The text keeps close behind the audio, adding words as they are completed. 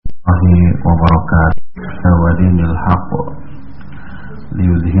وبركاته ودين الحق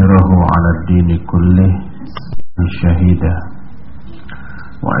ليظهره على الدين كله شهيدا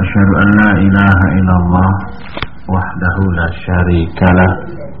وأشهد أن لا إله إلا الله وحده لا شريك له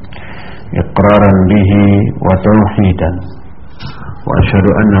إقرارا به وتوحيدا وأشهد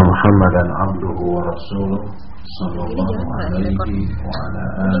أن محمدا عبده ورسوله صلى الله عليه وعلى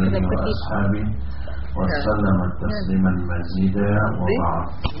آله وأصحابه وسلم تسليما مزيدا وبعد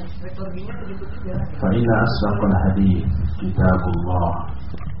فإن أصدق الحديث كتاب الله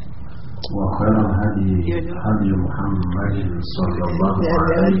وخير الهدي هدي محمد صلى الله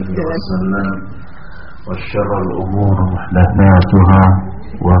عليه وسلم وشر الأمور محدثاتها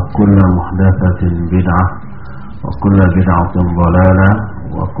وكل محدثة بدعة وكل بدعة ضلالة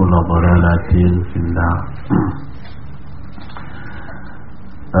وكل ضلالة في النار.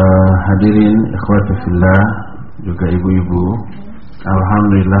 Hadirin ikhwati fillah, juga ibu-ibu,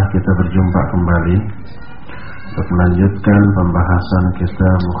 alhamdulillah kita berjumpa kembali untuk melanjutkan pembahasan kita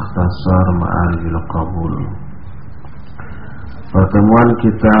Mukhtasor Maarijul Qobul. Pertemuan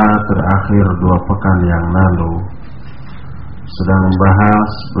kita terakhir 2 pekan yang lalu sedang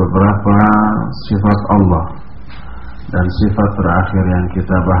membahas beberapa sifat Allah, dan sifat terakhir yang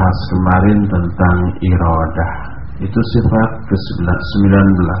kita bahas kemarin tentang iradah. Itu sifat ke-19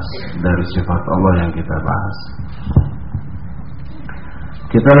 dari sifat Allah yang kita bahas.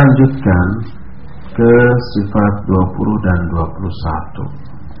 Kita lanjutkan ke sifat 20 dan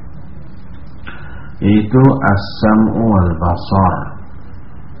 21, yaitu as-sam'u wal basar,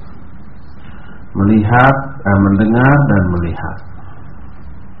 melihat, mendengar dan melihat.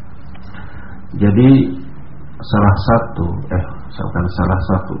 Jadi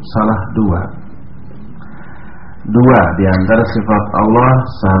dua di antara sifat Allah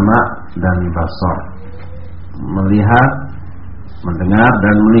sama dan basar, melihat, mendengar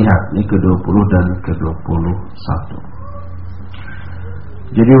dan melihat. Ini ke-20 dan ke-21.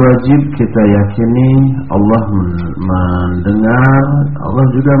 Jadi wajib kita yakini Allah mendengar, Allah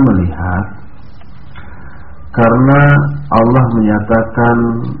juga melihat, karena Allah menyatakan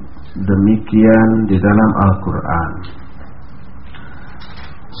demikian di dalam Al-Quran.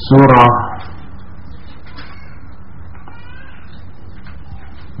 Surah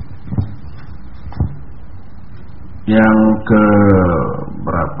yang ke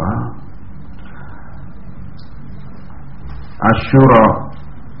berapa? Asy-Syura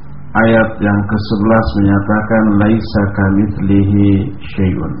ayat yang ke-11 menyatakan laisa kamitslihi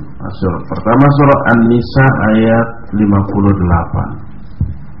syai'un. Pertama surah An-Nisa ayat 58.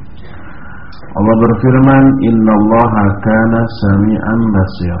 Allah berfirman, innallaha kana sami'an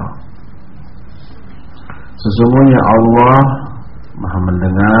basira. Sesungguhnya Allah Maha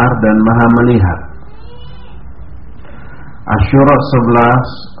mendengar dan Maha melihat. Asy-Syura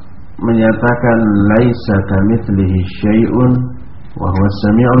 11 menyatakan laisa kamitslihi syai'un wa huwas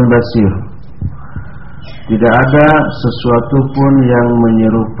sami'ul basir. Tidak ada sesuatu pun yang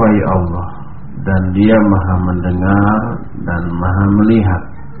menyerupai Allah, dan Dia Maha mendengar dan Maha melihat.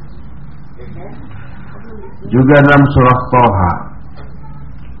 Juga dalam surah Thaha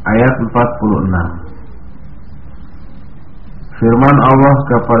ayat 46, firman Allah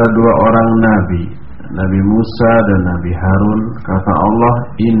kepada 2 orang nabi, Nabi Musa dan Nabi Harun, kata Allah,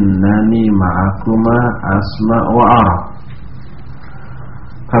 innani ma'akuma asma wa ara.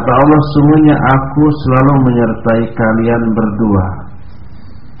 Kata Allah, sungguhnya aku selalu menyertai kalian berdua.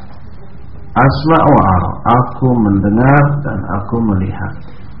 Asma wa ara, aku mendengar dan aku melihat.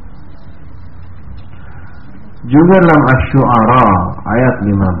 Juga dalam Asy-Syu'ara ayat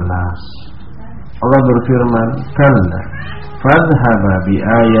 15 Allah berfirman, kalla fadhhaba bi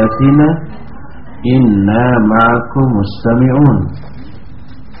ayatina inna ma'akum mustami'un.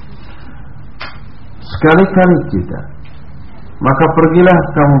 Sekali-kali tidak, maka pergilah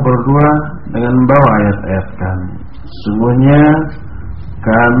kamu berdua dengan membawa ayat-ayat kami. Sungguhnya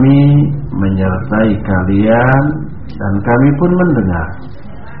kami menyertai kalian dan kami pun mendengar.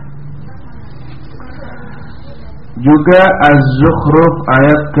 Juga Az-Zukhruf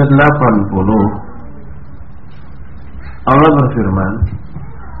ayat ke-80 Allah berfirman,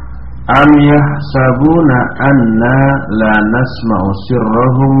 am yahsabuna anna la nasma'u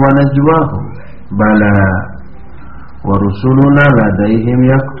sirrahum wa najwahum bala wa rusuluna ladaihim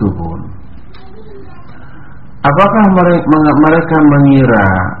yaktubun. Apakah mereka mengira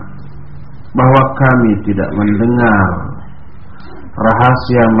bahwa kami tidak mendengar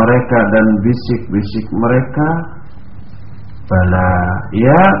rahasia mereka dan bisik-bisik mereka? Bala,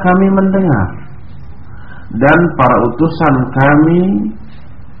 ya kami mendengar, dan para utusan kami,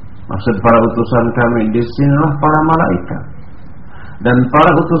 maksud para utusan kami di sinilah para malaikat, dan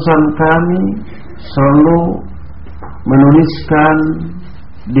para utusan kami selalu menuliskan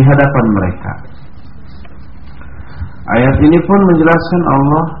di hadapan mereka. Ayat ini pun menjelaskan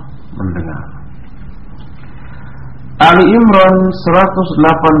Allah mendengar. Ali Imran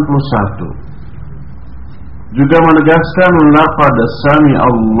 181 juga menegaskan laqad sami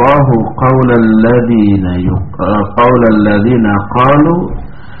Allahu qaulal ladzina qalu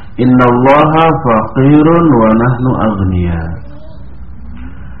innallaha faqirun wa nahnu aghnia.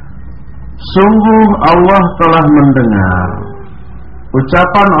 Sungguh Allah telah mendengar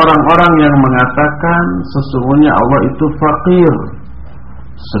ucapan orang-orang yang mengatakan sesungguhnya Allah itu fakir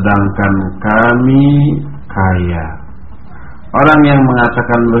sedangkan kami kaya. Orang yang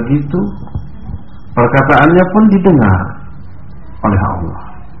mengatakan begitu, perkataannya pun didengar oleh Allah.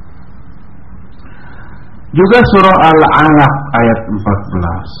 Juga surah Al-Alaq ayat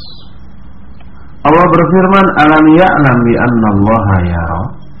 14. Allah berfirman, "Alam ya'lam bi anna Allaha yara?"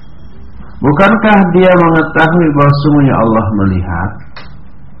 Bukankah dia mengetahui bahwa sungguhnya Allah melihat?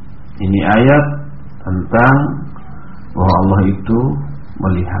 Ini ayat tentang bahwa Allah itu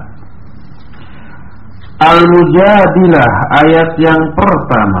melihat. Al-Mujadilah ayat yang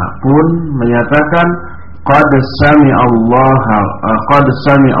pertama pun menyatakan qad sami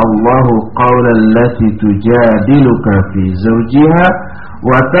Allahu qaulal lati tujadiluka fi zawjiha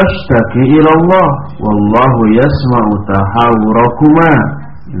wa tashtaki ila Allah wallahu yasma'u tahawurakuma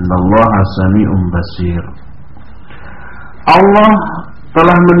innallaha sami'un basir. Allah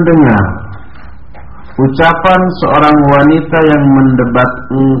telah mendengar ucapan seorang wanita yang mendebat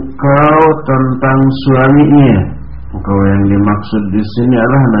engkau tentang suaminya. Engkau yang dimaksud di sini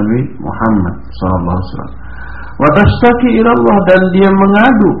adalah Nabi Muhammad SAW. Wa tashtaki ila Allah, dan dia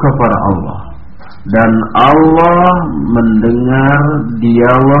mengadu kepada Allah. Dan Allah mendengar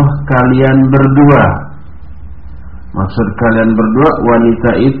dialog kalian berdua. Maksud kalian berdua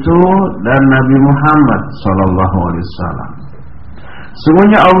wanita itu dan Nabi Muhammad SAW.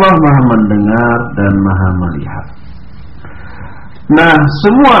 Sungguhnya Allah Maha mendengar dan Maha melihat. Nah,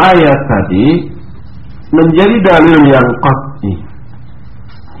 semua ayat tadi menjadi dalil yang qat'i,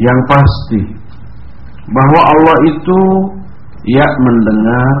 yang pasti, bahwa Allah itu ya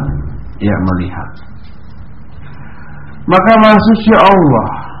mendengar, ya melihat. Maka maksudnya Allah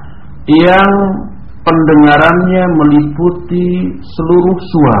yang pendengarannya meliputi seluruh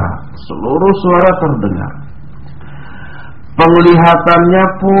suara terdengar. Penglihatannya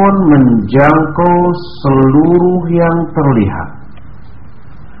pun menjangkau seluruh yang terlihat.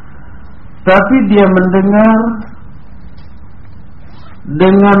 Tapi dia mendengar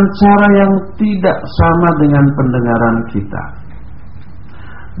dengan cara yang tidak sama dengan pendengaran kita.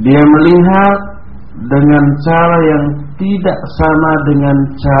 Dia melihat dengan cara yang tidak sama dengan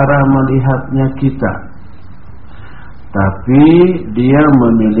cara melihatnya kita. Tapi dia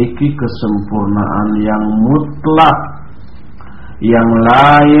memiliki kesempurnaan yang mutlak, yang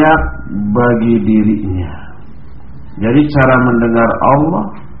layak bagi dirinya. Jadi cara mendengar Allah,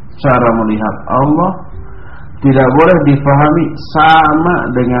 cara melihat Allah tidak boleh difahami sama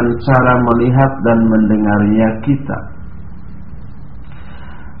dengan cara melihat dan mendengarnya kita.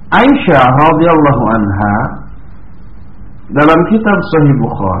 Aisyah radhiyallahu anha dalam kitab Sahih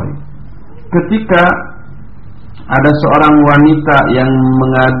Bukhari, ketika ada seorang wanita yang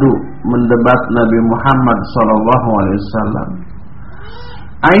mendebat Nabi Muhammad SAW,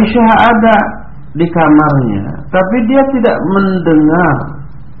 Aisyah ada di kamarnya, tapi dia tidak mendengar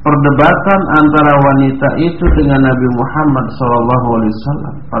perdebatan antara wanita itu dengan Nabi Muhammad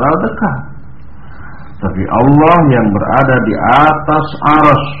SAW, padahal dekat. Tapi Allah yang berada di atas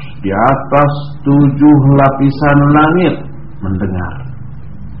arsy, di atas 7 lapisan langit, mendengar.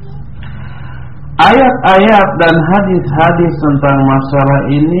 Ayat-ayat dan hadis-hadis tentang masalah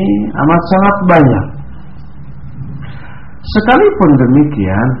ini amat sangat banyak. Sekalipun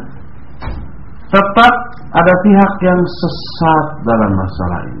demikian, tetap ada pihak yang sesat dalam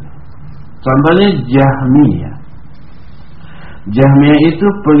masalah ini. Contohnya Jahmiyah. Jahmiyah itu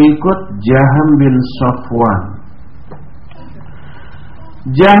pengikut Jahm bin Safwan.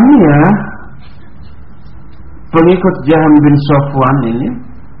 Jahmiyah, pengikut Jahm bin Safwan ini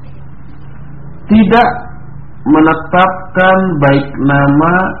tidak menetapkan baik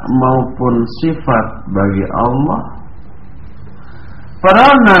nama maupun sifat bagi Allah.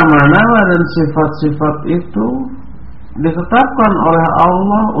 Padahal nama-nama dan sifat-sifat itu ditetapkan oleh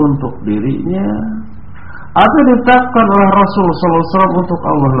Allah untuk dirinya, atau ditetapkan oleh Rasul SAW untuk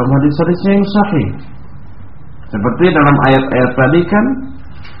Allah dalam hadis-hadisnya yang sahih. Seperti dalam ayat-ayat tadi kan,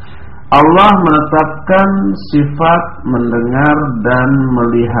 Allah menetapkan sifat mendengar dan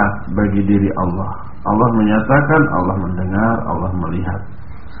melihat bagi diri Allah. Allah menyatakan Allah mendengar, Allah melihat.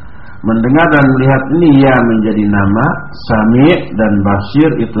 Mendengar dan melihat ini ya menjadi nama, Sami' dan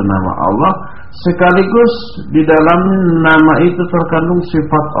Basir itu nama Allah. Sekaligus di dalam nama itu terkandung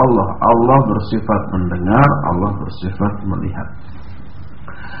sifat Allah. Allah bersifat mendengar, Allah bersifat melihat.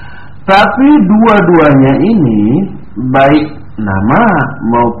 Tapi dua-duanya ini, baik nama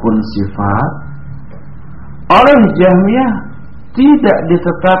maupun sifat, oleh Jahmiyah tidak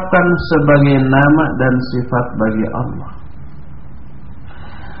ditetapkan sebagai nama dan sifat bagi Allah.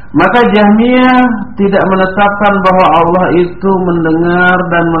 Maka Jahmiyah tidak menetapkan bahwa Allah itu mendengar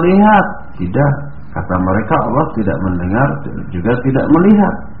dan melihat. Tidak, kata mereka Allah tidak mendengar juga tidak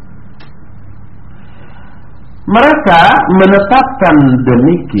melihat. Mereka menetapkan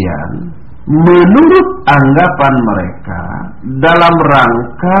demikian menurut anggapan mereka dalam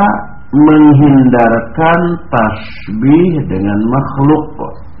rangka menghindarkan tasbih dengan makhluk.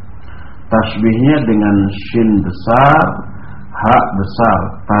 Tasbihnya dengan shin besar, ha besar,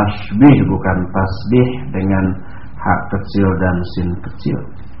 tasbih bukan tasbih dengan ha kecil dan sin kecil.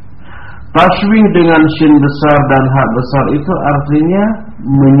 Tasbih dengan shin besar dan ha besar itu artinya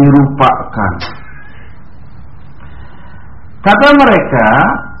menyerupakan. Kata mereka,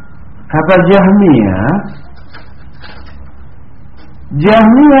 kata Jahmiyah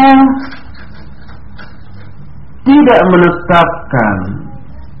tidak menetapkan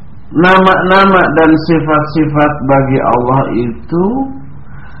nama-nama dan sifat-sifat bagi Allah itu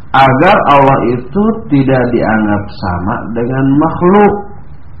agar Allah itu tidak dianggap sama dengan makhluk.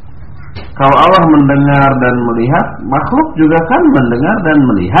 Kalau Allah mendengar dan melihat, makhluk juga kan mendengar dan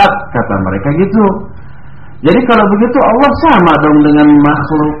melihat, kata mereka gitu. Jadi kalau begitu Allah sama dong dengan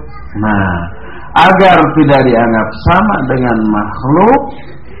makhluk. Nah, agar tidak dianggap sama dengan makhluk,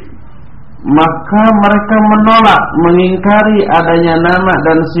 maka mereka menolak, mengingkari adanya nama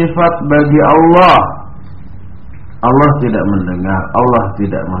dan sifat bagi Allah. Allah tidak mendengar, Allah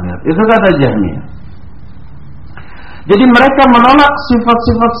tidak melihat. Itu kata Jahmiyah. Jadi mereka menolak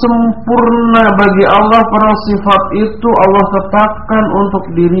sifat-sifat sempurna bagi Allah. Para sifat itu Allah tetapkan untuk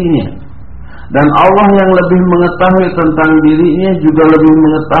dirinya. Dan Allah yang lebih mengetahui tentang dirinya juga lebih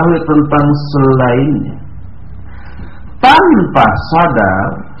mengetahui tentang selainnya. Tanpa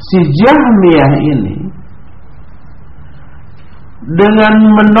sadar, si Jahmiyah ini dengan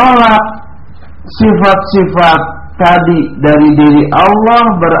menolak sifat-sifat tadi dari diri Allah,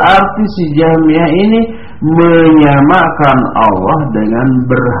 berarti si Jahmiyah ini menyamakan Allah dengan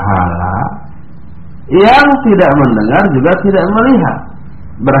berhala yang tidak mendengar juga tidak melihat.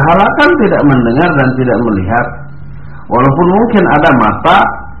 Berhala kan tidak mendengar dan tidak melihat, walaupun mungkin ada mata,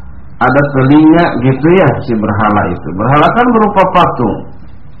 ada telinga gitu ya si berhala itu. Berhala kan berupa patung,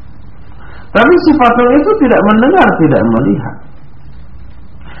 tapi si patung itu tidak mendengar, tidak melihat.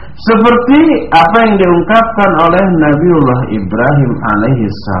 Seperti apa yang diungkapkan oleh Nabiullah Ibrahim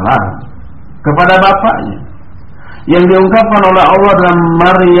alaihissalam kepada bapaknya, yang diungkapkan oleh Allah dalam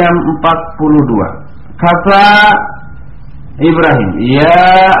Maryam 42. Kata Ibrahim,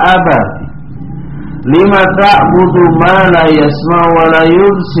 ya abati, lima ta'budu ma la yasma' wa la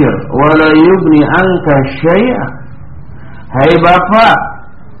yubsir wa la yubni anka syai'a. Hai bapak,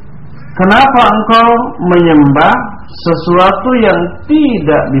 kenapa engkau menyembah sesuatu yang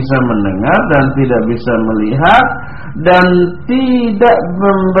tidak bisa mendengar dan tidak bisa melihat dan tidak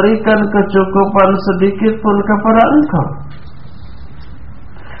memberikan kecukupan sedikit pun kepada engkau?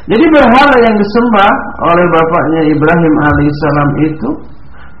 Jadi berhala yang disembah oleh bapaknya Ibrahim alaihissalam itu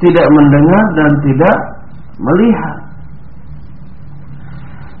tidak mendengar dan tidak melihat.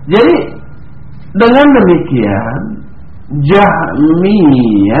 Jadi dengan demikian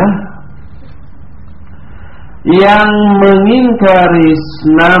Jahmiyah yang mengingkari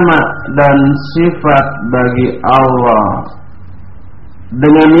nama dan sifat bagi Allah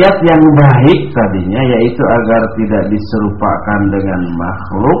dengan niat yang baik tadinya, yaitu agar tidak diserupakan dengan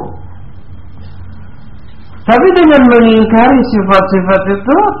makhluk, tapi dengan mengingkari sifat-sifat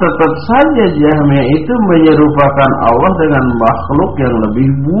itu, tetap saja Jahmiyah itu menyerupakan Allah dengan makhluk yang lebih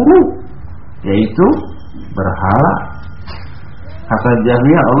buruk, yaitu berhala. Kata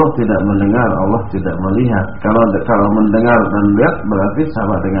Jahmiyah, Allah tidak mendengar, Allah tidak melihat. Kalau mendengar dan melihat berarti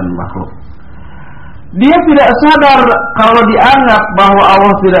sama dengan makhluk. Dia tidak sadar kalau dianggap bahwa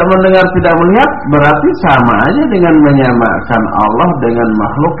Allah tidak mendengar, tidak melihat, berarti sama aja dengan menyamakan Allah dengan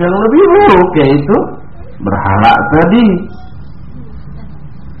makhluk yang lebih buruk, yaitu berhala tadi.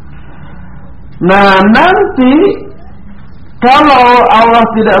 Nah, nanti kalau Allah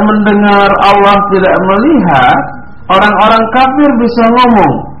tidak mendengar, Allah tidak melihat, orang-orang kafir bisa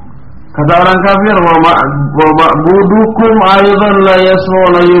ngomong. Kata orang kafir, wa ma'budukum aidan la yasma'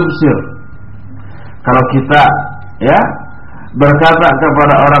 wa la yubsir. Kalau kita ya berkata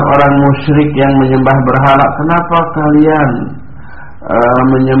kepada orang-orang musyrik yang menyembah berhala, kenapa kalian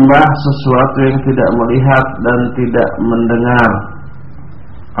menyembah sesuatu yang tidak melihat dan tidak mendengar?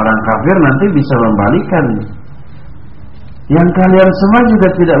 Orang kafir nanti bisa membalikan, yang kalian semua juga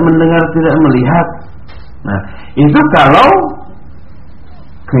tidak mendengar, tidak melihat. Nah, itu kalau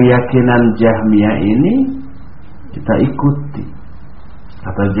keyakinan Jahmiyah ini kita ikuti.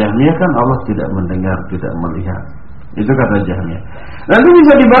 Kata Jahmiyah kan Allah tidak mendengar, tidak melihat. Itu kata Jahmiyah. Nanti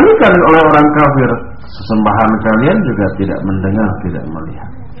bisa dibalikan oleh orang kafir, sesembahan kalian juga tidak mendengar, tidak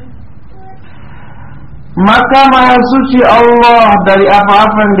melihat. Maka maha suci Allah dari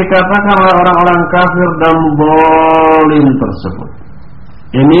apa-apa yang dikatakan oleh orang-orang kafir dan zalim tersebut.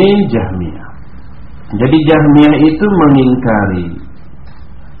 Ini Jahmiyah. Jadi Jahmiyah itu mengingkari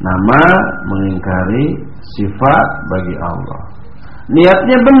nama, mengingkari sifat bagi Allah.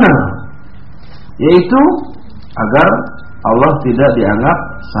 Niatnya benar, yaitu agar Allah tidak dianggap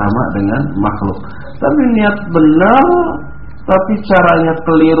sama dengan makhluk. Tapi niat benar, tapi caranya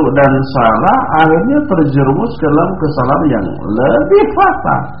keliru dan salah, akhirnya terjerumus ke dalam kesalahan yang lebih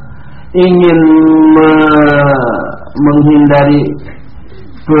fatal. Ingin menghindari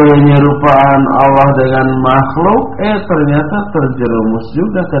penyerupaan Allah dengan makhluk, ternyata terjerumus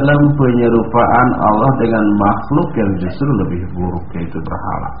juga ke dalam penyerupaan Allah dengan makhluk yang justru lebih buruk, yaitu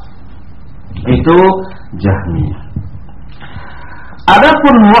berhala. Itu Jahmiyah.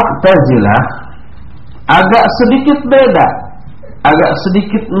 Adapun Mu'tazilah agak sedikit beda, agak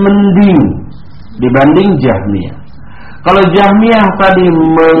sedikit mending dibanding Jahmiyah. Kalau Jahmiyah tadi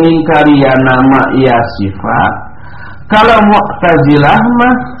mengingkari ya nama ya sifat, kalau Mu'tazilah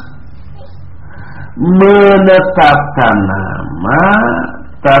mah menetapkan nama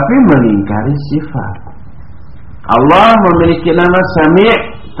tapi mengingkari sifat. Allah memiliki nama Sami',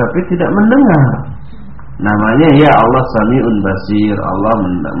 tapi tidak mendengar. Namanya ya Allah Sami'un Basir, Allah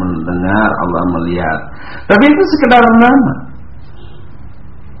mendengar, Allah melihat. Tapi itu sekedar nama.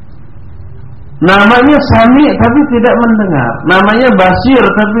 Namanya Sami' tapi tidak mendengar. Namanya Basir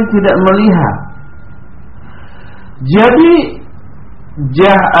tapi tidak melihat. Jadi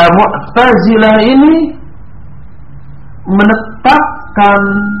Mu'tazilah ini menetapkan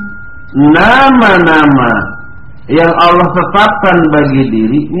nama-nama yang Allah tetapkan bagi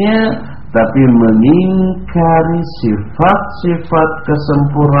dirinya, tapi mengingkari sifat-sifat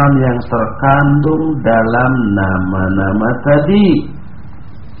kesempurnaan yang terkandung dalam nama-nama tadi.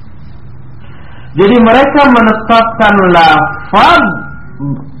 Jadi mereka menetapkan lafaz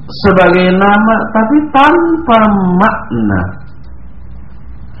sebagai nama tapi tanpa makna.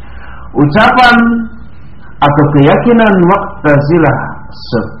 Ucapan atau keyakinan Mu'tazilah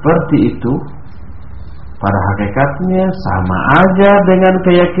seperti itu pada hakikatnya sama aja dengan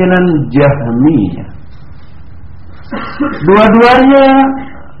keyakinan Jahmiyah. Dua-duanya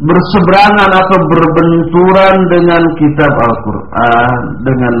berseberangan atau berbenturan dengan kitab Al-Quran,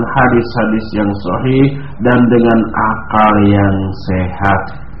 dengan hadis-hadis yang sahih, dan dengan akal yang sehat.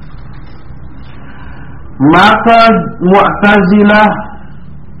 Maka Mu'tazilah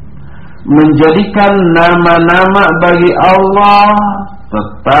menjadikan nama-nama bagi Allah,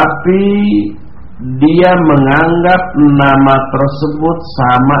 tetapi dia menganggap nama tersebut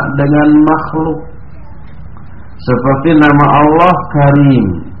sama dengan makhluk. Seperti nama Allah Karim.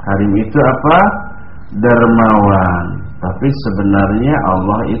 Karim itu apa? Dermawan. Tapi sebenarnya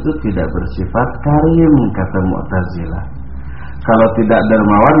Allah itu tidak bersifat karim, kata Mu'tazilah. Kalau tidak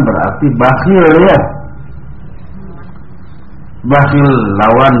dermawan berarti bakhil, ya. Bakhil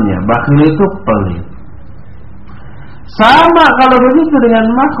lawannya. Bakhil itu pelit. Sama kalau begitu dengan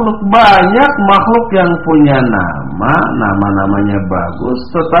makhluk. Banyak makhluk yang punya nama, nama-namanya bagus,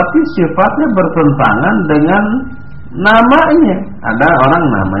 tetapi sifatnya bertentangan dengan namanya. Ada orang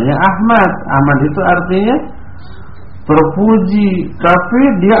namanya Ahmad. Ahmad itu artinya terpuji, tapi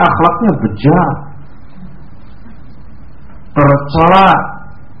dia akhlaknya bejat, tercela.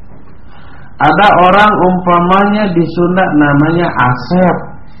 Ada orang umpamanya di Sunda namanya Asep,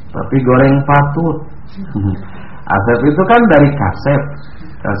 tapi goreng patut. Asep itu kan dari kasep.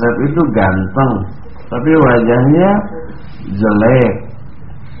 Kasep itu ganteng, tapi wajahnya jelek.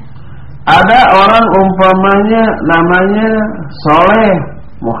 Ada orang umpamanya namanya Soleh,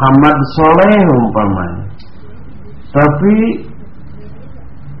 Muhammad Soleh umpamanya, tapi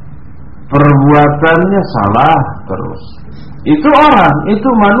perbuatannya salah terus. Itu orang, itu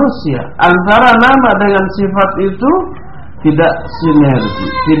manusia. Antara nama dengan sifat itu tidak sinergi,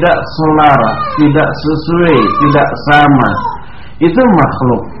 tidak selaras, tidak sesuai, tidak sama. Itu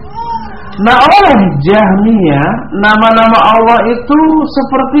makhluk. Nah, oleh Jahmiyah, nama-nama Allah itu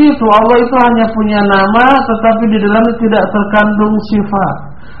seperti itu. Allah itu hanya punya nama, tetapi di dalamnya tidak terkandung sifat.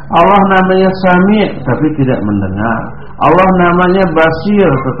 Allah namanya Sami', tapi tidak mendengar. Allah namanya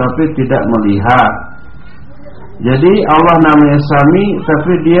Basir, tetapi tidak melihat. Jadi Allah namanya Sami',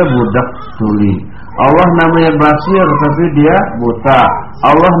 tapi dia budak tuli. Allah namanya Basir, tapi dia buta.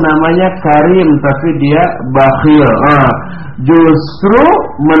 Allah namanya Karim, tapi dia bakhil. Justru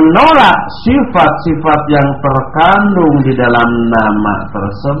menolak sifat-sifat yang terkandung di dalam nama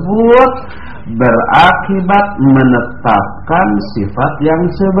tersebut berakibat menetapkan sifat yang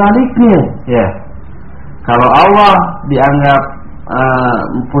sebaliknya. Ya, kalau Allah dianggap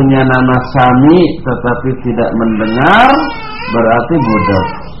punya nama Sami tetapi tidak mendengar, berarti budak.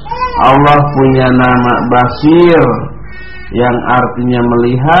 Allah punya nama Basir yang artinya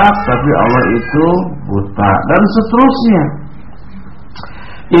melihat, tapi Allah itu buta, dan seterusnya.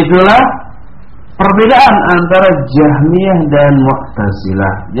 Itulah perbedaan antara Jahmiyah dan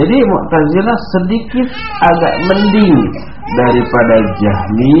Mu'tazilah. Jadi Mu'tazilah sedikit agak mending daripada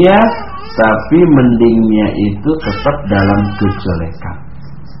Jahmiyah, tapi mendingnya itu tetap dalam kejelekan.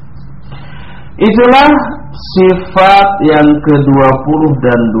 Itulah sifat yang ke-20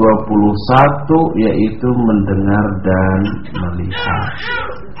 dan 21, yaitu mendengar dan melihat.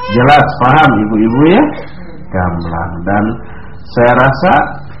 Jelas, paham ibu-ibu ya? Gamblang. Dan saya rasa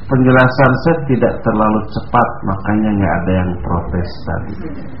penjelasan saya tidak terlalu cepat, makanya nggak ada yang protes tadi.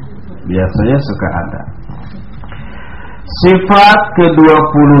 Biasanya suka ada. Sifat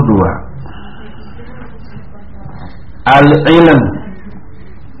ke-22, al-ilm.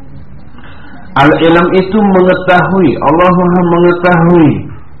 Al-ilm itu mengetahui. Allah Maha mengetahui.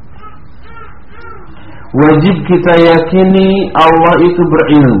 Wajib kita yakini Allah itu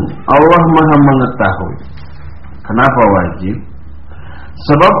berilmu. Allah Maha mengetahui. Kenapa wajib?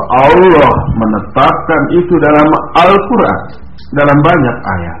 Sebab Allah menetapkan itu dalam Al-Quran, dalam banyak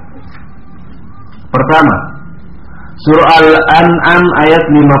ayat. Pertama, surah Al-An'am ayat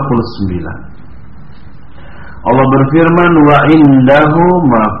 59. Allah berfirman, wa indahu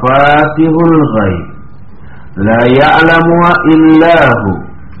mafatihul ghaib la ya'lamuha illahu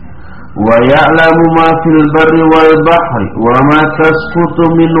wa ya'lamu ma fil barri wal bahri wa ma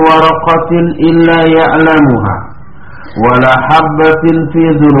tasqutu min waraqatin illa ya'lamuha wa la habbatin fi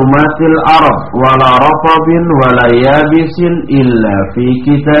dhulumatil ard wa la ratabin wa la yabisin illa fi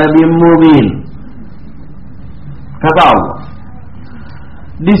kitabim mubin. Kata Allah,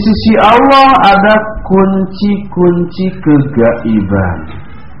 di sisi Allah ada kunci-kunci kegaiban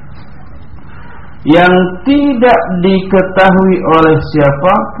yang tidak diketahui oleh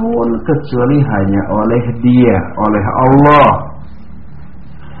siapapun kecuali hanya oleh Dia, oleh Allah.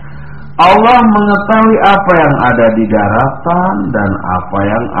 Allah mengetahui apa yang ada di daratan dan apa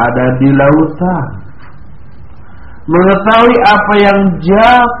yang ada di lautan, mengetahui apa yang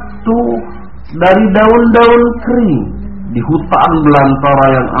jatuh dari daun-daun kering di hutan belantara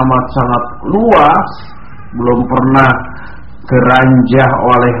yang amat sangat luas, belum pernah keranjah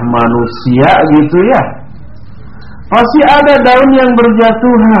oleh manusia gitu ya. Pasti ada daun yang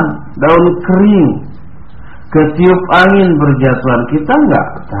berjatuhan, daun kering, ketiup angin berjatuhan. Kita nggak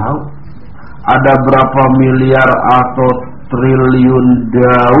tahu ada berapa miliar atau triliun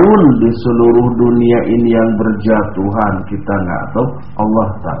daun di seluruh dunia ini yang berjatuhan. Kita nggak tahu, Allah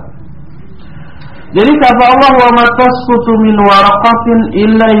tahu. Jadi kata Allah, wa ma tasqutu min waraqatin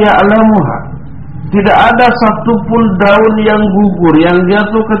illa ya'lamuha. Tidak ada satupun daun yang gugur, yang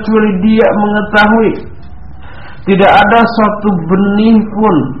jatuh kecuali Dia mengetahui. Tidak ada satu benih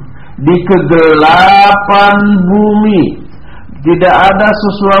pun di kegelapan bumi. Tidak ada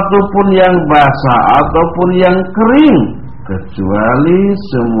sesuatu pun yang basah ataupun yang kering, kecuali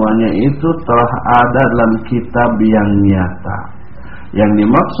semuanya itu telah ada dalam kitab yang nyata. Yang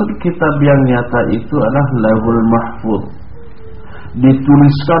dimaksud kitab yang nyata itu adalah Lauhul Mahfuz.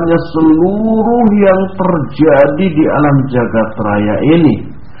 Dituliskannya seluruh yang terjadi di alam jagat raya ini.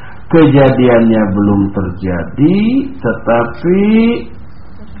 Kejadiannya belum terjadi, tetapi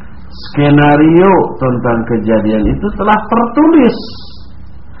skenario tentang kejadian itu telah tertulis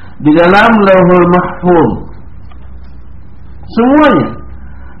di dalam Lauhul Mahfuz. Semuanya.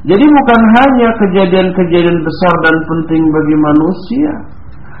 Jadi bukan hanya kejadian-kejadian besar dan penting bagi manusia,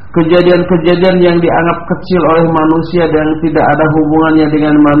 kejadian-kejadian yang dianggap kecil oleh manusia dan tidak ada hubungannya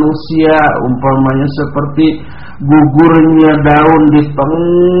dengan manusia, umpamanya seperti gugurnya daun di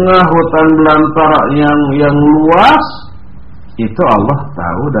tengah hutan belantara yang luas, itu Allah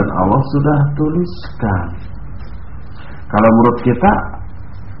tahu dan Allah sudah tuliskan. Kalau menurut kita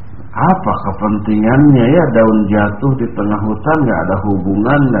Apa kepentingannya ya daun jatuh di tengah hutan, nggak ada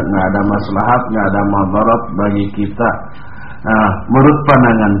hubungan, nggak ada maslahat, nggak ada madarat bagi kita. Nah, menurut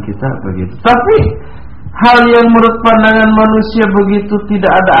pandangan kita begitu. Tapi hal yang menurut pandangan manusia begitu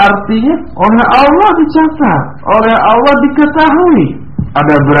tidak ada artinya, oleh Allah dicatat, oleh Allah diketahui.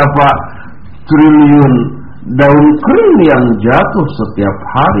 Ada berapa triliun daun kering yang jatuh setiap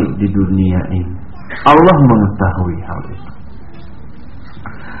hari di dunia ini. Allah mengetahui hal itu.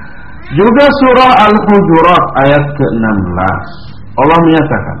 Juga surah Al-Hujurat ayat ke-16 Allah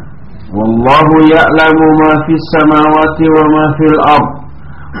menyatakan, wallahu ya'lamu ma fis samawati wa ma fil ard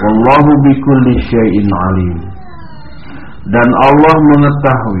wallahu bikulli syai'in alim. Dan Allah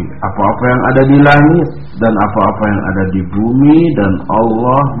mengetahui apa-apa yang ada di langit dan apa-apa yang ada di bumi, dan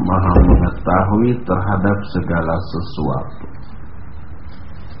Allah Maha mengetahui terhadap segala sesuatu.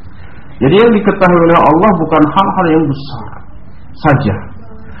 Jadi yang diketahui oleh Allah bukan hal-hal yang besar saja,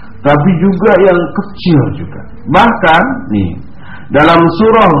 tapi juga yang kecil juga. Bahkan nih, dalam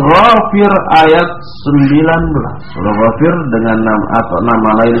surah Ghafir ayat 19. Surah Ghafir dengan nama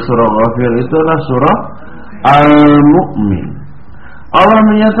lain surah Ghafir itu adalah surah Al-Mu'min. Allah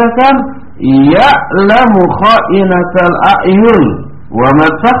menyatakan, ya'lamu kha'inatal a'yun wa ma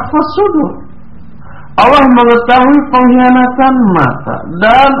takhfas sudur. Allah mengetahui pengkhianatan mata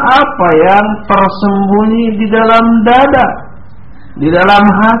dan apa yang tersembunyi di dalam dada, di dalam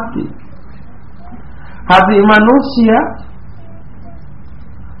hati. Hati manusia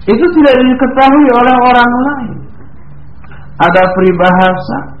itu tidak diketahui oleh orang lain. Ada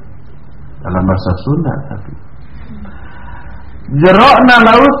peribahasa dalam bahasa Sunda, tapi jerokna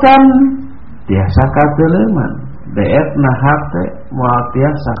lautan tiasa kateleman, beetna hate moal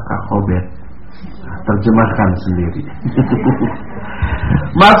tiasa kakobet. Terjemahkan sendiri.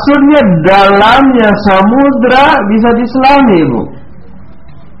 Maksudnya dalamnya samudra bisa diselami, Bu.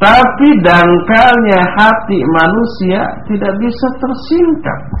 Tapi dangkalnya hati manusia tidak bisa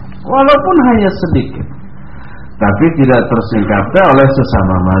tersingkap, walaupun hanya sedikit. Tapi tidak tersingkapnya oleh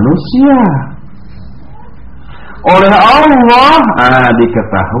sesama manusia. Oleh Allah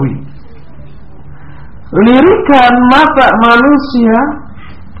diketahui. Lirikan mata manusia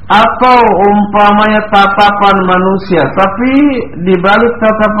atau umpamanya tatapan manusia, tapi di balik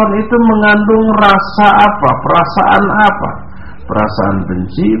tatapan itu mengandung rasa apa? Perasaan apa? Perasaan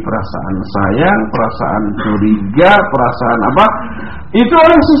benci, perasaan sayang, perasaan curiga, perasaan apa? Itu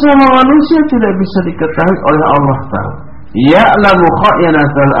oleh sesama manusia tidak bisa diketahui, oleh Allah tahu. Ya'lamu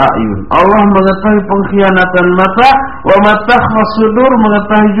kha'inatal a'yun. Allah mengetahui pengkhianatan mata, wa ma takhfas sudur,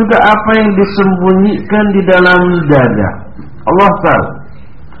 mengetahui juga apa yang disembunyikan di dalam dada. Allah tahu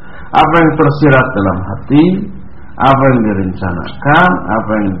apa yang tersirat dalam hati, apa yang direncanakan,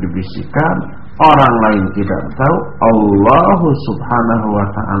 apa yang dibisikkan. Orang lain tidak tahu, Allah subhanahu wa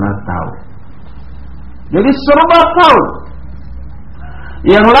ta'ala tahu. Jadi serba tahu,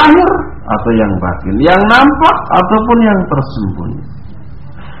 yang lahir atau yang batin, yang nampak ataupun yang tersembunyi.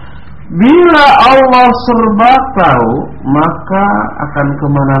 Bila Allah serba tahu, maka akan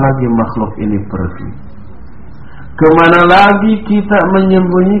kemana lagi makhluk ini pergi? Kemana lagi kita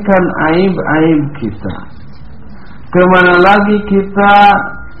menyembunyikan aib-aib kita? Kemana lagi kita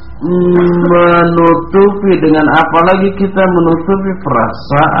menutupi, dengan apa lagi kita menutupi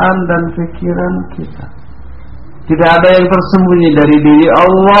perasaan dan pikiran kita? Tidak ada yang tersembunyi dari diri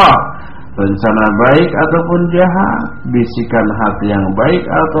Allah. Rencana baik ataupun jahat, bisikan hati yang baik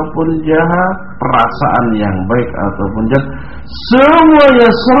ataupun jahat, perasaan yang baik ataupun jahat, semuanya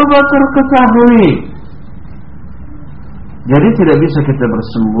serba terketahui. Jadi tidak bisa kita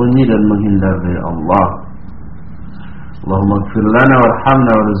bersembunyi dan menghindar dari Allah. Allahumma ighfir lana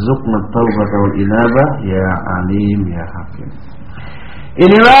warhamna warzuqna at-taubata wal inabah ya alim ya hakim.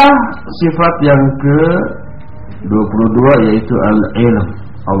 Inilah sifat yang ke-22, yaitu al-ilm.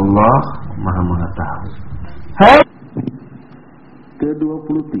 Allah Maha mengetahui.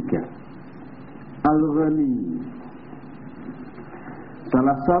 Ke-23, Al-Ghani.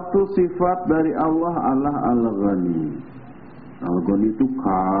 Salah satu sifat dari Allah adalah Al-Ghani. Al-Ghani itu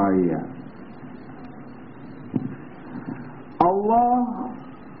kaya. Allah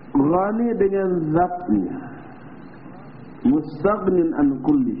ghani dengan zatnya, mustaghnin an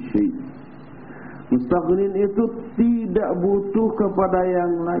kulli syai'. Mustaghnin itu tidak butuh kepada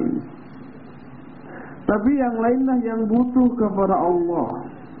yang lain, tapi yang lainlah yang butuh kepada Allah.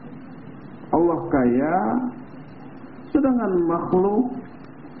 Allah kaya, sedangkan makhluk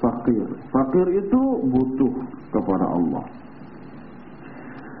fakir. Fakir itu butuh kepada Allah.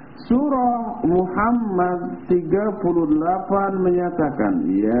 Surah Muhammad 38 menyatakan,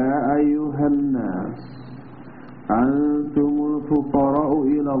 ya ayuhan nas antumul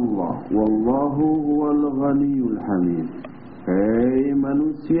fuqara'u ila Allah wallahu huwal ghaniyul hamid. Hei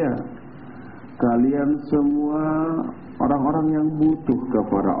manusia, kalian semua orang-orang yang butuh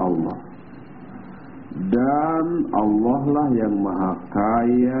kepada Allah, dan Allah lah yang maha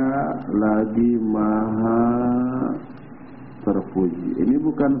kaya lagi maha terpuji. Ini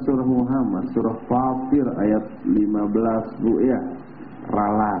bukan surah Muhammad, surah Fatir ayat 15 Bu ya,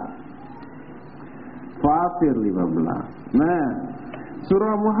 ralat Fatir 15. Nah,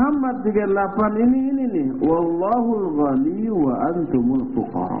 surah Muhammad 38 ini nih, wallahul ghani wa antumul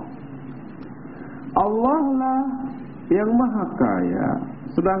fuqara. Allah lah yang maha kaya,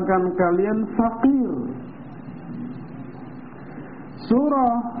 sedangkan kalian fakir.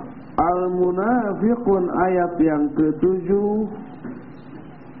 Surah Al-Munafiqun ayat yang ke-7,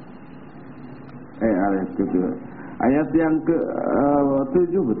 ayat ke-7, ayat yang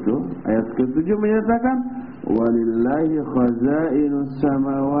ke-7 betul. Ayat ke-7 menyatakan walillahi khazainus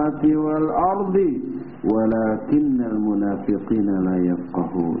samawati wal ardi walakinnal munafiqina la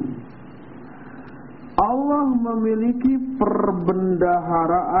yafqahun. Allah memiliki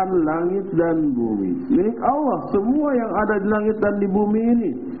perbendaharaan langit dan bumi. Milik Allah semua yang ada di langit dan di bumi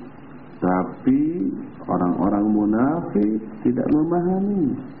ini. Tapi orang-orang munafik tidak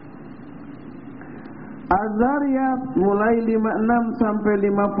memahami. Az-Zariyat mulai 56 sampai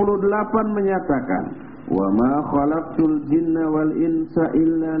 58 menyatakan, "Wa ma khalaqtul jinna wal insa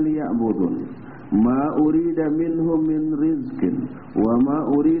illa liya'budun. Ma urida minhum min rizqin wa ma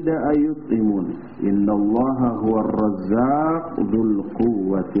urida ayut'imun. Innallaha huwar razzaq dzul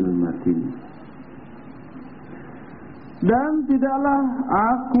quwwatil matin." Dan tidaklah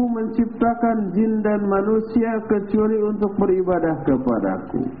aku menciptakan jin dan manusia kecuali untuk beribadah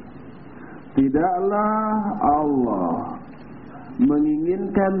kepadaku. Tidaklah Allah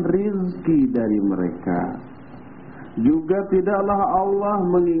menginginkan rizki dari mereka, juga tidaklah Allah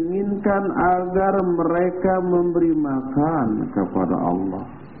menginginkan agar mereka memberi makan kepada Allah.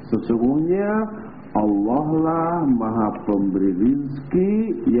 Sesungguhnya Allah lah maha pemberi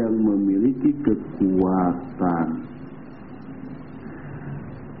rizki yang memiliki kekuatan.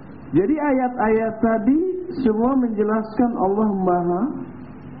 Jadi ayat-ayat tadi semua menjelaskan Allah maha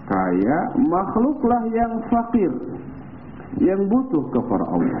kaya, makhluklah yang fakir, yang butuh kepada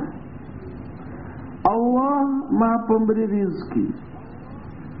Allah. Allah maha pemberi rizki,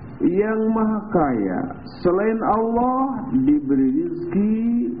 yang maha kaya. Selain Allah diberi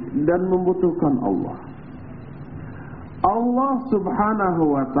rizki dan membutuhkan Allah. Allah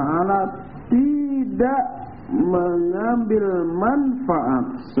subhanahu wa ta'ala tidak mengambil manfaat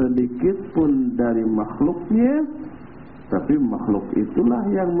sedikit pun dari makhluknya, tapi makhluk itulah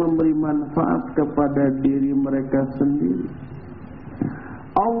yang memberi manfaat kepada diri mereka sendiri.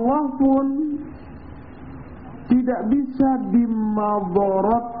 Allah pun tidak bisa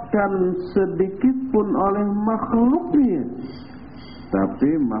dimadharatkan sedikit pun oleh makhluknya,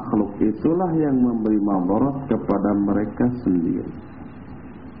 tapi makhluk itulah yang memberi madharat kepada mereka sendiri.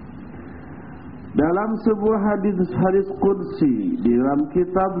 Dalam sebuah hadis qudsi di dalam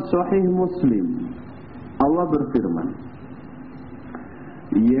kitab Sahih Muslim, Allah berfirman,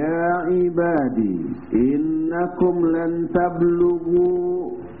 "Ya ibadi, innakum lan tablughu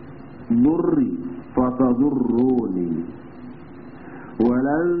dhurri fatadurruni wa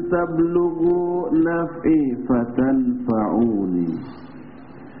lan tablughu naf'i fatanfa'uni.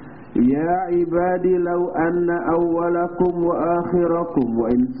 Ya ibadi, law anna awwalakum wa akhirakum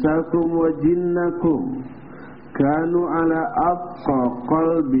wa insakum wa jinnakum kanu ala atqa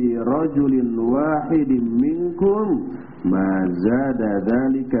qalbi rajulin wahidin minkum ma zada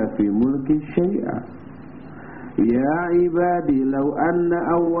dhalika fi mulki syai'a. Ya ibadi, law anna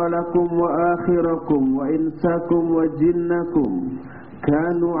awwalakum wa akhirakum wa insakum wa jinnakum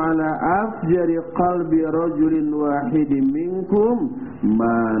kanu ala afjari qalbi rajulin wahidin minkum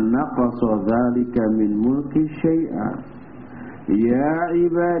ma naqasa dhalika min mulki syai'a. Ya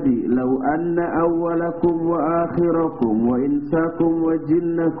ibadi, law anna awwalakum wa akhirakum wa insakum wa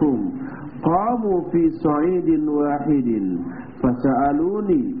jinnakum qamu fi sa'idin wahidin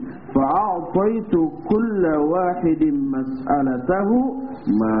fasa'aluni fa'a'taitu kulla wahidin mas'alatahu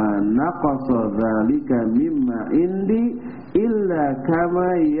ma naqasa dhalika mimma indi illa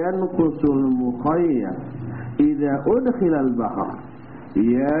kama yanqusul mukhayyar idza udkhila al-bahr.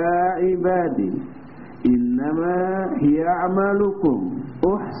 Ya ibadi, innama hiya a'malukum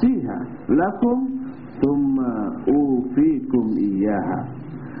uhsiha lakum thumma ufikum iyyaha.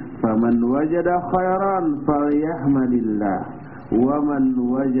 Faman wajada khairan falyahmadillah wa man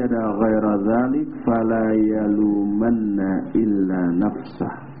wajada ghaira dzalik fala yalumanna illa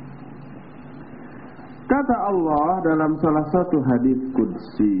nafsah." Kata Allah dalam salah satu hadis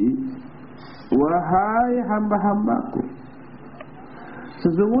qudsi, wahai hamba-hambaku,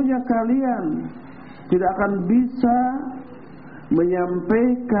 sesungguhnya kalian tidak akan bisa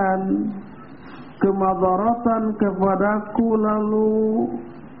menyampaikan kemadaratan kepadaku lalu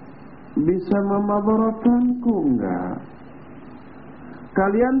bisa memadaratkanku, enggak.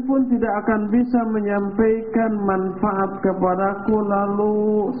 Kalian pun tidak akan bisa menyampaikan manfaat kepadaku lalu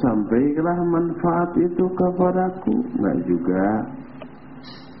sampaikanlah manfaat itu kepadaku, enggak juga.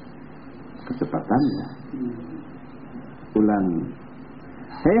 Kecepatannya. Ulangi.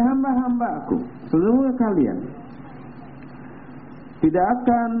 Hei hamba-hambaku, sesungguhnya kalian tidak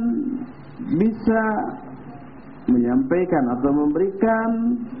akan bisa menyampaikan atau memberikan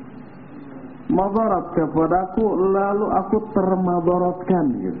madarat kepadaku lalu aku termadaratkan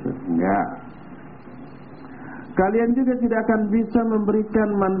gitu. Enggak. Kalian juga tidak akan bisa memberikan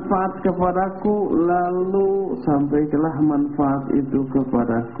manfaat kepadaku lalu sampaikanlah manfaat itu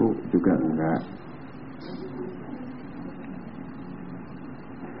kepadaku, juga enggak.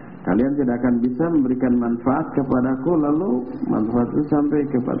 Kalian tidak akan bisa memberikan manfaat kepadaku lalu manfaat itu sampai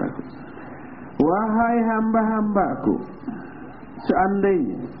kepadaku. Wahai hamba-hambaku,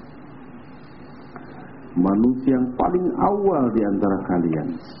 seandainya manusia yang paling awal di antara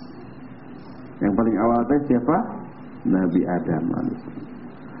kalian, yang paling awal itu siapa? Nabi Adam manusia.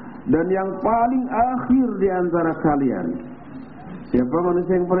 Dan yang paling akhir di antara kalian, siapa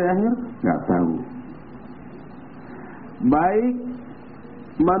manusia yang paling akhir? Enggak tahu. Baik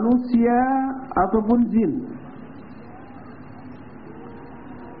manusia ataupun jin,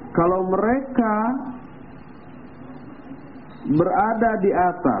 kalau mereka berada di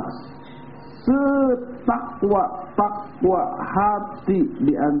atas setakwa hati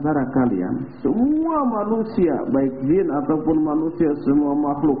di antara kalian, semua manusia baik jin ataupun manusia, semua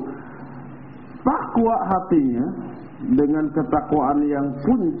makhluk takwa hatinya dengan ketakwaan yang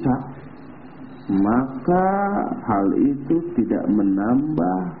puncak, maka hal itu tidak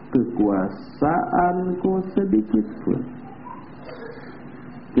menambah kekuasaanku sedikit pun.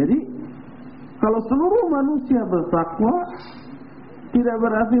 Jadi kalau seluruh manusia bertakwa tidak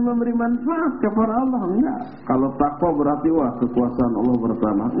berarti memberi manfaat kepada Allah, enggak. Kalau takwa berarti wah kekuasaan Allah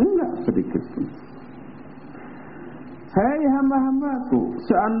bertambah, enggak sedikit pun. Hai hamba-hambaku,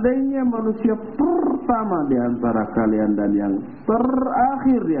 seandainya manusia pertama di antara kalian dan yang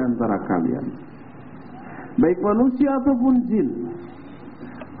terakhir di antara kalian, baik manusia ataupun jin,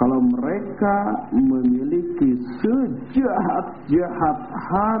 kalau mereka memiliki sejahat-jahat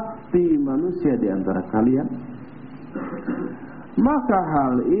hati manusia di antara kalian, maka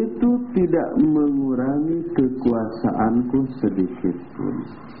hal itu tidak mengurangi kekuasaanku sedikit pun.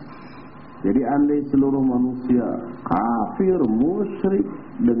 Jadi andai seluruh manusia kafir, musyrik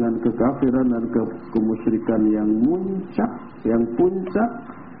dengan kekafiran dan kemusyrikan yang puncak,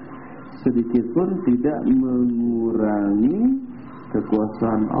 sedikit pun tidak mengurangi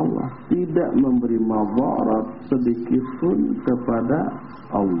kekuasaan Allah, tidak memberi madarat sedikit pun kepada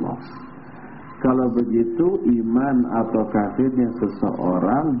Allah. Kalau begitu iman atau kafirnya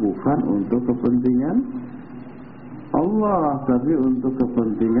seseorang bukan untuk kepentingan Allah, tapi untuk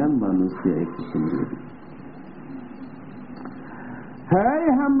kepentingan manusia itu sendiri. Hai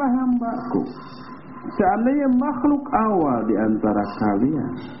hamba-hambaku, seandainya makhluk awal di antara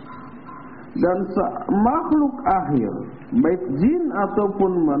kalian dan makhluk akhir, baik jin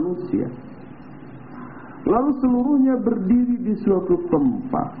ataupun manusia, lalu seluruhnya berdiri di suatu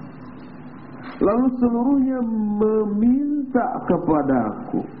tempat, lalu seluruhnya meminta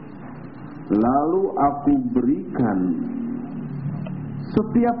kepadaku, lalu aku berikan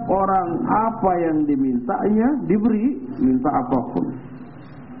setiap orang apa yang dimintanya, diberi, minta apapun,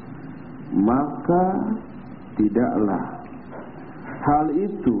 maka tidaklah hal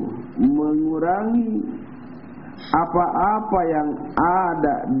itu mengurangi apa-apa yang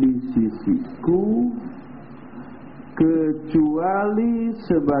ada di sisiku, kecuali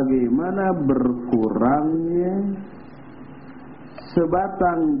sebagaimana berkurangnya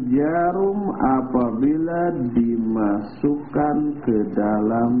sebatang jarum apabila dimasukkan ke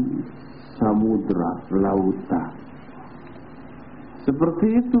dalam samudra, lautan.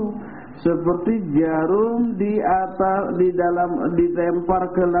 Seperti itu, seperti jarum dilempar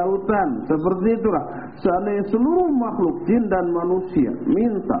ke lautan. Seperti itulah seandainya seluruh makhluk jin dan manusia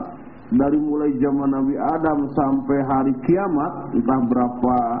minta, dari mulai zaman Nabi Adam sampai hari kiamat, entah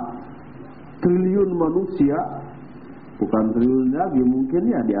berapa triliun manusia, bukan triliun lagi, mungkin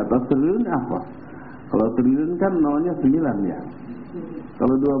ya di atas triliun apa? Kalau triliun kan namanya 9 ya.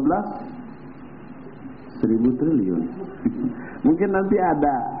 Kalau 12 1000 triliun. Mungkin nanti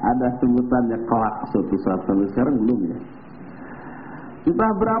ada sebutannya kelak suatu saat, sampai sekarang belum ya.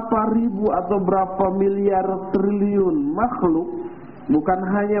 Entah berapa ribu atau berapa miliar triliun makhluk, bukan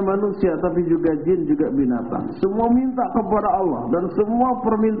hanya manusia tapi juga jin, juga binatang. Semua minta kepada Allah dan semua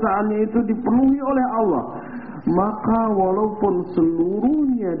permintaannya itu dipenuhi oleh Allah. Maka walaupun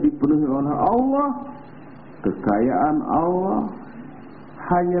seluruhnya dipenuhi oleh Allah, kekayaan Allah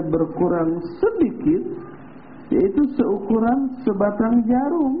hanya berkurang sedikit, yaitu seukuran sebatang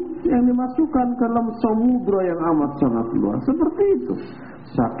jarum yang dimasukkan ke dalam samudra yang amat sangat luas. Seperti itu,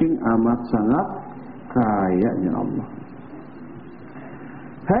 saking amat sangat kayanya Allah.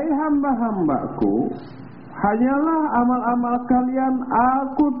 Hai hamba-hambaku, hanyalah amal-amal kalian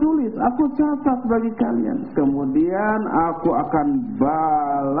aku tulis, aku catat bagi kalian. Kemudian aku akan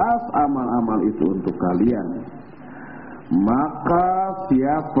balas amal-amal itu untuk kalian. Maka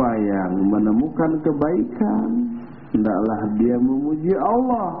siapa yang menemukan kebaikan, hendaklah dia memuji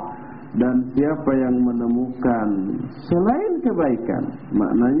Allah. Dan siapa yang menemukan selain kebaikan,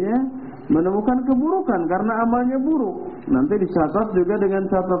 maknanya menemukan keburukan karena amalnya buruk, nanti dicatat juga dengan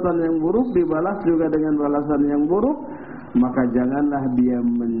catatan yang buruk, dibalas juga dengan balasan yang buruk. Maka janganlah dia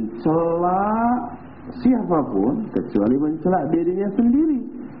mencela siapapun kecuali mencela dirinya sendiri.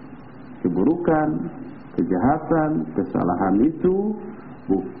 Keburukan, kejahatan, kesalahan itu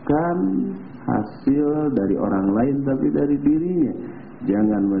bukan hasil dari orang lain tapi dari dirinya.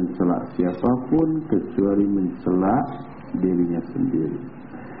 Jangan mencela siapapun kecuali mencela dirinya sendiri.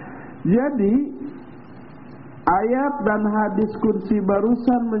 Jadi ayat dan hadis kursi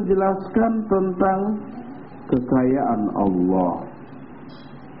barusan menjelaskan tentang kekayaan Allah.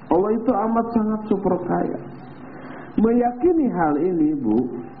 Allah itu amat sangat super kaya. Meyakini hal ini, Bu,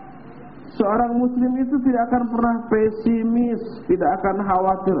 seorang muslim itu tidak akan pernah pesimis, tidak akan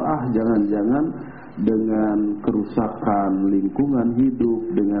khawatir, jangan-jangan dengan kerusakan lingkungan hidup,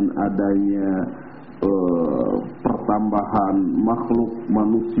 dengan adanya pertambahan makhluk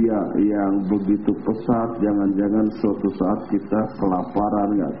manusia yang begitu pesat, jangan-jangan suatu saat kita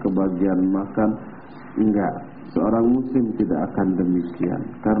kelaparan, nggak kebagian makan. Enggak, seorang muslim tidak akan demikian,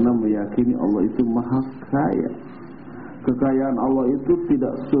 karena meyakini Allah itu maha kaya. Kekayaan Allah itu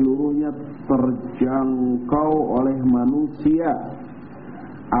tidak seluruhnya terjangkau oleh manusia.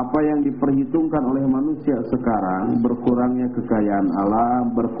 Apa yang diperhitungkan oleh manusia sekarang, berkurangnya kekayaan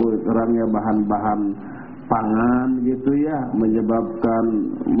alam, berkurangnya bahan-bahan pangan gitu ya, menyebabkan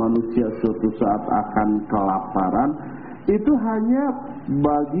manusia suatu saat akan kelaparan, itu hanya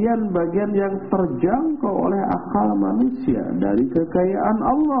bagian-bagian yang terjangkau oleh akal manusia dari kekayaan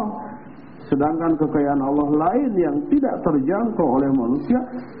Allah. Sedangkan kekayaan Allah lain yang tidak terjangkau oleh manusia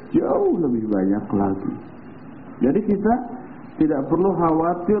jauh lebih banyak lagi. Jadi kita tidak perlu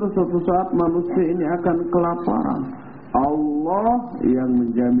khawatir suatu saat manusia ini akan kelaparan. Allah yang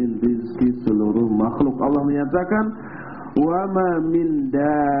menjamin rizki seluruh makhluk. Allah menyatakan, "Wa ma min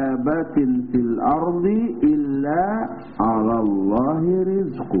dabatin fil ardi illa 'ala Allahi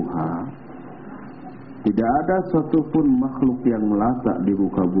rizquha." Tidak ada satupun makhluk yang melata di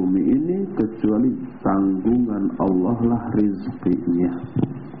muka bumi ini kecuali tanggungan Allah lah rizkinya.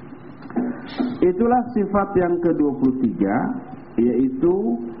 Itulah sifat yang ke-23, yaitu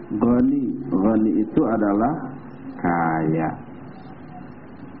ghani. Ghani itu adalah kaya.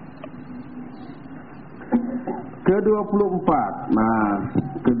 Ke-24. Nah,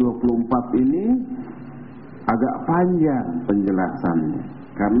 ke-24 ini agak panjang penjelasannya,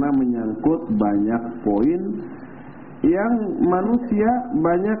 karena menyangkut banyak poin yang manusia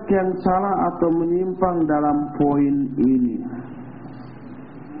banyak yang salah atau menyimpang dalam poin ini.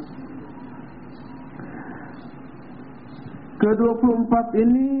 Ke-24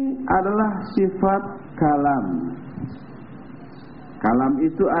 ini adalah sifat kalam. Kalam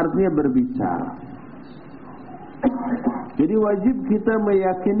itu artinya berbicara. Jadi wajib kita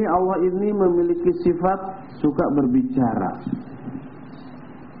meyakini Allah ini memiliki sifat suka berbicara.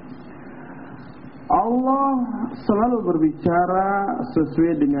 Allah selalu berbicara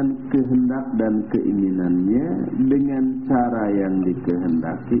sesuai dengan kehendak dan keinginannya, dengan cara yang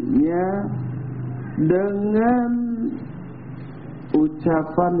dikehendakinya, dengan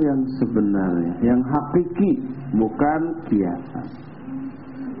ucapan yang sebenarnya, yang hakiki, bukan kiasan.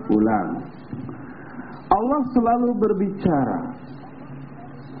 Ulang, Allah selalu berbicara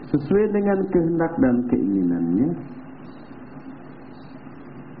sesuai dengan kehendak dan keinginannya,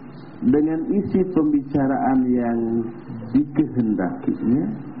 dengan isi pembicaraan yang dikehendakinya.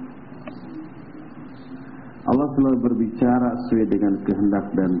 Allah selalu berbicara sesuai dengan kehendak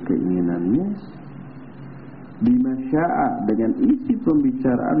dan keinginannya, bima syaa, dengan isi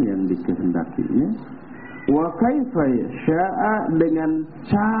pembicaraan yang dikehendakinya, wa kaifa syaa, dengan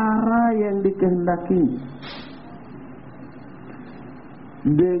cara yang dikehendaki,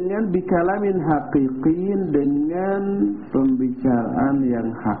 dengan bikalamin haqiqin, dengan pembicaraan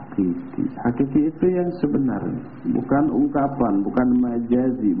yang hakiki. Hakiki itu yang sebenarnya, bukan ungkapan, bukan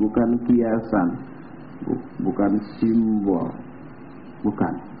majazi, bukan kiasan, bukan simbol,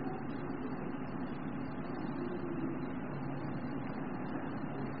 bukan.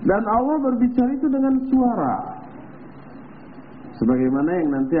 Dan Allah berbicara itu dengan suara, sebagaimana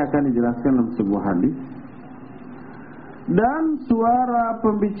yang nanti akan dijelaskan dalam sebuah hadis. Dan suara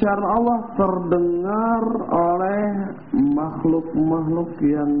pembicaraan Allah terdengar oleh makhluk-makhluk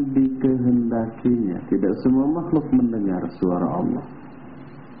yang dikehendakinya. Tidak semua makhluk mendengar suara Allah.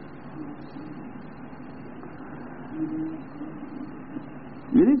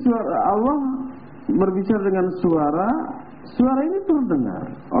 Jadi suara Allah berbicara dengan suara. Suara ini terdengar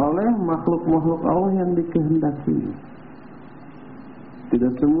oleh makhluk-makhluk Allah yang dikehendakinya.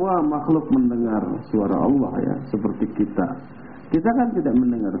 Tidak semua makhluk mendengar suara Allah ya, seperti kita. Kita kan tidak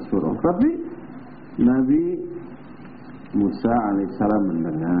mendengar suara, tapi Nabi Musa alaihissalam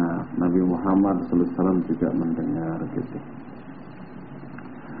mendengar, Nabi Muhammad sallallahu alaihi wasallam juga mendengar gitu.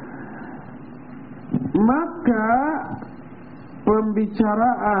 Maka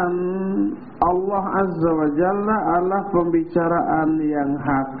pembicaraan Allah Azza wa Jalla adalah pembicaraan yang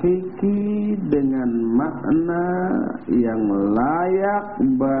hakiki dengan makna yang layak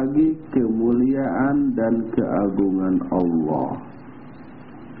bagi kemuliaan dan keagungan Allah.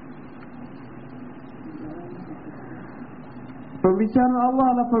 Pembicaraan Allah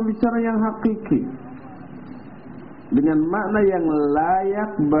adalah pembicaraan yang hakiki dengan makna yang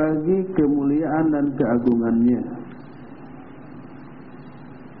layak bagi kemuliaan dan keagungannya.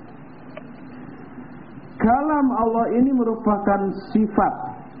 Kalam Allah ini merupakan sifat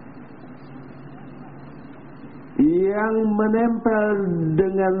yang menempel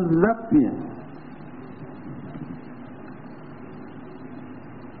dengan zatnya.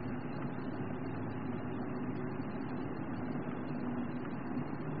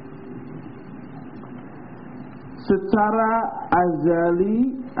 Secara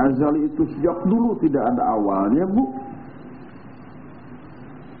azali itu sejak dulu, tidak ada awalnya, Bu.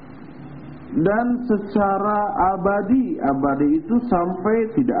 Dan secara abadi itu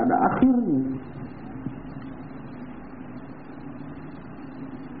sampai tidak ada akhirnya.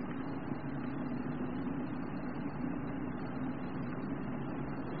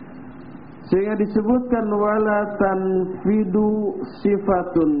 Sehingga disebutkan wala tanfidu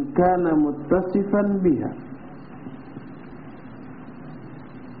sifatun kana muttasifan biha.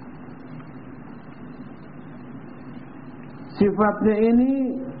 Sifatnya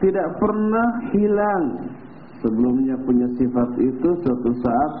ini tidak pernah hilang. Sebelumnya punya sifat itu, suatu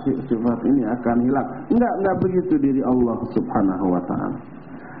saat sifat ini akan hilang. Enggak begitu diri Allah Subhanahu wa ta'ala.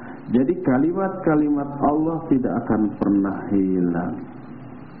 Jadi kalimat-kalimat Allah tidak akan pernah hilang.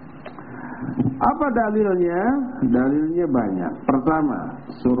 Apa dalilnya? Dalilnya banyak. Pertama,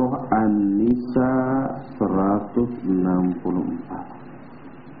 surah An-Nisa 164.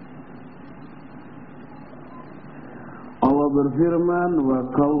 Allah berfirman, wa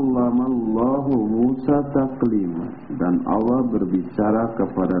kallamallahu Musa taklima, dan Allah berbicara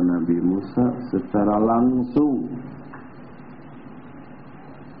kepada Nabi Musa secara langsung.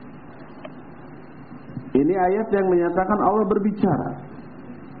 Ini ayat yang menyatakan Allah berbicara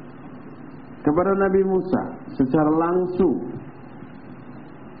kepada Nabi Musa secara langsung.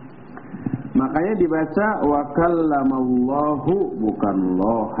 Makanya dibaca wa kallamallahu, bukan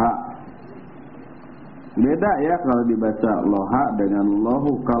loha. Beda ya kalau dibaca loha dengan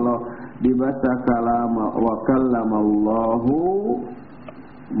lahu. Kalau dibaca wa kallamallahu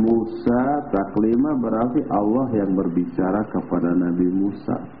Musa taklima, berarti Allah yang berbicara kepada Nabi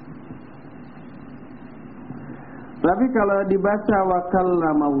Musa. Tapi kalau dibaca wa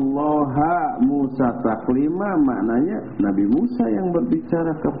kallamallaha Musa taklima, maknanya Nabi Musa yang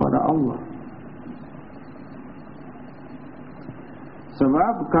berbicara kepada Allah.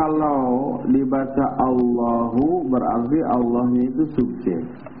 Sebab kalau dibaca Allahu, berarti Allahnya itu subjek,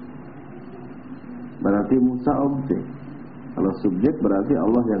 berarti Musa objek. Kalau subjek berarti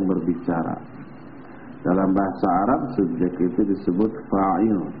Allah yang berbicara. Dalam bahasa Arab subjek itu disebut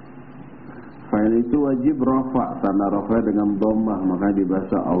fa'il. Fa'il itu wajib rafa, tanda rafa dengan dhammah, maka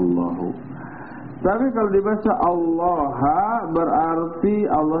dibaca Allahu. Tapi kalau dibaca Allaha, berarti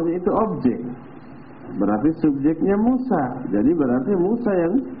Allahnya itu objek, berarti subjeknya Musa. Jadi berarti Musa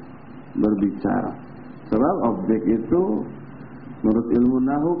yang berbicara. Sebab objek itu menurut ilmu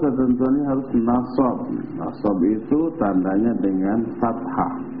nahwu ketentuannya harus nasab. Nasab itu tandanya dengan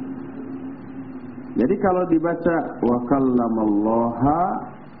fathah. Jadi kalau dibaca wa kallamallaha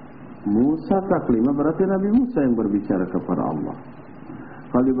Musa taklima, berarti Nabi Musa yang berbicara kepada Allah.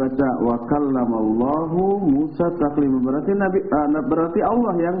 Kalau dibaca wa kallamallahu Musa taklima, berarti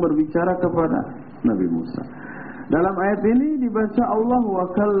Allah yang berbicara kepada Nabi Musa. Dalam ayat ini dibaca Allah wa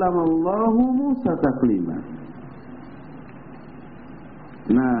kallamallahu Musa taklima.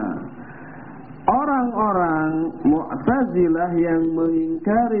 Nah, orang-orang Mu'tazilah yang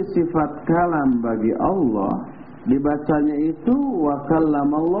mengingkari sifat kalam bagi Allah, dibacanya itu wa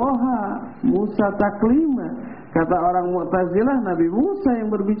kallamallaha Musa taklima. Kata orang Mu'tazilah, Nabi Musa yang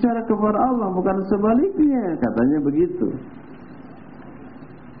berbicara kepada Allah, bukan sebaliknya, katanya begitu.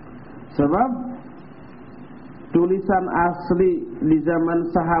 Sebab tulisan asli di zaman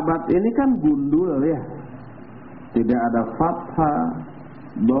sahabat ini kan gundul ya. Tidak ada fathah,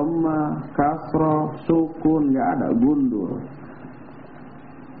 dhamma, kasrah, sukun, enggak ada, gundul.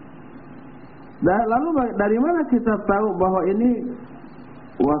 Lalu dari mana kita tahu bahwa ini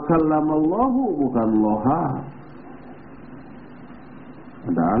wa kallamallahu bukan loha?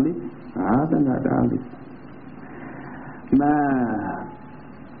 Ada alif? Enggak ada alif. Nah,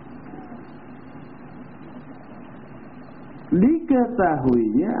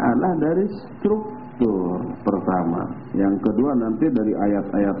 diketahuinya adalah dari struktur pertama. Yang kedua nanti dari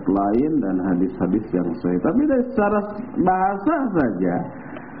ayat-ayat lain dan hadis-hadis yang sahih. Tapi dari secara bahasa saja,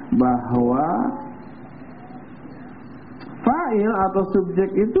 bahwa fa'il atau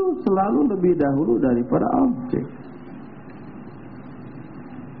subjek itu selalu lebih dahulu daripada objek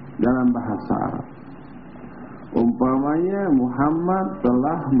dalam bahasa Arab. Umpamanya Muhammad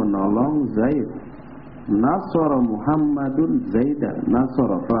telah menolong Zaid, Nasara Muhammadun Zaidan,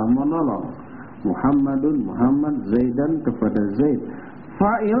 Nasara telah menolong Muhammad Zaidan kepada Zaid.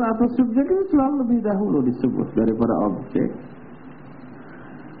 Fa'il atau subjek itu selalu lebih dahulu disebut daripada objek,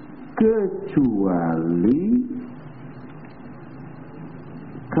 kecuali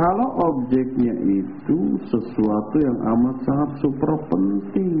kalau objeknya itu sesuatu yang amat sangat super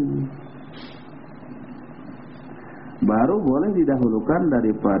penting, baru boleh didahulukan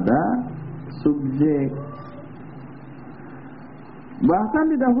daripada subjek. Bahkan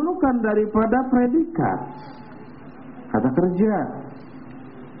didahulukan daripada predikat. Kata kerja,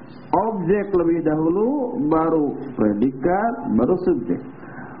 objek lebih dahulu, baru predikat, baru subjek.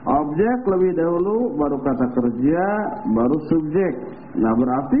 Objek lebih dahulu, baru kata kerja, baru subjek. Nah,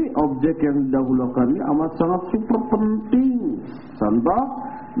 berarti objek yang didahulukan ini amat sangat super penting. Contoh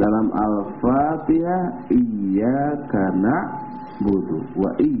dalam Al-Fatihah, iyyaka na'budu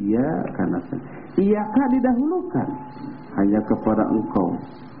wa iyyaka nasta'in. Iyyaka didahulukan, hanya kepada engkau.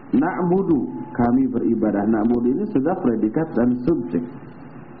 Na'budu, kami beribadah. Na'budu ini sudah predikat dan subjek.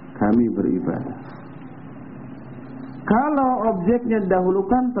 Kami beribadah. Kalau objeknya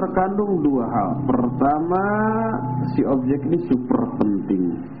didahulukan terkandung dua hal. Pertama, si objek ini super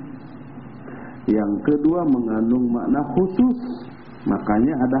penting. Yang kedua, mengandung makna khusus.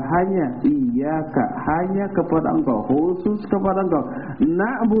 Makanya ada hanya, iyyaka, hanya kepada engkau, khusus kepada engkau.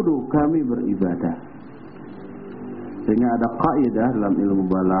 Na'budu, kami beribadah. Sehingga ada kaidah dalam ilmu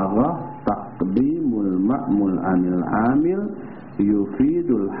balaghah, taqdimul ma'mul anil amil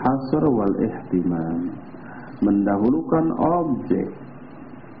yufidul hasr wal ihtimam. Mendahulukan objek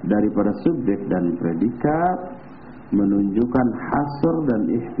daripada subjek dan predikat menunjukkan hasr dan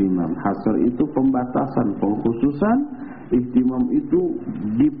ihtimam. Hasr itu pembatasan, pengkhususan. Ihtimam itu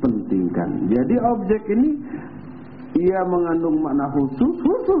dipentingkan. Jadi objek ini ia mengandung makna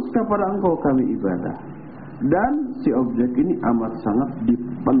khusus kepada engkau kami ibadah. Dan si objek ini amat sangat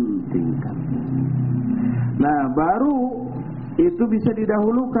dipentingkan. Nah, baru itu bisa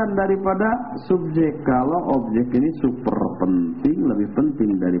didahulukan daripada subjek kalau objek ini super penting, lebih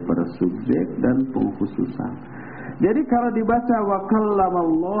penting daripada subjek dan pengkhususan. Jadi kalau dibaca wa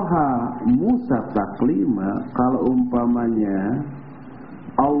kallamallaha Musa taklima, kalau umpamanya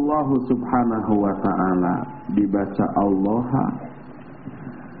Allah Subhanahu wa ta'ala dibaca Allah,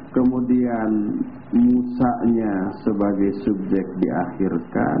 kemudian Musanya sebagai subjek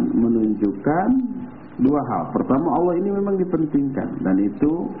diakhirkan, menunjukkan dua hal. Pertama, Allah ini memang dipentingkan dan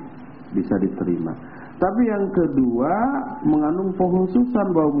itu bisa diterima. Tapi yang kedua, mengandung pengkhususan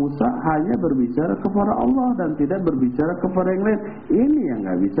bahwa Musa hanya berbicara kepada Allah dan tidak berbicara kepada yang lain. Ini yang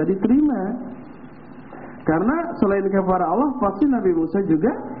nggak bisa diterima. Karena selain kepada Allah, pasti Nabi Musa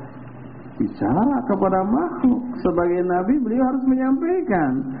juga bicara kepada makhluk. Sebagai Nabi, beliau harus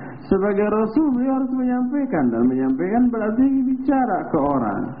menyampaikan. Sebagai Rasul, beliau harus menyampaikan. Dan menyampaikan berarti bicara ke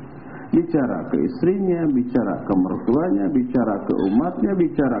orang. Bicara ke istrinya, bicara ke mertuanya, bicara ke umatnya,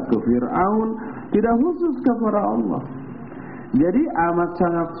 bicara ke Fir'aun. Tidak khusus kepada Allah. Jadi amat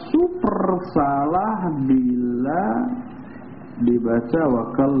sangat super salah bila dibaca wa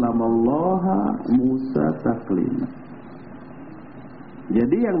kallamallaha Musa taklima.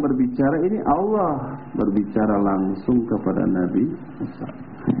 Jadi yang berbicara ini Allah berbicara langsung kepada Nabi Musa.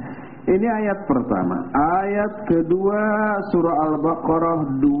 Ini ayat pertama. Ayat kedua surah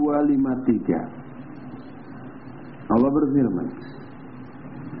Al-Baqarah 253. Allah berfirman,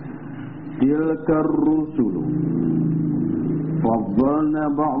 tilkar rusulu faddalna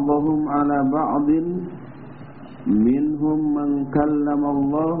ba'dahum ala ba'din minhum man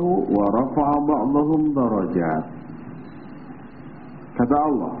kallamallahu wa rafa'a ba'dahum darajat. Kata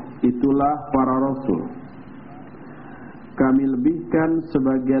Allah, itulah para rasul. Kami lebihkan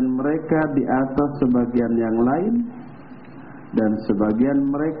sebagian mereka di atas sebagian yang lain, dan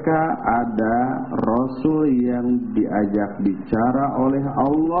sebagian mereka ada rasul yang diajak bicara oleh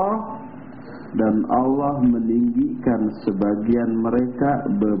Allah, dan Allah meninggikan sebagian mereka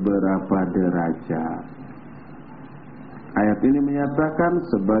beberapa derajat. Ayat ini menyatakan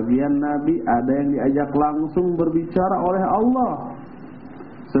sebagian nabi ada yang diajak langsung berbicara oleh Allah.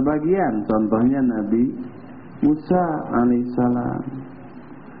 Sebagian, contohnya Nabi Musa alaihissalam.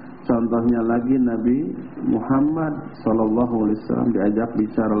 Contohnya lagi Nabi Muhammad sallallahu alaihi wasallam diajak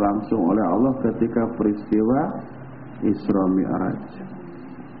bicara langsung oleh Allah ketika peristiwa Isra Mi'raj.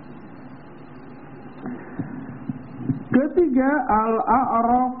 Ketiga,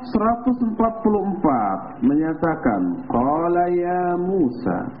 Al-A'raf 144 menyatakan, qala ya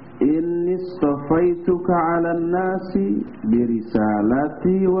Musa inni istafaituka 'alan nasi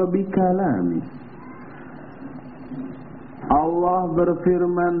birisalati wa bikalami. Allah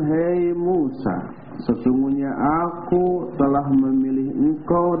berfirman, hei Musa, sesungguhnya aku telah memilih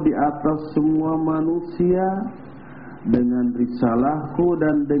engkau di atas semua manusia dengan risalahku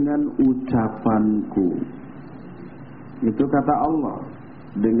dan dengan ucapanku. Itu kata Allah,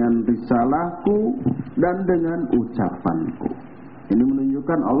 dengan risalahku dan dengan ucapanku. Ini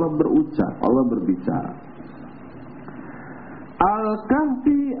menunjukkan Allah berucap, Allah berbicara.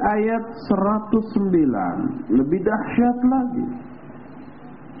 Al-Kahfi ayat 109 lebih dahsyat lagi.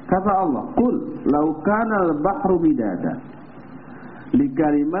 Kata Allah, qul law kana al-bahru midada li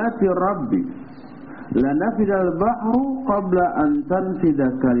kalimati rabbi lanafidal bahru qabla an tanfida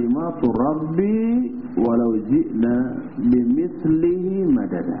kalimatu rabbi walau ji'na bimithlihi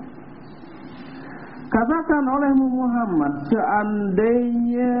madada. Katakan olehmu Muhammad,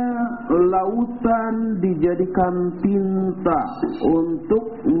 seandainya lautan dijadikan tinta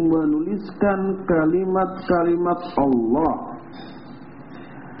untuk menuliskan kalimat-kalimat Allah,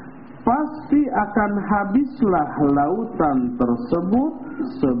 pasti akan habislah lautan tersebut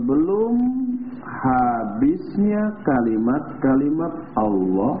sebelum habisnya kalimat-kalimat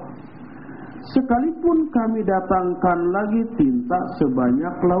Allah, sekalipun kami datangkan lagi tinta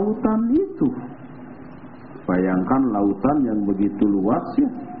sebanyak lautan itu. Bayangkan lautan yang begitu luas ya.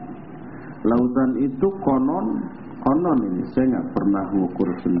 Lautan itu konon ini saya nggak pernah mengukur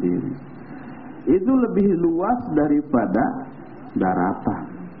sendiri. Itu lebih luas daripada daratan.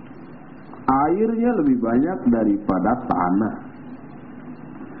 Airnya lebih banyak daripada tanah.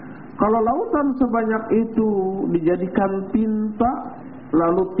 Kalau lautan sebanyak itu dijadikan tinta,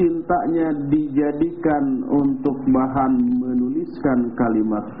 lalu tintanya dijadikan untuk bahan menuliskan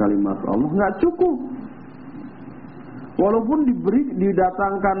kalimat-kalimat Allah, nggak cukup. Walaupun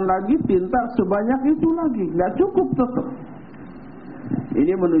didatangkan lagi tinta sebanyak itu lagi, nggak cukup tetap.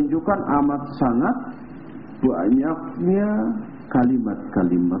 Ini menunjukkan amat sangat banyaknya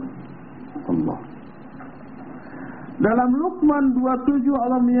kalimat-kalimat Allah. Dalam Luqman 27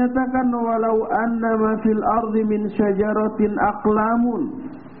 Allah menyatakan, walau anna ma fil ardi min syajaratin aqlamun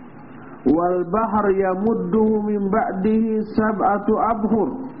wal bahr yamudduhu min ba'dihi sab'atu abhur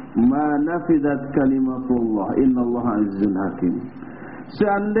ma nafidat kalimatullah innallaha azizun hakim.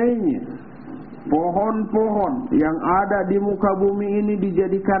 Seandainya pohon-pohon yang ada di muka bumi ini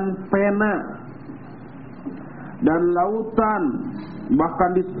dijadikan pena, dan lautan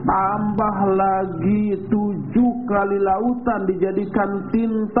bahkan ditambah lagi 7 kali lautan dijadikan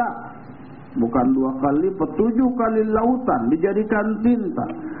tinta, bukan 2 kali, 7 kali lautan dijadikan tinta,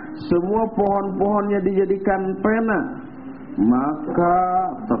 semua pohon-pohonnya dijadikan pena, maka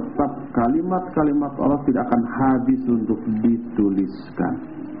tetap kalimat-kalimat Allah tidak akan habis untuk dituliskan.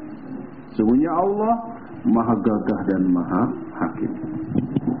 Sesungguhnya Allah Maha Gagah dan Maha Hakim.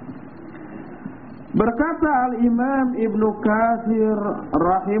 Berkata Al-Imam Ibnu Katsir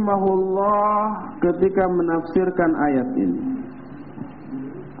rahimahullah ketika menafsirkan ayat ini.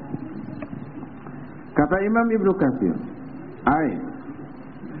 Kata Imam Ibnu Katsir,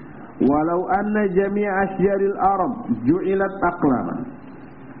 walau anna jami'a asjaril ard ju'ilat aqlaman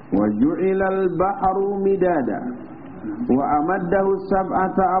wa ju'ilal bahru midada wa amaddahu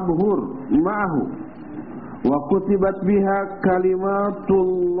sab'ata abhur ma'ahu wa kutibat biha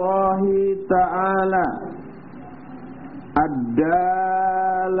kalimatullahi ta'ala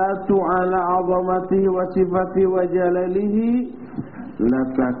ad-dalatu ala 'azamatihi wa sifatihi wa jalalihi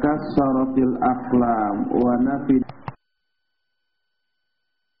latakassaratil aqlam wa nafid.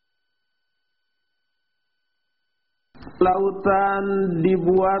 Lautan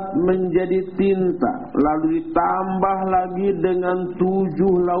dibuat menjadi tinta, lalu ditambah lagi dengan 7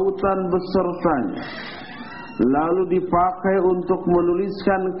 lautan besertanya, lalu dipakai untuk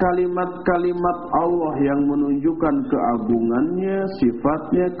menuliskan kalimat-kalimat Allah yang menunjukkan keagungannya,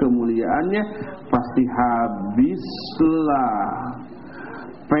 sifatnya, kemuliaannya, pasti habislah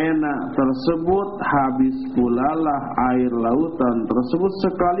pena tersebut, habis pula lah air lautan tersebut,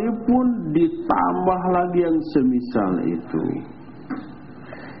 sekalipun ditambah lagi yang semisal itu.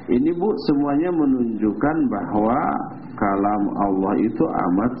 Ini Bu, semuanya menunjukkan bahwa kalam Allah itu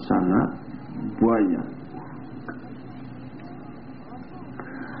amat sangat banyak.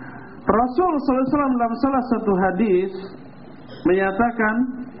 Rasul sallallahu alaihi wasallam dalam salah satu hadis menyatakan,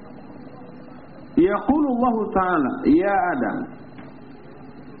 yaqulullahu ta'ala, ya Adam,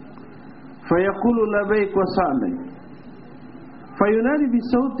 fayaqulu labaik wa sa'laik, fayunadi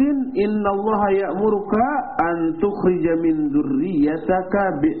bisautin innallaha ya'muruka an tukhrija min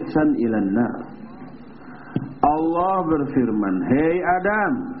dzurriyyataka bi'san ilan nar. Allah berfirman, hei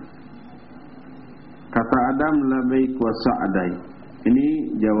Adam. Kata Adam, labaik wa sa'laik.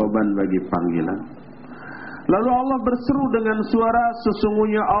 Ini jawaban bagi panggilan. Lalu Allah berseru dengan suara,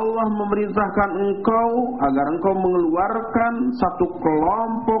 sesungguhnya Allah memerintahkan engkau agar engkau mengeluarkan satu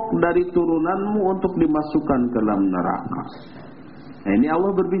kelompok dari turunanmu untuk dimasukkan ke dalam neraka. Nah, ini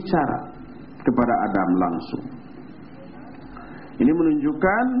Allah berbicara kepada Adam langsung. Ini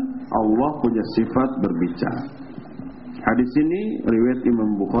menunjukkan Allah punya sifat berbicara. Hadis ini riwayat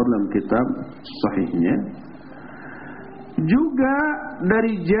Imam Bukhari dalam kitab Sahihnya. Juga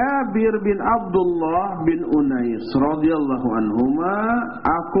dari Jabir bin Abdullah bin Unais radhiyallahu anhuma,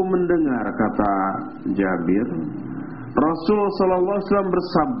 aku mendengar, kata Jabir, Rasul sallallahu alaihi wasallam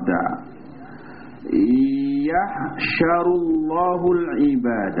bersabda, yahsyarullahul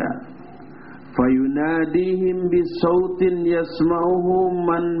ibada fayunadihim bisautin yasma'uhu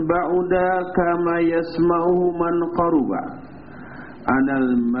man ba'uda kama yasma'uhu man qaruba anal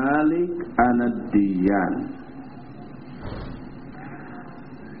malik anad diyan.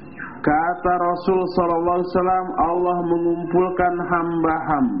 Kata Rasul sallallahu alaihi wasallam, Allah mengumpulkan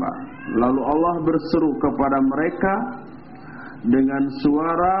hamba-hamba, lalu Allah berseru kepada mereka dengan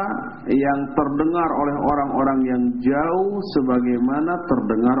suara yang terdengar oleh orang-orang yang jauh sebagaimana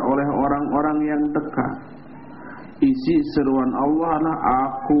terdengar oleh orang-orang yang dekat. Isi seruan Allah adalah,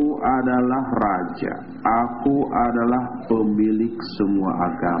 aku adalah raja, aku adalah pemilik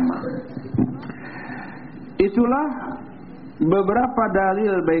semua agama. Itulah beberapa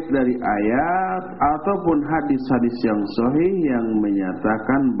dalil baik dari ayat ataupun hadis-hadis yang sahih yang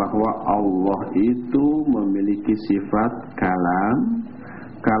menyatakan bahwa Allah itu memiliki sifat kalam.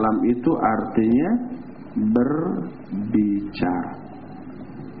 Kalam itu artinya berbicara.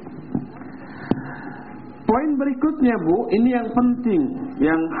 Poin berikutnya Bu, ini yang penting,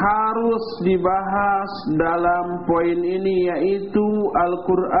 yang harus dibahas dalam poin ini, yaitu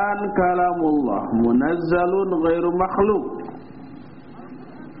Al-Quran kalamullah, munazzalun ghairu makhluk.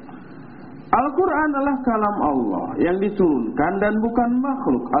 Al-Quran adalah kalam Allah yang diturunkan dan bukan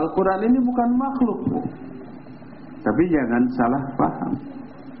makhluk. Al-Quran ini bukan makhluk Bu. Tapi jangan salah paham.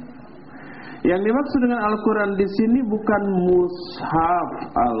 Yang dimaksud dengan Al-Quran di sini bukan mushaf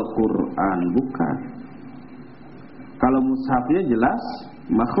Al-Quran, bukan. Kalau mushafnya jelas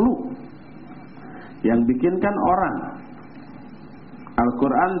makhluk, yang bikinkan orang.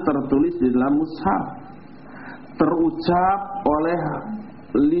 Al-Quran tertulis di dalam mushaf, terucap oleh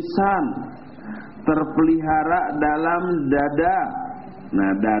lisan, terpelihara dalam dada.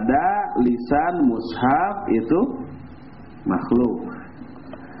 Nah, dada, lisan, mushaf itu makhluk.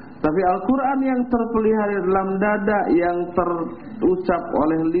 Tapi Al-Quran yang terpelihara dalam dada, yang terucap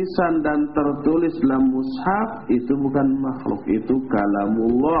oleh lisan dan tertulis dalam mushaf, itu bukan makhluk, itu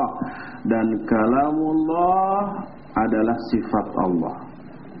kalamullah. Dan kalamullah adalah sifat Allah.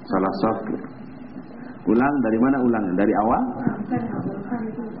 Salah satu. Ulang, dari mana ulangnya? Dari awal?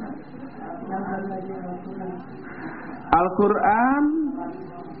 Al-Quran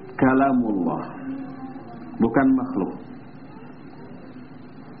kalamullah, bukan makhluk.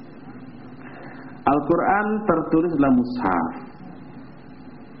 Al-Quran tertulis dalam mushaf.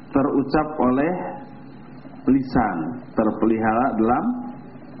 terucap oleh lisan, terpelihara dalam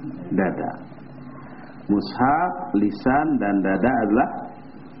dada. Mushaf, lisan dan dada adalah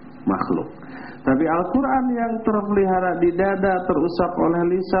makhluk. Tapi Al-Quran yang terpelihara di dada, terusap oleh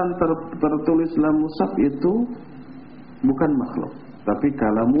lisan, tertulis dalam mushaf itu bukan makhluk, tapi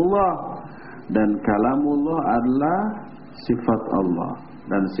kalamullah. Dan kalamullah adalah sifat Allah,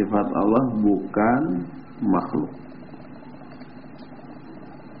 dan sifat Allah bukan makhluk.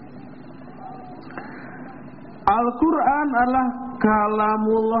 Al-Quran adalah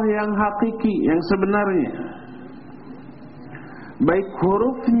kalamullah yang hakiki, yang sebenarnya, baik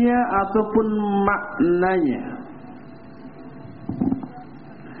hurufnya ataupun maknanya.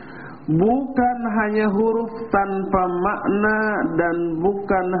 Bukan hanya huruf tanpa makna, dan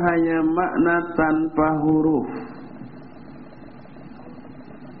bukan hanya makna tanpa huruf.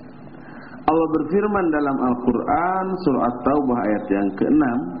 Allah berfirman dalam Al-Quran surah At-Taubah ayat yang ke-6,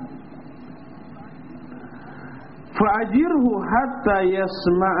 fa'ajirhu hatta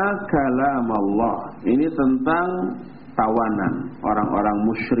yasma'a kalam Allah. Ini tentang tawanan orang-orang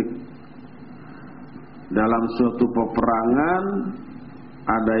musyrik. Dalam suatu peperangan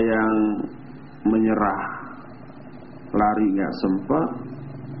ada yang menyerah, lari gak sempat,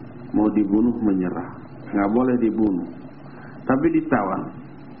 mau dibunuh menyerah, gak boleh dibunuh, tapi ditawan.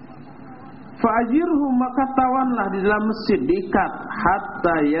 Fa'ajirhu, maka tawanlah di dalam masjid, diikat,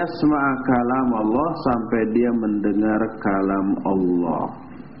 hatta yasma'a kalam Allah, sampai dia mendengar kalam Allah.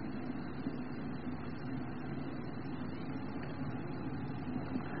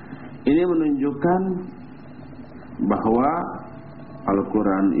 Ini menunjukkan bahwa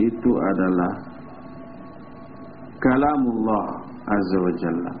Al-Quran itu adalah kalamullah azza wa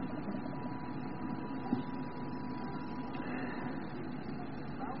jalla.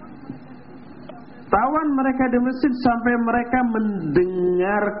 Tawan mereka di masjid sampai mereka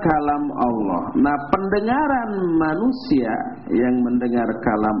mendengar kalam Allah. Nah, pendengaran manusia yang mendengar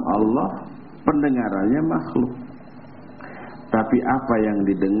kalam Allah, pendengarannya makhluk. Tapi apa yang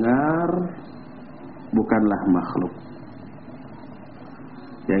didengar bukanlah makhluk.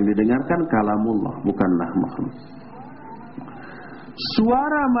 Yang didengarkan kalamullah, bukanlah makhluk.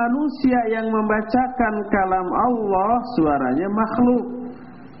 Suara manusia yang membacakan kalam Allah, suaranya makhluk.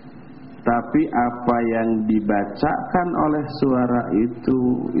 Tapi apa yang dibacakan oleh suara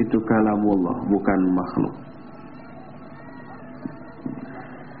itu kalamullah, bukan makhluk.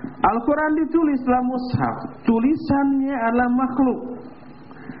 Al-Quran ditulis dalam mushaf, tulisannya adalah makhluk.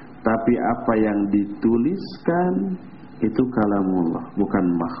 Tapi apa yang dituliskan itu kalamullah, bukan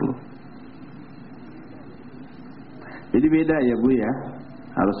makhluk. Jadi beda ya Bu ya.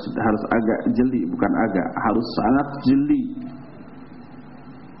 Harus agak jeli, bukan agak, harus sangat jeli.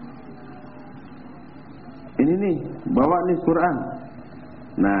 Ini nih, bawa nih Quran.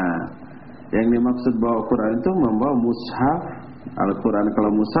 Nah, yang dimaksud bawa Quran itu membawa mushaf. Al-Quran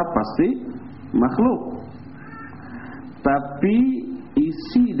kalau mushaf pasti makhluk. Tapi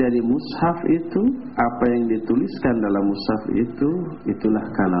isi dari mushaf itu, apa yang dituliskan dalam mushaf itu, itulah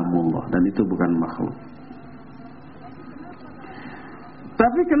kalamullah, dan itu bukan makhluk.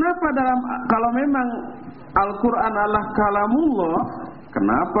 Tapi kenapa kalau memang Al-Quran adalah kalamullah,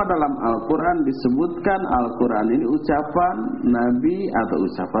 kenapa dalam Al-Quran disebutkan Al-Quran ini ucapan Nabi atau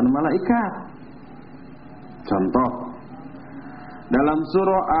ucapan malaikat? Contoh, dalam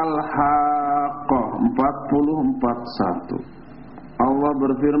surah Al-Haqqah 40:41, Allah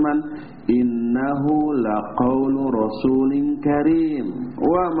berfirman, innahu laqaulu rasulin karim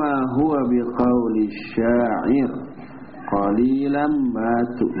wa ma huwa biqauli syair qalilan ma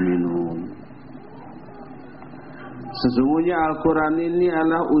tu'minun. Sesungguhnya Al-Quran ini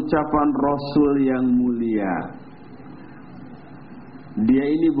adalah ucapan Rasul yang mulia. Dia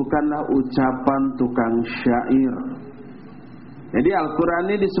ini bukanlah ucapan tukang syair. Jadi Al-Quran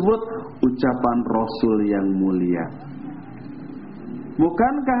ini disebut ucapan Rasul yang mulia.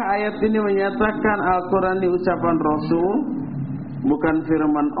 Bukankah ayat ini menyatakan Al-Quran ini ucapan Rasul, bukan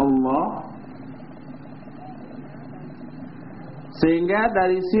firman Allah? Sehingga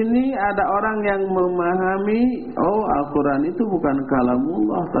dari sini ada orang yang memahami, oh Al-Quran itu bukan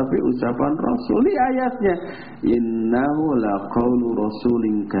kalamullah tapi ucapan Rasul. Di ayatnya, innahu laqaulu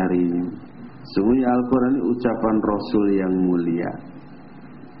rasulin karim. Sungguhnya Al-Quran ini ucapan Rasul yang mulia.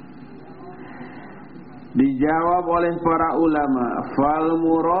 Dijawab oleh para ulama, fal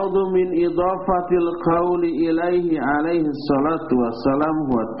muradu min idafatil qawli ilaihi alaihi salatu wassalam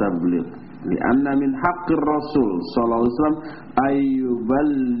huwa tabligh. Lianna min haqqir Rasul sallallahu alaihi wasallam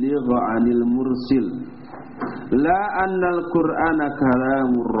ayyuballigha 'anil mursil, la anna al-Qur'ana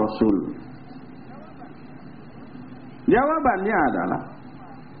kalamur Rasul. Jawabannya adalah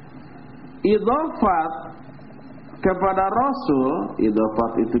idhofat kepada Rasul,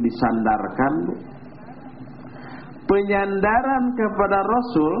 idhofat itu disandarkan. Penyandaran kepada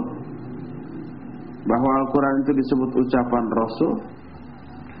Rasul, bahwa Al-Quran itu disebut ucapan Rasul,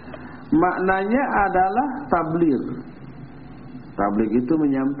 maknanya adalah tabligh. Tabligh itu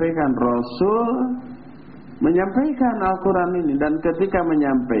menyampaikan, Rasul menyampaikan Al-Quran ini, dan ketika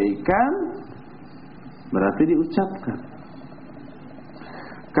menyampaikan berarti diucapkan.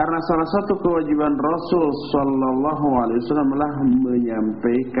 Karena salah satu kewajiban Rasul sallallahu alaihi wasallam adalah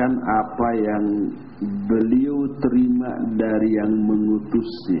menyampaikan apa yang beliau terima dari yang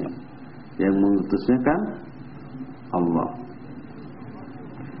mengutusnya. Yang mengutusnya kan Allah.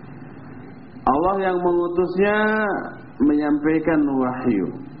 Allah yang mengutusnya menyampaikan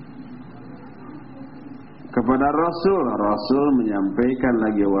wahyu kepada Rasul. Rasul menyampaikan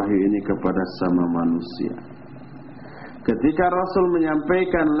lagi wahyu ini kepada sama manusia. Ketika Rasul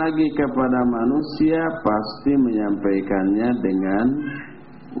menyampaikan lagi kepada manusia, pasti menyampaikannya dengan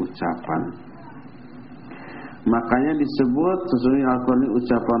ucapan. Makanya disebut sesungguhnya Al-Quran ini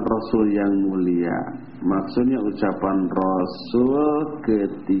ucapan Rasul yang mulia. Maksudnya ucapan Rasul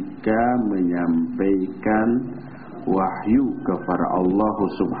ketika menyampaikan wahyu kepada Allah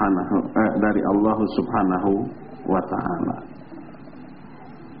Subhanahu dari Allah Subhanahu wa taala.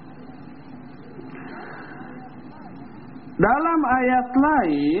 Dalam ayat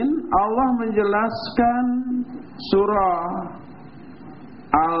lain Allah menjelaskan surah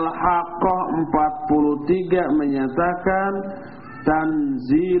Al-Haqqah 43 menyatakan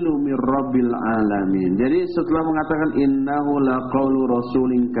tanzilu mir rabbil alamin. Jadi setelah mengatakan innahu laqaulu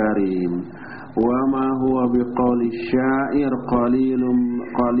rasulin karim wa ma huwa biqauli syair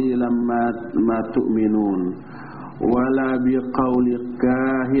qalilan ma tu'minun wala biqauli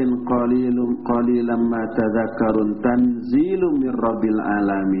kahin qalilan ma tadhakkarun tanzilu mir rabbil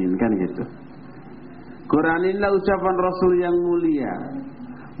alamin, kan gitu. Quran inilah ucapan Rasul yang mulia,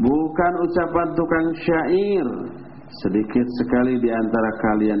 bukan ucapan tukang syair. Sedikit sekali di antara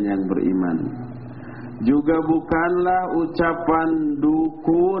kalian yang beriman. Juga bukanlah ucapan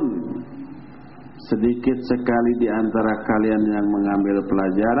dukun. Sedikit sekali di antara kalian yang mengambil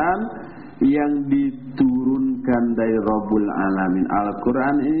pelajaran yang diturunkan dari Rabbul Alamin.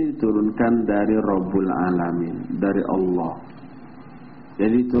 Al-Quran ini diturunkan dari Rabbul Alamin, dari Allah.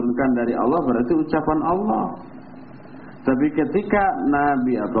 Jadi diturunkan dari Allah berarti ucapan Allah. Tapi ketika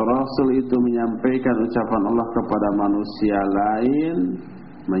Nabi atau Rasul itu menyampaikan ucapan Allah kepada manusia lain,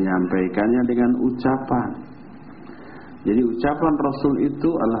 menyampaikannya dengan ucapan. Jadi ucapan Rasul itu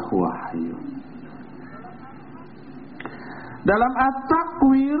adalah wahyu. Dalam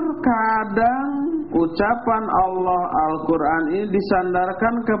at-takwir kadang ucapan Allah Al-Quran ini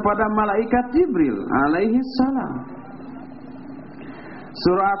disandarkan kepada malaikat Jibril alaihi salam.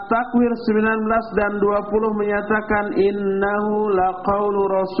 Surah At-Takwir 19 dan 20 menyatakan innahu laqaulu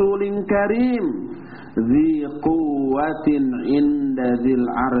rasulin karim dzi quwwatin inda dzil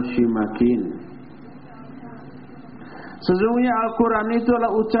arsy makin. Sesungguhnya Al-Quran itu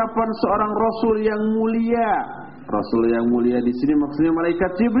adalah ucapan seorang Rasul yang mulia. Rasul yang mulia di sini maksudnya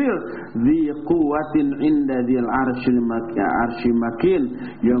malaikat Jibril. Dzi quwwatin inda dzil arsy makin,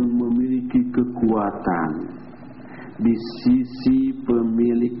 yang memiliki kekuatan di sisi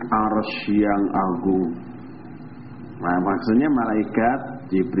pemilik arsy yang agung. Nah, maksudnya malaikat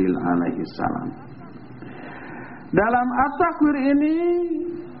Jibril alaihi salam. Dalam At-Takwir ini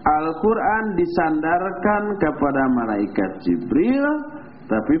Al-Quran disandarkan kepada malaikat Jibril,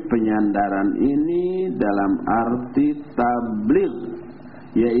 tapi penyandaran ini dalam arti tabligh,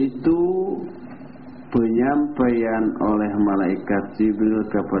 yaitu penyampaian oleh malaikat Jibril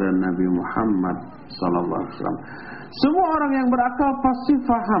kepada Nabi Muhammad sallallahu alaihi wasallam. Semua orang yang berakal pasti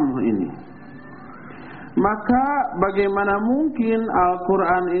faham ini. Maka bagaimana mungkin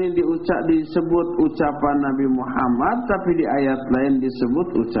Al-Quran ini disebut ucapan Nabi Muhammad, tapi di ayat lain disebut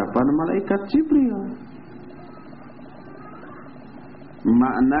ucapan malaikat Jibril?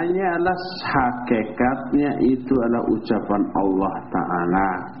 Maknanya adalah hakikatnya itu adalah ucapan Allah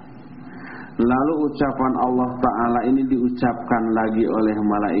Ta'ala. Lalu ucapan Allah Ta'ala ini diucapkan lagi oleh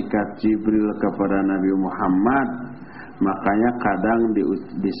malaikat Jibril kepada Nabi Muhammad. Makanya kadang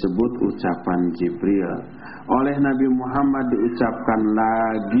disebut ucapan Jibril. Oleh Nabi Muhammad diucapkan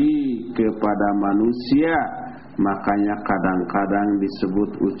lagi kepada manusia. Makanya kadang-kadang disebut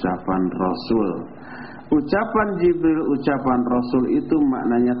ucapan Rasul. Ucapan Jibril, ucapan Rasul itu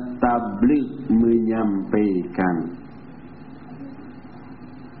maknanya tabligh, menyampaikan.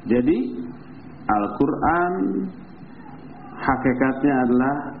 Jadi Al-Quran hakikatnya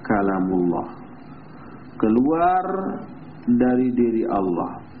adalah kalamullah, keluar dari diri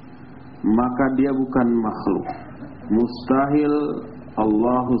Allah, maka dia bukan makhluk. Mustahil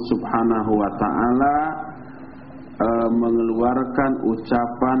Allah subhanahu wa ta'ala mengeluarkan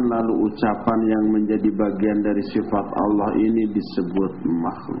ucapan lalu ucapan yang menjadi bagian dari sifat Allah ini disebut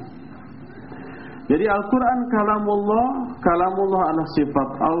makhluk. Jadi Al-Quran kalamullah adalah sifat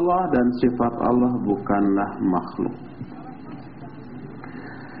Allah dan sifat Allah bukanlah makhluk.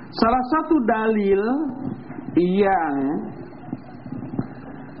 Salah satu dalil yang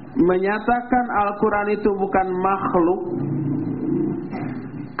menyatakan Al-Quran itu bukan makhluk,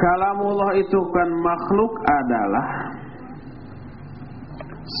 kalamullah itu bukan makhluk adalah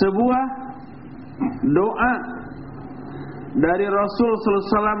sebuah doa dari Rasul sallallahu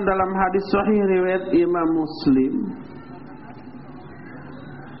alaihi wasallam dalam hadis sahih riwayat Imam Muslim.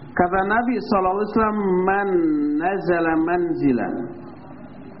 Kata Nabi sallallahu alaihi wasallam, "Man nazala manzilan."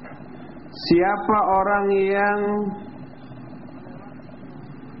 Siapa orang yang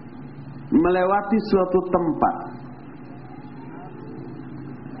melewati suatu tempat,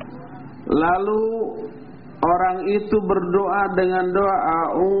 lalu orang itu berdoa dengan doa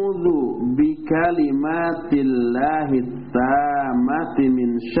a'udzu bikalimatillahi tammati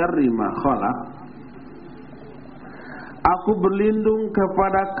min syarri ma khalaq. Aku berlindung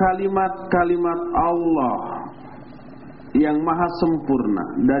kepada kalimat-kalimat Allah yang maha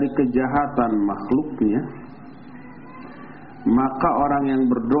sempurna dari kejahatan makhluknya. Maka orang yang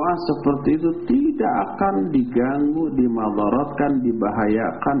berdoa seperti itu tidak akan diganggu, dimadaratkan,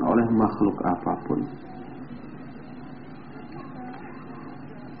 dibahayakan oleh makhluk apapun.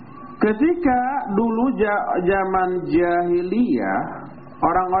 Ketika dulu zaman jahiliyah,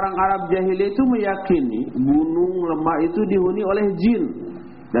 orang-orang Arab jahiliyah itu meyakini gunung lembah itu dihuni oleh jin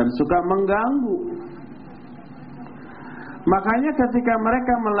dan suka mengganggu. Makanya ketika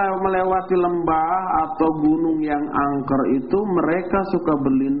mereka melewati lembah atau gunung yang angker itu, mereka suka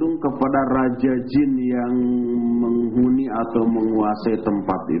berlindung kepada raja jin yang menghuni atau menguasai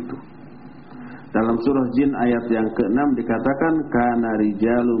tempat itu. Dalam surah Jin ayat yang ke-6 dikatakan kana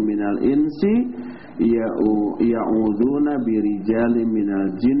rijalu minal insi ya'udzuuna birijalin minal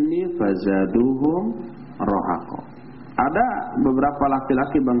jinni fazaduhum rahaqa. Ada beberapa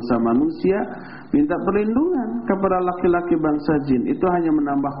laki-laki bangsa manusia minta perlindungan kepada laki-laki bangsa jin. Itu hanya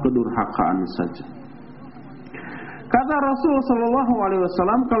menambah kedurhakaan saja. Kata Rasul sallallahu alaihi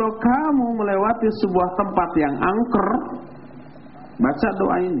wasallam, kalau kamu melewati sebuah tempat yang angker, baca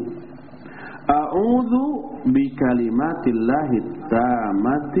doa ini. A'udzu bikalimatillahi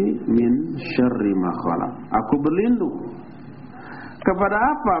tammati min syarri ma khalaq. Aku berlindung. Kepada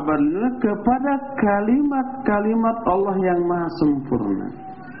apa berlindung? Kepada kalimat-kalimat Allah yang maha sempurna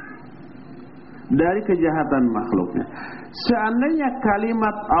dari kejahatan makhluknya. Seandainya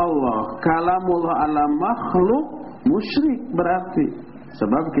kalimat Allah, kalamullah ala makhluk, musyrik berarti.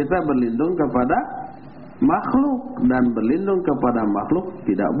 Sebab kita berlindung kepada makhluk, dan berlindung kepada makhluk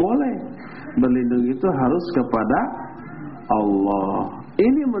tidak boleh. Berlindung itu harus kepada Allah.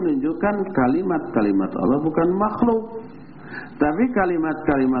 Ini menunjukkan kalimat-kalimat Allah bukan makhluk. Tapi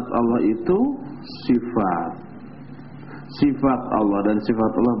kalimat-kalimat Allah itu sifat Allah, dan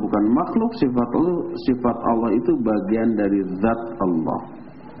sifat Allah bukan makhluk. Sifat Allah itu bagian dari zat Allah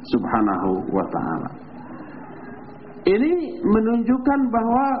subhanahu wa ta'ala. Ini menunjukkan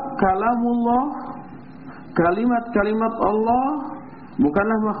bahwa kalamullah, kalimat-kalimat Allah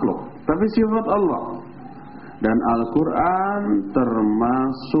bukanlah makhluk, tapi sifat Allah. Dan Al-Quran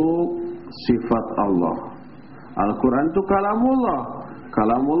termasuk sifat Allah. Al-Quran itu kalamullah.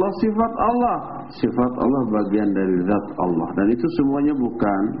 Kalamullah sifat Allah. Sifat Allah bagian dari zat Allah. Dan itu semuanya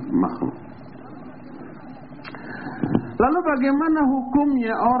bukan makhluk. Lalu bagaimana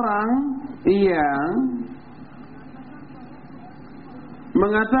hukumnya orang yang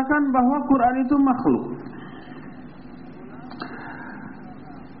mengatakan bahwa Quran itu makhluk?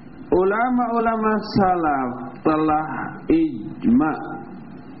 Ulama-ulama salaf telah ijma'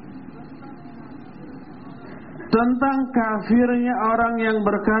 tentang kafirnya orang yang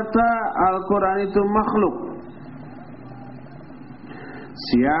berkata Al-Quran itu makhluk.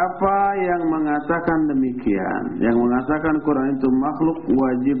 Siapa yang mengatakan demikian, yang mengatakan Quran itu makhluk,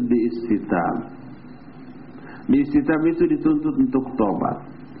 wajib diistitab. Diistitab itu dituntut untuk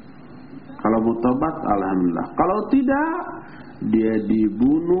tobat. Kalau mau tobat, alhamdulillah. Kalau tidak, dia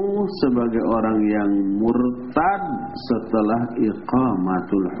dibunuh sebagai orang yang murtad setelah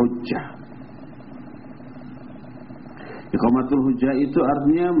iqamatul hujjah. Iqamatul hujjah itu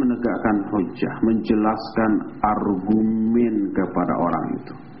artinya menegakkan hujjah, menjelaskan argumen kepada orang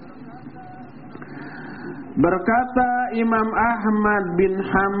itu. Berkata Imam Ahmad bin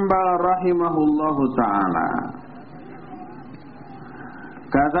Hanbal rahimahullahu ta'ala,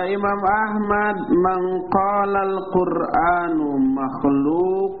 Kata Imam Ahmad, man qala al-Qur'anu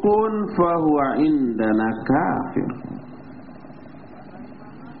makhluqun fahuwa indana kafir.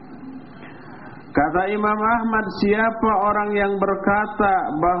 Kata Imam Ahmad, siapa orang yang berkata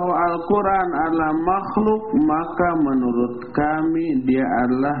bahwa Al-Quran adalah makhluk, maka menurut kami dia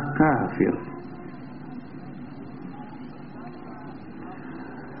adalah kafir.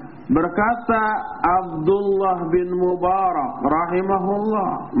 Berkata Abdullah bin Mubarak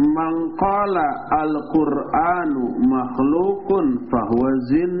rahimahullah, man qala al-Qur'anu makhlukun fahuwa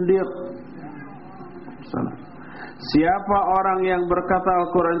zindiq. Salah. Siapa orang yang berkata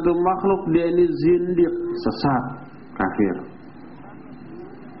Al-Quran itu makhluk, dia ini zindiq, sesat, kafir.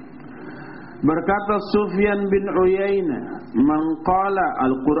 Berkata Sufyan bin Uyainah, man qala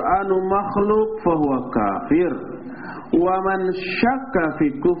al-Qur'anu makhluk fahuwa kafir, wa man syakka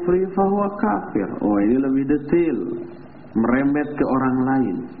fi kufri fahuwa kafir. Oh, ini lebih detail, merembet ke orang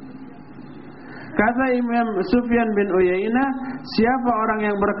lain. Kata Imam Sufyan bin Uyainah, siapa orang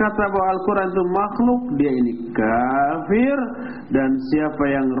yang berkata bahwa Al-Quran itu makhluk, dia ini kafir. Dan siapa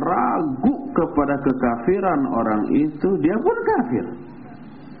yang ragu kepada kekafiran orang itu, dia pun kafir.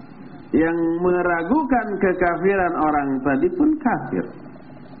 Yang meragukan kekafiran orang tadi pun kafir.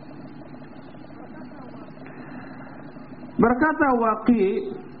 Berkata Waqi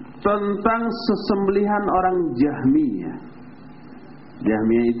tentang sesembelihan orang Jahmiyah.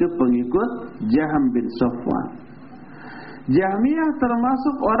 Jahmiyah itu pengikut Jaham bin Safwan. Jahmiyah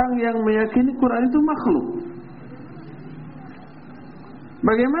termasuk orang yang meyakini Quran itu makhluk.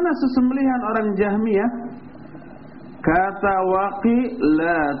 Bagaimana sesembelihan orang Jahmiyah? Kata Waqi,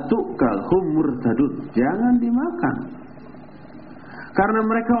 la tu'kal hum murtadun. Jangan dimakan. Karena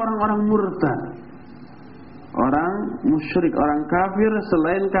mereka orang-orang murtad, orang musyrik, orang kafir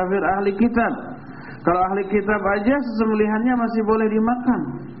selain kafir ahli kitab. Kalau ahli kitab aja sesembelihannya masih boleh dimakan.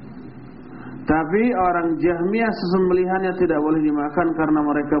 Tapi orang Jahmiyah sesembelihannya tidak boleh dimakan karena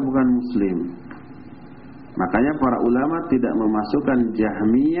mereka bukan muslim. Makanya para ulama tidak memasukkan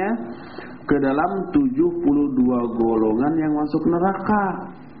Jahmiyah ke dalam 72 golongan yang masuk neraka.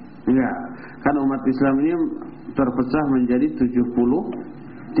 Enggak. Kan umat Islam ini terpecah menjadi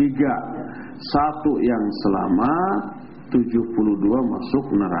 73. Satu yang selamat, 72 masuk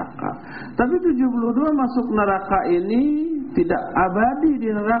neraka. Tapi 72 masuk neraka ini tidak abadi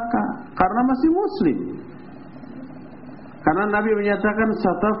di neraka karena masih muslim. Karena Nabi menyatakan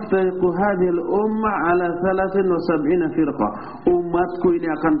sataftariqu hadhil ummah ala 73 firqah. Umatku ini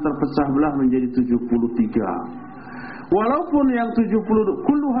akan terpecah belah menjadi 73. Walaupun yang 70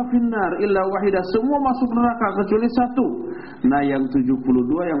 kulluha finnar illa wahidah, semua masuk neraka kecuali satu. Nah, yang 72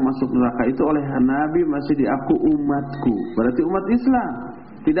 yang masuk neraka itu oleh Nabi masih diaku umatku. Berarti umat Islam,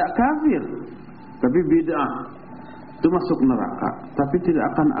 tidak kafir, tapi bid'ah. Itu masuk neraka, tapi tidak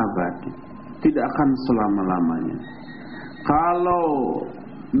akan abadi, tidak akan selama-lamanya. Kalau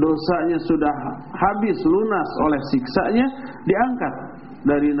dosanya sudah habis lunas oleh siksanya, diangkat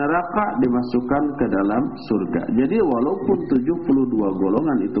dari neraka dimasukkan ke dalam surga. Jadi walaupun 72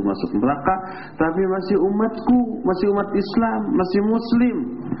 golongan itu masuk neraka, tapi masih umatku, masih umat Islam, masih muslim.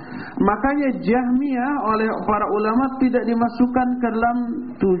 Makanya Jahmiyah oleh para ulama tidak dimasukkan ke dalam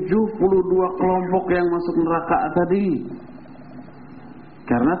 72 kelompok yang masuk neraka tadi,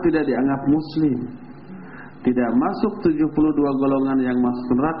 karena tidak dianggap muslim. Tidak masuk 72 golongan yang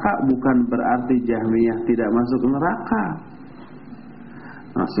masuk neraka bukan berarti Jahmiyah tidak masuk neraka.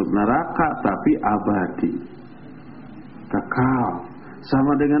 Masuk neraka tapi abadi, kekal,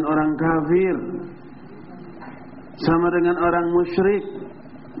 sama dengan orang kafir, sama dengan orang musyrik,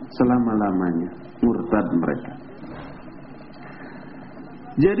 selama-lamanya murtad mereka.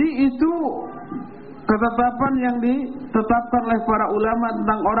 Jadi itu ketetapan yang ditetapkan oleh para ulama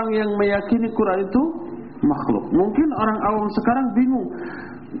tentang orang yang meyakini Quran itu makhluk. Mungkin orang awam sekarang bingung,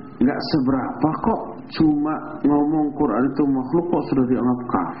 nggak seberapa kok cuma ngomong Quran itu makhluk kok sudah dianggap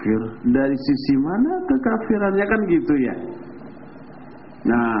kafir. Dari sisi mana kekafirannya, kan gitu ya.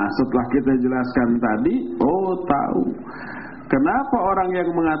 Nah, setelah kita jelaskan tadi, oh tahu kenapa orang yang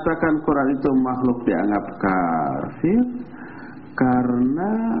mengatakan Quran itu makhluk dianggap kafir.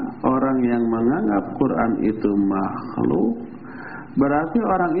 Karena orang yang menganggap Quran itu makhluk, berarti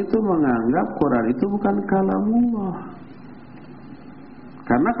orang itu menganggap Quran itu bukan kalamullah.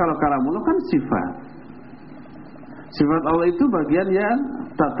 Karena kalau kalamullah kan sifat. Sifat Allah itu bagian yang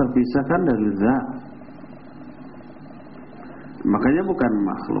tak terpisahkan dari zat. Makanya bukan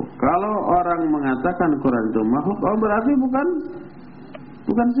makhluk. Kalau orang mengatakan Quran itu makhluk, oh berarti bukan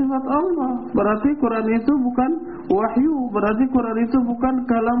sifat Allah. Berarti Quran itu bukan wahyu. Berarti Quran itu bukan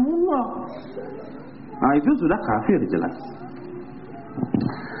kalamullah. Nah, itu sudah kafir jelas.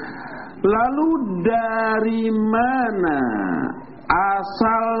 Lalu dari mana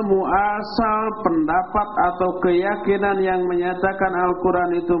asal muasal pendapat atau keyakinan yang menyatakan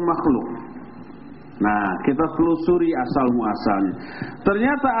Al-Quran itu makhluk? Nah, kita telusuri asal muasalnya.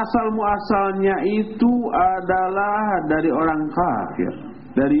 Ternyata asal muasalnya itu adalah dari orang kafir,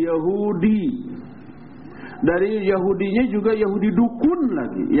 dari Yahudi. Dari Yahudinya juga Yahudi dukun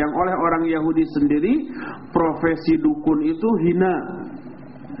lagi, yang oleh orang Yahudi sendiri profesi dukun itu hina,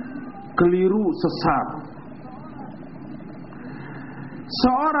 keliru, sesat.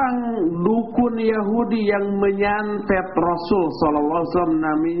 Seorang dukun Yahudi yang menyantet Rasul sallallahu alaihi wasallam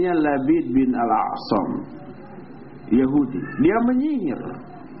namanya Labid bin Al-A'sam, Yahudi. Dia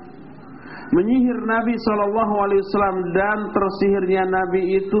menyihir Nabi sallallahu alaihi wasallam, dan tersihirnya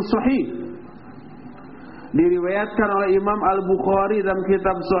Nabi itu sahih. Diriwayatkan oleh Imam Al-Bukhari dalam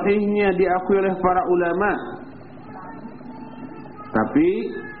kitab sahihnya, diakui oleh para ulama.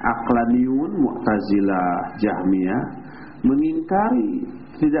 Tapi Aqlaniyun, Mu'tazilah, Jahmiyah mengingkari,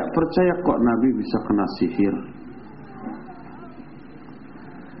 tidak percaya kok Nabi bisa kena sihir.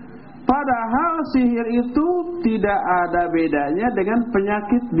 Padahal sihir itu tidak ada bedanya dengan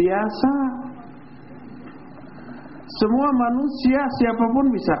penyakit biasa. Semua manusia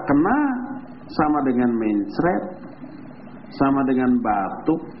siapapun bisa kena, sama dengan mencret, sama dengan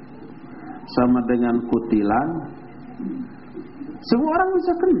batuk, sama dengan kutilan. Semua orang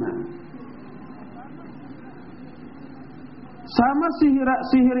bisa kena. Sama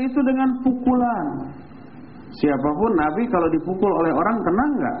sihir itu dengan pukulan. Siapapun Nabi kalau dipukul oleh orang kena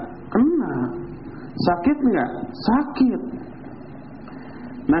enggak? Kena. Sakit enggak? Sakit.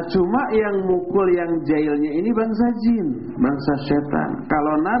 Nah, cuma yang mukul, yang jahilnya ini bangsa jin, bangsa setan.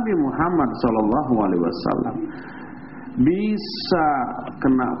 Kalau Nabi Muhammad SAW bisa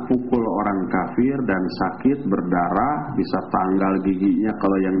kena pukul orang kafir dan sakit, berdarah, bisa tanggal giginya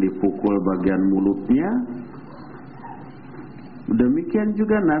kalau yang dipukul bagian mulutnya. Demikian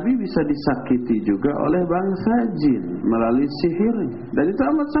juga Nabi bisa disakiti juga oleh bangsa jin melalui sihir. Dan itu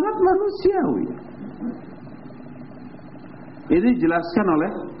amat sangat manusiawi. Ini dijelaskan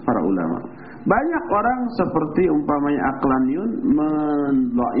oleh para ulama. Banyak orang seperti umpamanya Aqlaniyun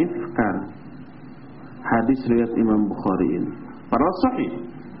mendhaifkan hadis riwayat Imam Bukhari ini. Padahal sahih.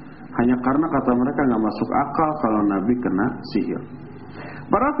 Hanya karena kata mereka enggak masuk akal kalau Nabi kena sihir.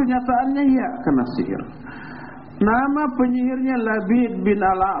 Padahal kenyataannya ya kena sihir. Nama penyihirnya Labid bin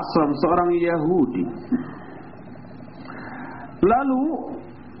Al-A'sam, seorang Yahudi. Lalu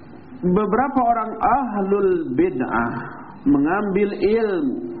beberapa orang ahlul bid'ah mengambil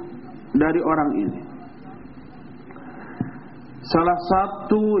ilmu dari orang ini. Salah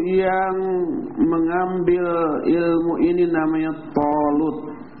satu yang mengambil ilmu ini namanya Talut.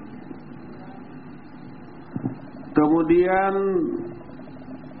 Kemudian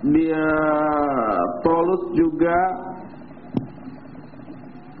dia Talut juga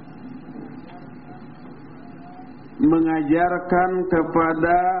mengajarkan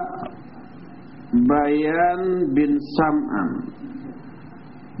kepada Bayan bin Sam'an.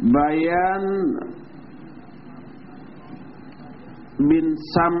 Bayan bin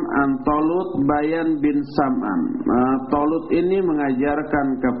Sam'an, Talut Bayan bin Sam'an. Talut ini mengajarkan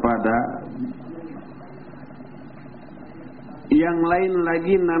kepada yang lain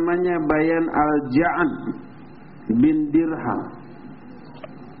lagi namanya Bayan Al-Ja'ad bin Dirham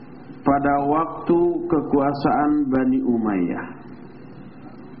pada waktu kekuasaan Bani Umayyah.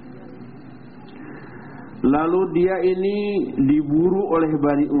 Lalu dia ini diburu oleh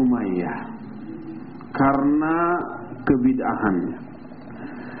Bani Umayyah karena kebid'ahannya.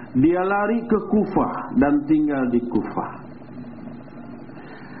 Dia lari ke Kufah dan tinggal di Kufah.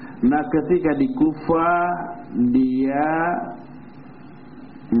 Nah, ketika di Kufah dia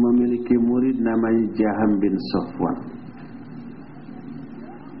memiliki murid namanya Jaham bin Safwan.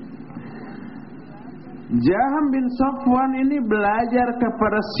 Jaham bin Safwan ini belajar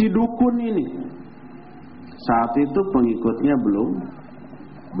kepada si dukun ini. Saat itu pengikutnya belum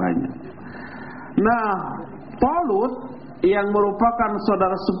banyak. Nah, Talut yang merupakan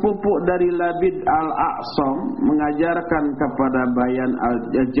saudara sepupu dari Labid Al-A'sam mengajarkan kepada Bayan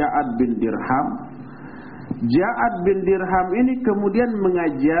Al-Ja'ad bin Dirham. Ja'ad bin Dirham ini kemudian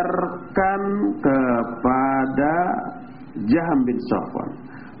mengajarkan kepada Jaham bin Safwan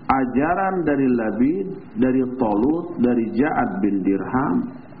ajaran dari Labid, dari Talut, dari Ja'ad bin Dirham,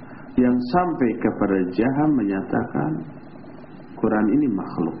 yang sampai kepada Jaham menyatakan Quran ini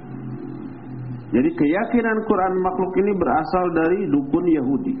makhluk. Jadi keyakinan Quran makhluk ini berasal dari dukun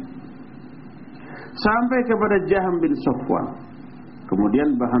Yahudi sampai kepada Jaham bin Safwan.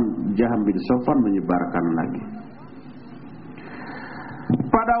 Kemudian Jaham bin Safwan menyebarkan lagi.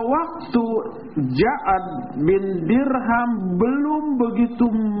 pada waktu Ja'ad bin Dirham belum begitu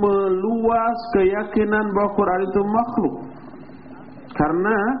meluas keyakinan bahwa Quran itu makhluk.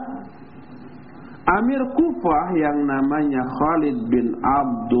 Karena Amir Kufah yang namanya Khalid bin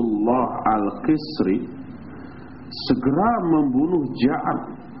Abdullah Al-Qisri segera membunuh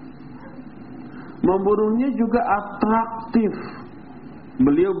Ja'ad. Membunuhnya juga atraktif.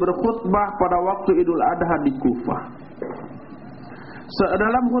 Beliau berkhutbah pada waktu Idul Adha di Kufah.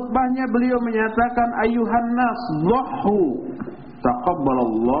 Dalam khutbahnya beliau menyatakan, ayuhan nas dhahu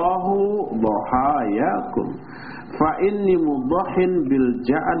taqabbalallahu dhahayakum fa inni mudhahin bil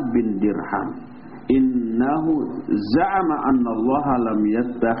Ja'ad bin Dirham innahu za'ama anna Allah lam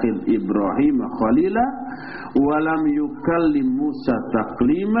yattakhidh Ibrahim khalila wa lam yukallim Musa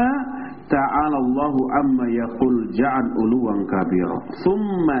taklima ta'ala Allahu amma yaqul Ja'ad uluwan kabira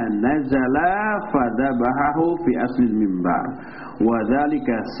thumma nazala fadabahahu fi asli mimbar wa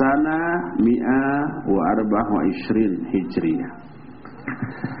dzalika sana 124 Hijriah.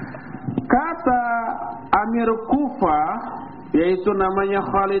 Kata Amir Kufah, yaitu namanya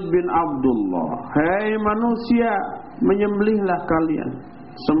Khalid bin Abdullah, "Hei manusia, menyembelihlah kalian.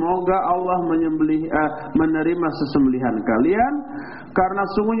 Semoga Allah menerima sesembelihan kalian, karena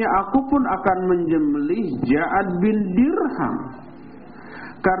sungguhnya aku pun akan menyembelih Ja'ad bin Dirham.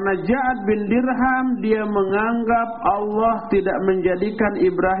 Karena Ja'ad bin Dirham dia menganggap Allah tidak menjadikan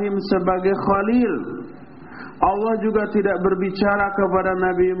Ibrahim sebagai khalil. Allah juga tidak berbicara kepada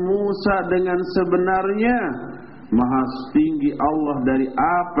Nabi Musa dengan sebenarnya. Maha tinggi Allah dari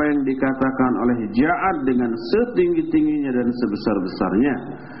apa yang dikatakan oleh Ja'ad dengan setinggi-tingginya dan sebesar-besarnya."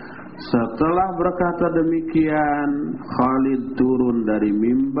 Setelah berkata demikian, Khalid turun dari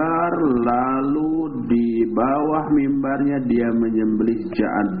mimbar, lalu di bawah mimbarnya dia menyembelih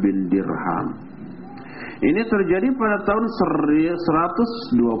Ja'ad bin Dirham. Ini terjadi pada tahun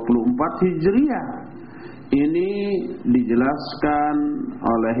 124 Hijriah. Ini dijelaskan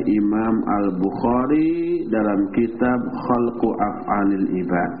oleh Imam Al-Bukhari dalam kitab Khalqu Af'alil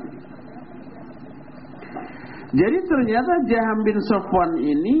Ibad. Jadi ternyata Jaham bin Safwan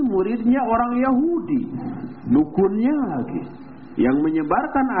ini muridnya orang Yahudi, dukunnya lagi, yang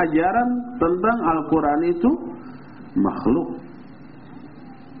menyebarkan ajaran tentang Al-Quran itu makhluk,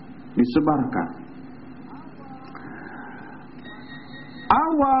 disebarkan.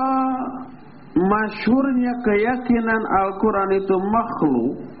 Awal masyhurnya keyakinan Al-Quran itu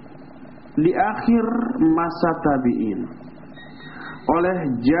makhluk di akhir masa tabi'in oleh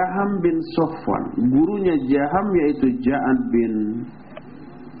Jaham bin Safwan. Gurunya Jaham yaitu Ja'ad bin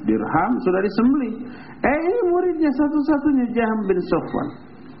Dirham sudah disembelih. Ini muridnya satu-satunya Jaham bin Safwan.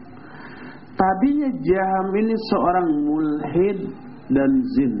 Tadinya Jaham ini seorang mulhid dan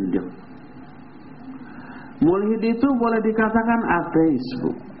zindiq. Mulhid itu boleh dikatakan ateis,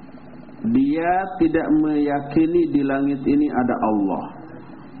 Bu. Dia tidak meyakini di langit ini ada Allah,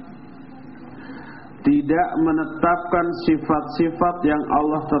 tidak menetapkan sifat-sifat yang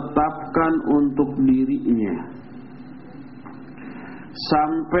Allah tetapkan untuk dirinya.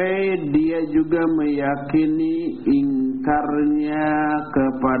 Sampai dia juga meyakini ingkarnya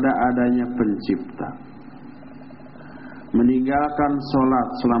kepada adanya pencipta, meninggalkan sholat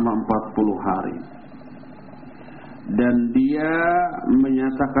selama 40 hari. Dan dia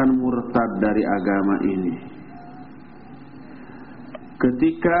menyatakan murtad dari agama ini.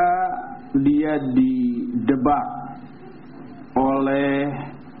 Ketika dia didebat oleh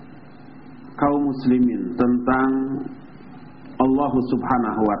kaum muslimin tentang Allah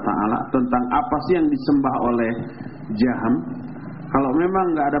Subhanahu wa ta'ala, tentang apa sih yang disembah oleh Jaham. Kalau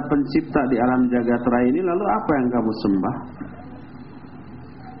memang gak ada pencipta di alam jagat raya ini, lalu apa yang kamu sembah?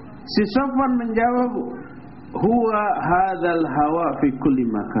 Si Safwan menjawab, huwa hadzal hawa fi kulli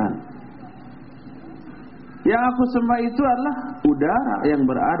makan. Yang aku sembah itu adalah udara yang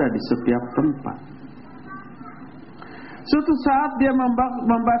berada di setiap tempat. Suatu saat dia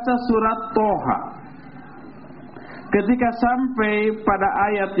membaca surat Toha. Ketika sampai pada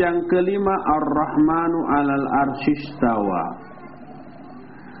ayat yang kelima, Ar-Rahmanu 'alal arsyistawa.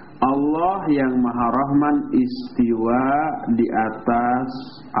 Allah yang Maha Rahman istiwa di atas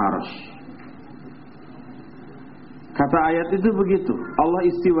arsy. Kata ayat itu begitu, Allah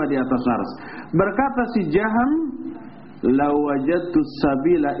istiwa di atas arsy. Berkata si Jaham, "Law wajadtu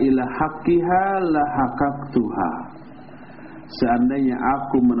sabila ila haqqiha la hakaktuha." Seandainya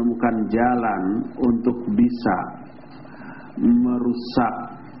aku menemukan jalan untuk bisa merusak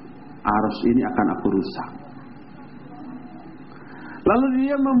arsy ini, akan aku rusak. Lalu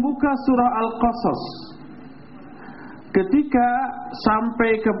dia membuka surah Al-Qasas. Ketika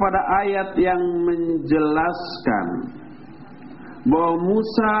sampai kepada ayat yang menjelaskan bahwa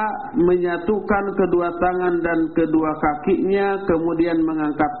Musa menyatukan kedua tangan dan kedua kakinya, kemudian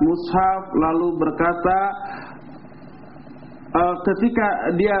mengangkat mushaf, lalu berkata ketika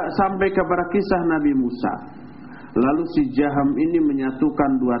dia sampai kepada kisah Nabi Musa, lalu si Jaham ini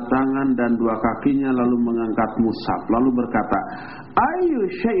menyatukan dua tangan dan dua kakinya lalu mengangkat mushaf, lalu berkata, ayu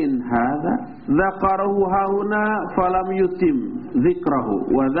syai'in hadza dzakarahu hauna falam yutim dzikrahu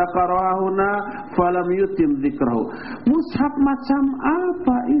wa dzakarahu hauna falam yutim dzikrahu. Mushaf macam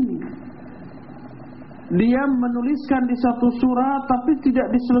apa ini? Dia menuliskan di satu surat tapi tidak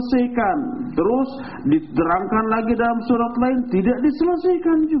diselesaikan, terus diterangkan lagi dalam surat lain tidak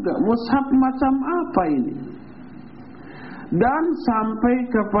diselesaikan juga. Mushaf macam apa ini? Dan sampai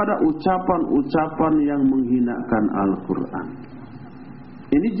kepada ucapan-ucapan yang menghinakan Al-Quran.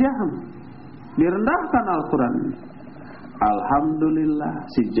 Ini Jaham, direndahkan Al-Quran. Alhamdulillah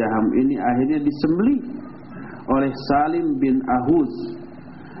si Jaham ini akhirnya disembelih oleh Salim bin Ahuz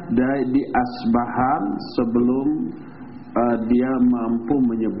di Asbahan sebelum dia mampu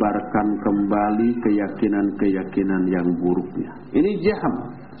menyebarkan kembali keyakinan-keyakinan yang buruknya. Ini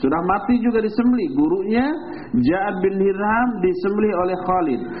Jaham sudah mati juga disembelih. Gurunya Ja'ad bin Hirham disembelih oleh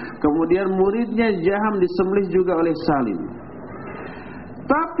Khalid. Kemudian muridnya Jaham disembelih juga oleh Salim.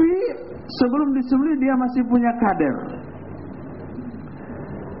 Tapi sebelum disembelih dia masih punya kader.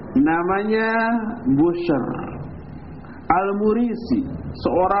 Namanya Bushr Al-Murisi,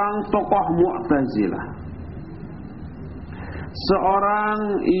 seorang tokoh Mu'tazilah,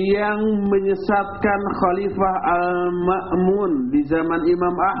 seorang yang menyesatkan Khalifah Al-Ma'mun di zaman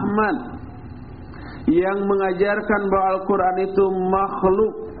Imam Ahmad, yang mengajarkan bahwa Al-Quran itu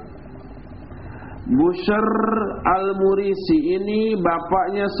makhluk. Bushr Al-Murisi ini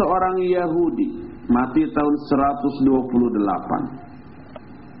bapaknya seorang Yahudi, mati tahun 128.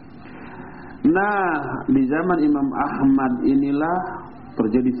 Nah, di zaman Imam Ahmad inilah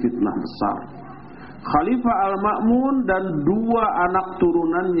terjadi fitnah besar. Khalifah Al-Ma'mun dan dua anak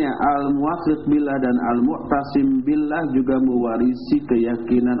turunannya Al-Muwaffiq Billah dan Al-Mu'tasim Billah juga mewarisi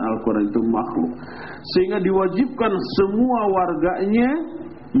keyakinan Al-Quran itu makhluk, sehingga diwajibkan semua warganya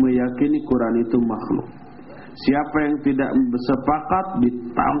meyakini Quran itu makhluk. Siapa yang tidak sepakat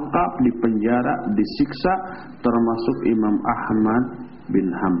ditangkap, dipenjara, disiksa, termasuk Imam Ahmad bin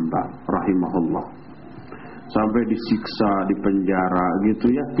Hanbal rahimahullah. Sampai disiksa, dipenjara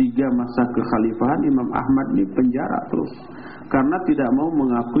gitu ya. 3 masa kekhalifahan Imam Ahmad dipenjara terus karena tidak mau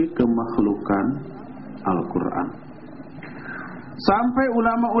mengakui kemakhlukan Al-Quran. Sampai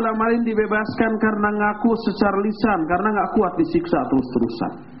ulama-ulama lain dibebaskan karena ngaku secara lisan, karena nggak kuat disiksa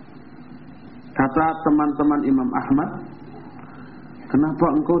terus-terusan. Kata teman-teman Imam Ahmad, kenapa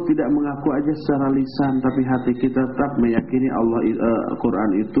engkau tidak mengaku aja secara lisan, tapi hati kita tetap meyakini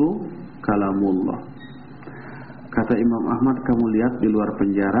Al-Quran itu kalamullah. Kata Imam Ahmad, kamu lihat di luar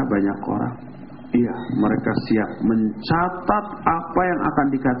penjara banyak orang. Iya, mereka siap mencatat apa yang akan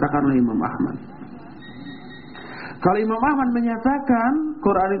dikatakan oleh Imam Ahmad. Kalau Imam Ahmad menyatakan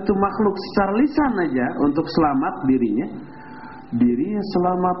Quran itu makhluk secara lisan aja untuk selamat dirinya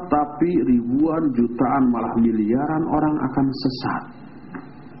selamat, tapi ribuan, jutaan, malah miliaran orang akan sesat.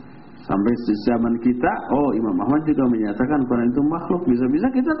 Sampai di zaman kita, Imam Ahmad juga menyatakan Quran itu makhluk. Bisa-bisa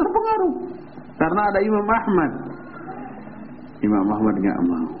kita terpengaruh karena ada Imam Ahmad. Imam Ahmad gak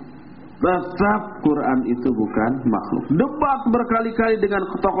mau. Tetap Quran itu bukan makhluk. Debat berkali-kali dengan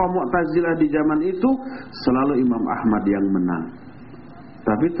tokoh Mu'tazilah di zaman itu, selalu Imam Ahmad yang menang.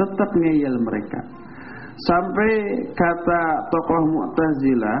 Tapi tetap ngeyel mereka. Sampai kata tokoh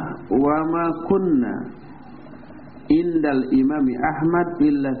Mu'tazilah, wa ma kunna indal imami Ahmad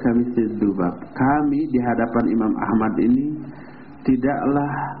illa kamitsid dubab. Kami di hadapan Imam Ahmad ini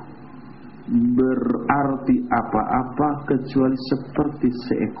tidaklah berarti apa-apa kecuali seperti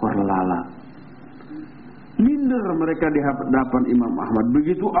seekor lalat. Minder mereka di hadapan Imam Ahmad.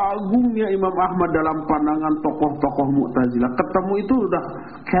 Begitu agungnya Imam Ahmad dalam pandangan tokoh-tokoh Mu'tazilah. Ketemu itu udah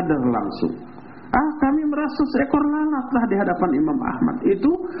keder langsung. Kami merasa seekor lalat lah di hadapan Imam Ahmad.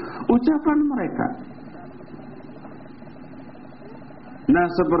 Itu ucapan mereka. Nah,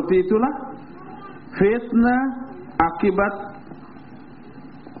 seperti itulah fitnah akibat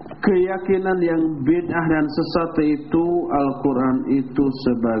keyakinan yang bid'ah dan sesat itu Al-Quran itu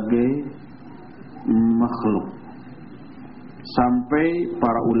sebagai makhluk. Sampai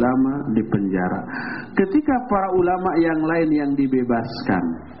para ulama dipenjara. Ketika para ulama yang lain yang dibebaskan,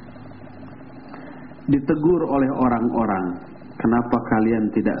 ditegur oleh orang-orang, kenapa kalian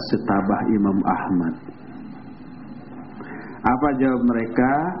tidak setabah Imam Ahmad? Apa jawab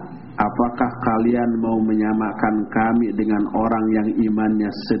mereka? Apakah kalian mau menyamakan kami dengan orang yang imannya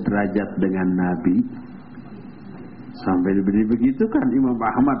sederajat dengan Nabi? Sampai begitu kan Imam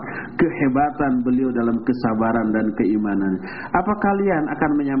Ahmad, kehebatan beliau dalam kesabaran dan keimanan. Apa kalian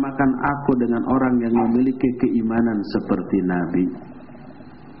akan menyamakan aku dengan orang yang memiliki keimanan seperti Nabi?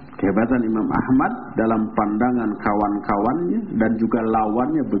 Kehebatan Imam Ahmad dalam pandangan kawan-kawannya dan juga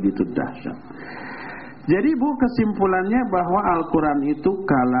lawannya begitu dahsyat. Jadi Bu, kesimpulannya bahwa Al-Quran itu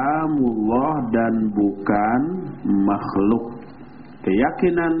kalamullah dan bukan makhluk.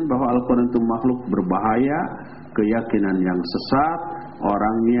 Keyakinan bahwa Al-Quran itu makhluk berbahaya, keyakinan yang sesat,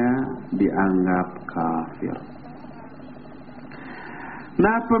 orangnya dianggap kafir.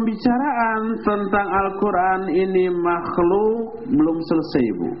 Nah, pembicaraan tentang Al-Quran ini makhluk belum selesai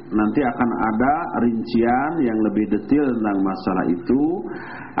Bu. Nanti akan ada rincian yang lebih detail tentang masalah itu.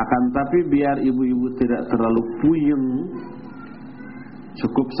 Akan tapi biar ibu-ibu tidak terlalu puyeng,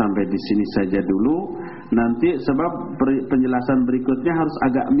 cukup sampai di sini saja dulu. Nanti sebab penjelasan berikutnya harus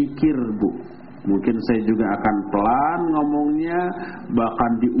agak mikir Bu. Mungkin saya juga akan pelan ngomongnya,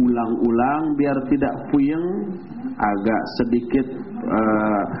 bahkan diulang-ulang biar tidak puyeng. Agak sedikit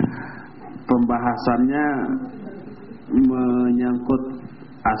pembahasannya menyangkut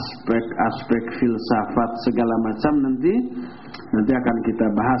aspek-aspek filsafat segala macam. Nanti akan kita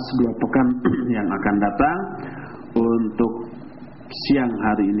bahas 2 pekan yang akan datang. Untuk siang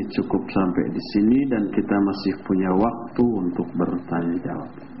hari ini cukup sampai di sini dan kita masih punya waktu untuk bertanya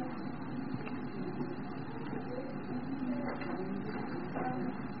jawab.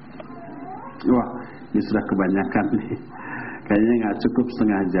 Wah, ini sudah kebanyakan nih. Kayaknya nggak cukup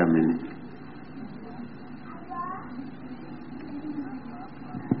setengah jam ini.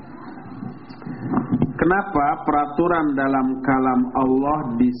 Kenapa peraturan dalam kalam Allah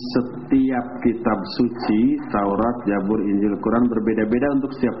di setiap kitab suci, Taurat, Zabur, Injil, Quran berbeda-beda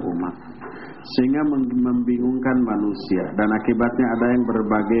untuk setiap umat, sehingga membingungkan manusia, dan akibatnya ada yang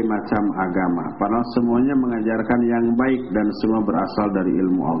berbagai macam agama, padahal semuanya mengajarkan yang baik dan semua berasal dari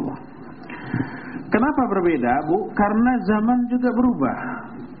ilmu Allah. Kenapa berbeda Bu? Karena zaman juga berubah,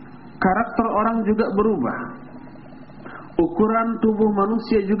 karakter orang juga berubah, ukuran tubuh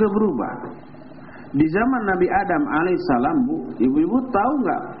manusia juga berubah. Di zaman Nabi Adam alaihissalam Bu, ibu-ibu tahu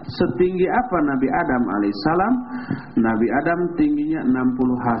nggak setinggi apa Nabi Adam alaihissalam? Nabi Adam tingginya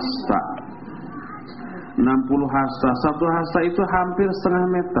 60 hasta. 60 hasta, 1 hasta itu hampir setengah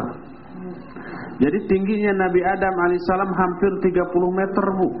meter. Jadi tingginya Nabi Adam alaihissalam hampir 30 meter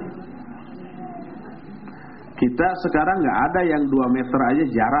Bu. Kita sekarang nggak ada yang 2 meter aja,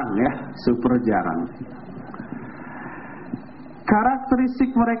 jarang ya, super jarang. Karakteristik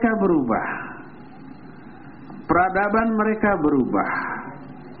mereka berubah, peradaban mereka berubah,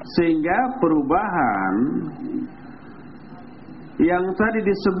 sehingga perubahan yang tadi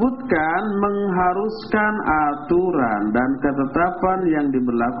disebutkan mengharuskan aturan dan ketetapan yang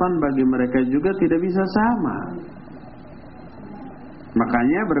diberlakukan bagi mereka juga tidak bisa sama.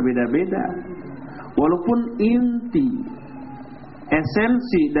 Makanya berbeda-beda. Walaupun inti,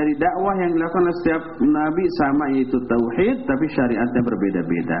 esensi dari dakwah yang dilakukan oleh setiap nabi sama, yaitu tauhid, tapi syariatnya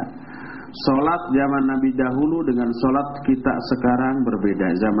berbeda-beda. Salat zaman Nabi dahulu dengan salat kita sekarang berbeda.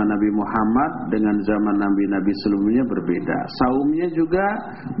 Zaman Nabi Muhammad dengan zaman nabi-nabi sebelumnya berbeda. Saumnya juga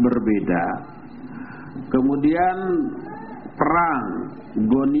berbeda. Kemudian perang,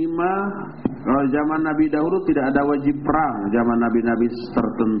 ghanimah, kalau zaman Nabi dahulu tidak ada wajib perang, zaman nabi-nabi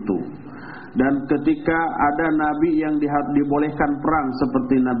tertentu. Dan ketika ada nabi yang dibolehkan perang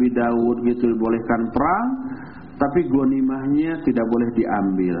seperti Nabi Daud gitu, dibolehkan perang, tapi ghanimahnya tidak boleh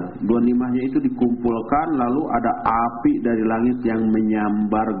diambil. Ghanimahnya itu dikumpulkan, lalu ada api dari langit yang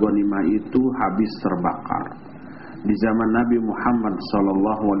menyambar ghanimah itu habis terbakar. Di zaman Nabi Muhammad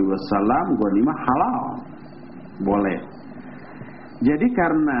SAW ghanimah halal, boleh. Jadi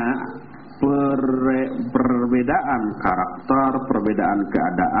karena perbedaan karakter, perbedaan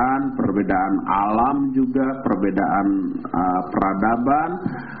keadaan, perbedaan alam juga, perbedaan peradaban,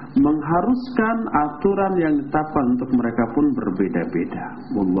 mengharuskan aturan yang ditetapkan untuk mereka pun berbeda-beda.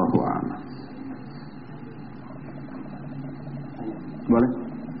 Wallahu a'lam. Boleh?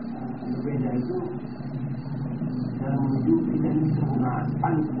 Berbeda itu dalam menuju tidak kesempurnaan,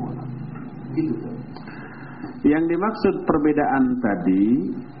 paling sempurna. Gitu. Yang dimaksud perbedaan tadi,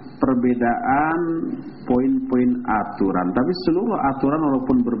 perbedaan poin-poin aturan, tapi seluruh aturan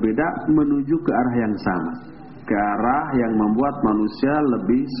walaupun berbeda menuju ke arah yang sama, ke arah yang membuat manusia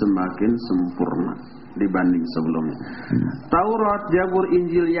lebih semakin sempurna dibanding sebelumnya. Taurat, Zabur,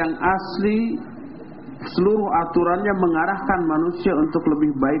 Injil yang asli, seluruh aturannya mengarahkan manusia untuk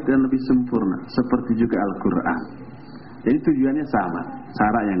lebih baik dan lebih sempurna, seperti juga Al-Quran. Jadi tujuannya sama,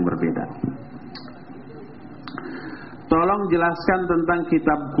 cara yang berbeda. tolong jelaskan tentang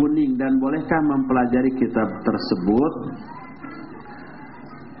kitab kuning dan bolehkah mempelajari kitab tersebut?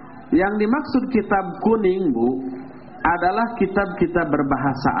 Yang dimaksud kitab kuning, Bu, adalah kitab-kitab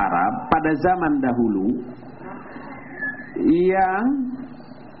berbahasa Arab pada zaman dahulu yang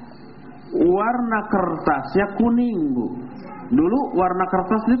warna kertasnya kuning, Bu. Dulu warna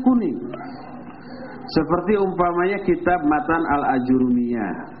kertasnya kuning. Seperti umpamanya kitab Matan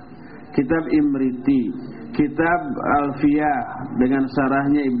Al-Ajurumiyah, kitab Imriti, kitab Alfiyah dengan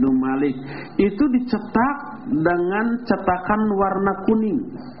syarahnya Ibnu Malik, itu dicetak dengan cetakan warna kuning.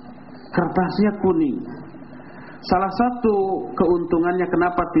 Kertasnya kuning. Salah satu keuntungannya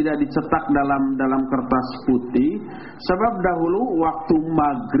kenapa tidak dicetak dalam kertas putih, sebab dahulu waktu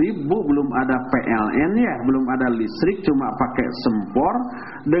maghrib, Bu, belum ada PLN ya, belum ada listrik, cuma pakai sempor.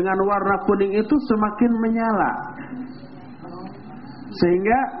 Dengan warna kuning itu semakin menyala,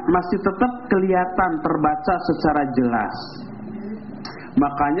 sehingga masih tetap kelihatan, terbaca secara jelas.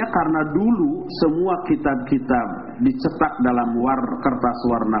 Makanya karena dulu semua kitab-kitab dicetak dalam kertas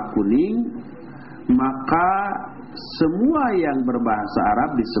warna kuning, maka semua yang berbahasa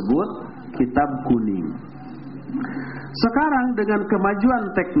Arab disebut kitab kuning. Sekarang dengan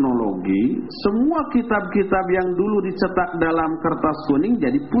kemajuan teknologi, semua kitab-kitab yang dulu dicetak dalam kertas kuning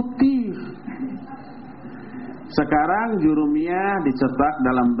jadi putih. Sekarang Jurumiyah dicetak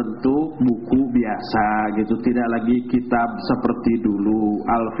dalam bentuk buku biasa gitu, tidak lagi kitab seperti dulu.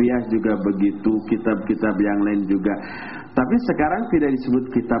 Alfiyah juga begitu, kitab-kitab yang lain juga. Tapi sekarang tidak disebut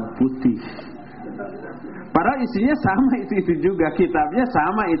kitab putih. Padahal isinya sama itu juga, kitabnya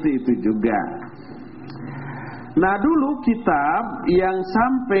sama itu juga. Nah, dulu kitab yang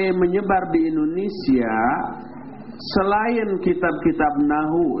sampai menyebar di Indonesia, selain kitab-kitab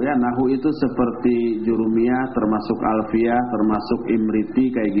Nahu, ya Nahu itu seperti Jurumiyah, termasuk Alfiyah, termasuk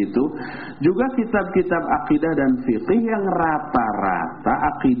Imriti kayak gitu, juga kitab-kitab akidah dan fikih yang rata-rata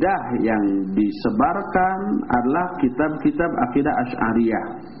akidah yang disebarkan adalah kitab-kitab akidah Asy'ariyah,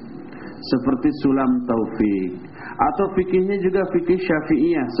 seperti Sulam Taufik, atau fikihnya juga fikih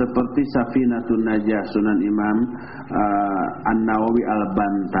Syafi'iyah seperti Safinatun Najah Sunan Imam An-Nawawi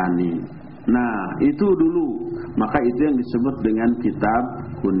Al-Bantani. Nah, itu dulu, maka itu yang disebut dengan kitab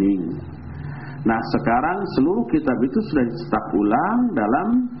kuning. Nah, sekarang seluruh kitab itu sudah dicetak ulang dalam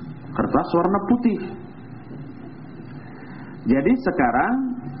kertas warna putih. Jadi sekarang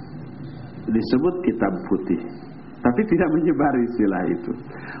disebut kitab putih, tapi tidak menyebar istilah itu.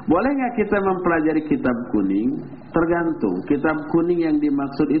 Boleh nggak kita mempelajari kitab kuning? Tergantung. Kitab kuning yang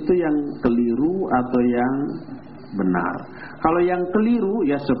dimaksud itu yang keliru atau yang benar. Kalau yang keliru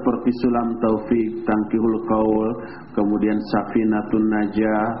ya seperti Sulam Taufik, Tangkihul Qaul, kemudian Safinatun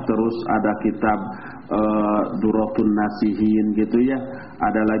Najah, terus ada kitab Duratun Nasihin gitu ya.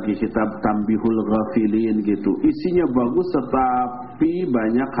 Ada lagi kitab Tambihul Ghafilin gitu. Isinya bagus tetapi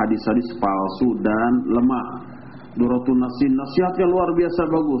banyak hadis-hadis palsu dan lemah. Duratun Nasihin nasihatnya luar biasa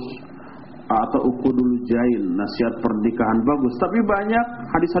bagus. Atau Uqudul Jain, nasihat pernikahan bagus, tapi banyak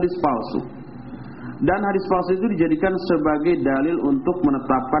hadis-hadis palsu. Dan hadis palsu itu dijadikan sebagai dalil untuk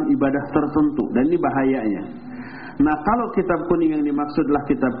menetapkan ibadah tertentu, dan ini bahayanya. Nah, kalau kitab kuning yang dimaksudlah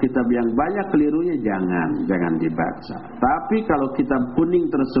kitab-kitab yang banyak kelirunya, jangan dibaca. Tapi kalau kitab kuning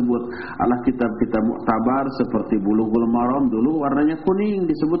tersebut adalah kitab-kitab muktabar seperti Bulughul Maram, dulu warnanya kuning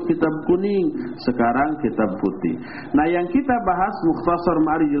disebut kitab kuning, sekarang kitab putih. Nah, yang kita bahas Mukhtasor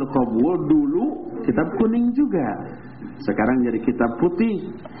Maarijul Qobul dulu kitab kuning juga, sekarang jadi kitab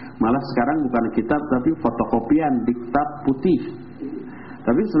putih. Malah sekarang bukan kitab tapi fotokopian diktat putih.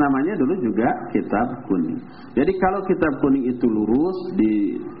 Tapi namanya dulu juga kitab kuning. Jadi kalau kitab kuning itu lurus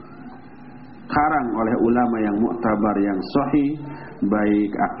dikarang oleh ulama yang muktabar, yang sahih, baik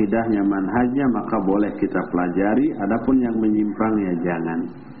akidahnya, manhajnya, maka boleh kita pelajari. Adapun yang menyimpang ya jangan.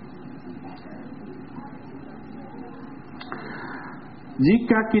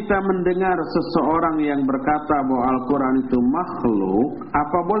 Jika kita mendengar seseorang yang berkata bahwa Al-Quran itu makhluk,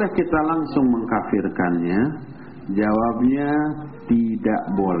 apa boleh kita langsung mengkafirkannya? Jawabnya tidak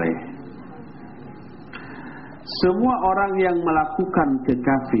boleh. Semua orang yang melakukan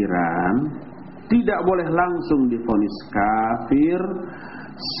kekafiran tidak boleh langsung divonis kafir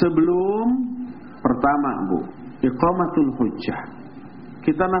sebelum pertama, Bu, iqamatul hujjah.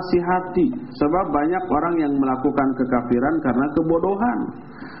 Kita nasihati, sebab banyak orang yang melakukan kekafiran karena kebodohan,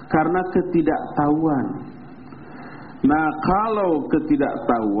 karena ketidaktahuan. Nah, kalau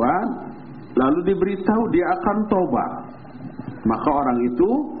ketidaktahuan lalu diberitahu dia akan tobat, maka orang itu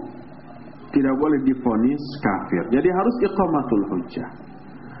tidak boleh divonis kafir. Jadi harus iqamatul hujjah.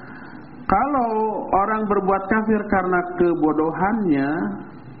 Kalau orang berbuat kafir karena kebodohannya,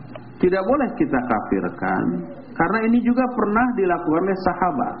 tidak boleh kita kafirkan, Karena ini juga pernah dilakukan oleh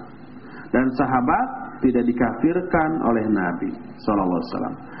sahabat. Dan sahabat tidak dikafirkan oleh Nabi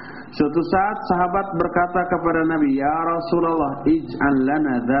SAW. Suatu saat sahabat berkata kepada Nabi, "Ya Rasulullah, ij'al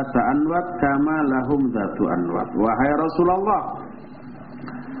lana dzata anwat kama lahum dzatu anwat." Wahai Rasulullah,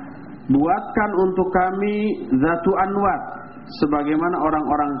 buatkan untuk kami dzatu anwat, sebagaimana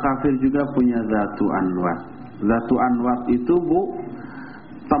orang-orang kafir juga punya dzatu anwat. Dzatu anwat itu, Bu,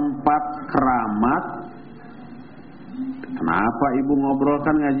 tempat keramat. Kenapa Ibu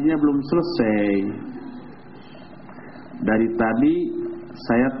ngobrolkan, ngajinya belum selesai? Dari tadi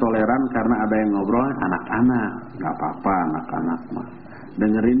saya toleran karena ada yang ngobrol anak-anak, nggak apa-apa, anak-anak mah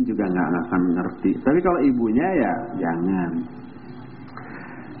dengerin juga nggak akan ngerti. Tapi kalau ibunya ya jangan.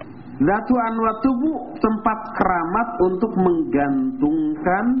 Dzatu anwat tubuh tempat keramat untuk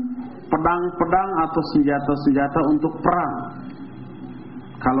menggantungkan pedang-pedang atau senjata-senjata untuk perang.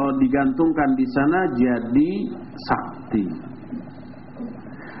 Kalau digantungkan di sana jadi sakti.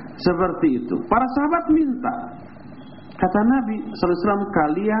 Seperti itu. Para sahabat minta. Kata Nabi SAW,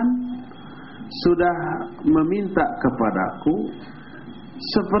 kalian sudah meminta kepadaku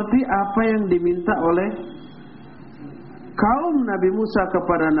seperti apa yang diminta oleh kaum Nabi Musa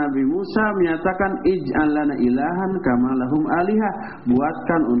kepada Nabi Musa, menyatakan ij'al lana ilahan kama lahum alihah,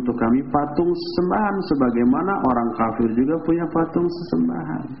 buatkan untuk kami patung sesembahan sebagaimana orang kafir juga punya patung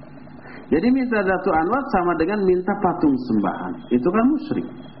sesembahan. Jadi minta dzatu anwat sama dengan minta patung sembahan. Itu kan musyrik.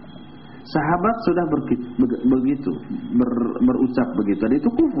 Sahabat sudah berucap begitu, dan itu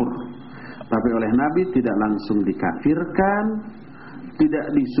kufur. Tapi oleh Nabi tidak langsung dikafirkan, tidak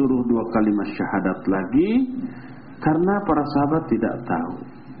disuruh 2 kalimat syahadat lagi, karena para sahabat tidak tahu.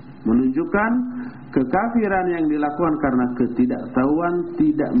 Menunjukkan kekafiran yang dilakukan karena ketidaktahuan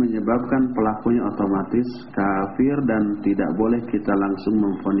tidak menyebabkan pelakunya otomatis kafir, dan tidak boleh kita langsung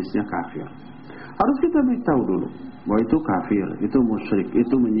memvonisnya kafir. Harus kita beritahu dulu bahwa itu kafir, itu musyrik,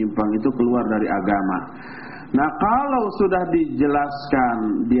 itu menyimpang, itu keluar dari agama. Nah, kalau sudah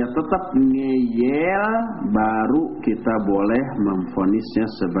dijelaskan dia tetap ngeyel, baru kita boleh memvonisnya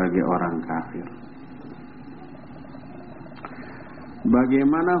sebagai orang kafir.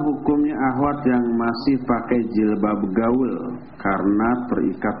 Bagaimana hukumnya akhwat yang masih pakai jilbab gaul karena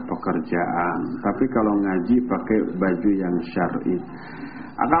terikat pekerjaan, tapi kalau ngaji pakai baju yang syar'i?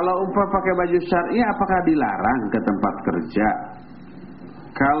 Kalau umpah pakai baju syar'i, apakah dilarang ke tempat kerja?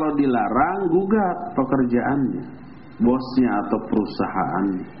 Kalau dilarang, gugat pekerjaannya, bosnya atau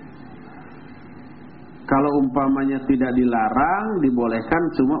perusahaannya. Kalau umpamanya tidak dilarang, dibolehkan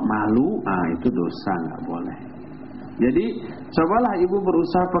cuma malu, itu dosa, nggak boleh. Jadi cobalah ibu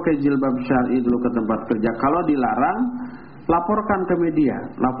berusaha pakai jilbab syar'i dulu ke tempat kerja. Kalau dilarang, laporkan ke media,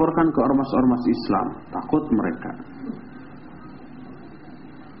 laporkan ke ormas-ormas Islam, takut mereka.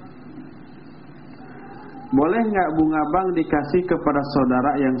 Boleh nggak bunga bank dikasih kepada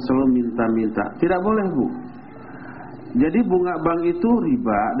saudara yang selalu minta-minta? Tidak boleh, Bu. Jadi bunga bank itu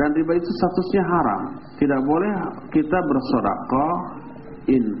riba, dan riba itu statusnya haram. Tidak boleh kita bersedekah,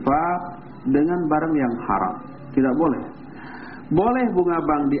 infak dengan barang yang haram. Tidak boleh. Boleh bunga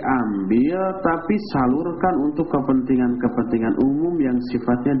bank diambil, tapi salurkan untuk kepentingan-kepentingan umum yang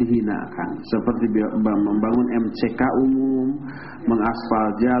sifatnya dihinakan, seperti membangun MCK umum, mengaspal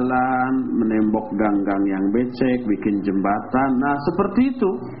jalan, menembok gang-gang yang becek, bikin jembatan. Nah, seperti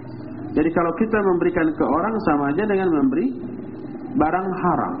itu. Jadi kalau kita memberikan ke orang sama aja dengan memberi barang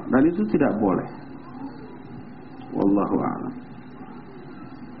haram, dan itu tidak boleh. Wallahu a'lam.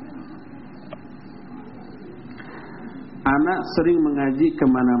 Anak sering mengaji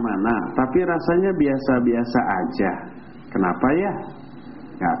kemana-mana, tapi rasanya biasa-biasa aja. Kenapa ya?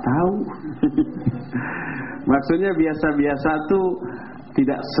 Gak tahu. Maksudnya biasa-biasa tuh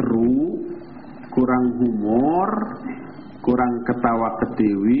tidak seru, kurang humor, kurang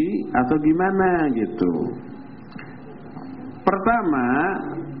ketawa-ketiwi, atau gimana gitu. Pertama,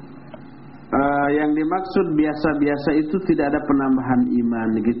 yang dimaksud biasa-biasa itu tidak ada penambahan iman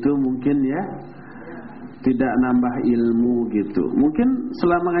gitu mungkin ya. Tidak nambah ilmu gitu. Mungkin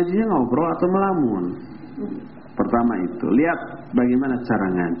selama ngajinya ngobrol atau melamun. Pertama itu, lihat bagaimana cara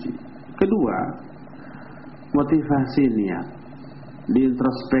ngaji. Kedua, motivasi niat.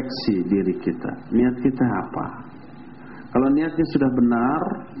 Diintrospeksi diri kita. Niat kita apa? Kalau niatnya sudah benar,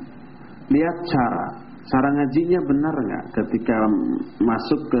 lihat cara. Cara ngajinya benar nggak? Ketika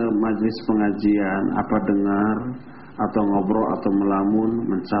masuk ke majelis pengajian, apa dengar atau ngobrol atau melamun,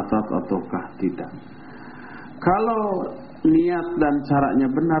 mencatat ataukah tidak? Kalau niat dan caranya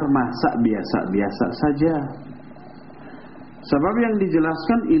benar, masa biasa-biasa saja. Sebab yang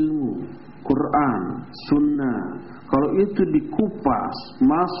dijelaskan ilmu, Quran, Sunnah. Kalau itu dikupas,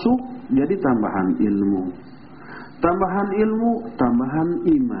 masuk jadi tambahan ilmu. Tambahan ilmu, tambahan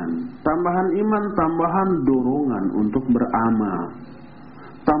iman. Tambahan iman, tambahan dorongan untuk beramal.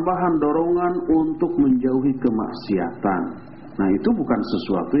 Tambahan dorongan untuk menjauhi kemaksiatan. Nah, itu bukan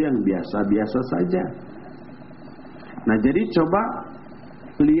sesuatu yang biasa-biasa saja. Nah, jadi coba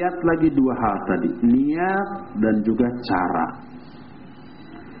lihat lagi dua hal tadi, niat dan juga cara.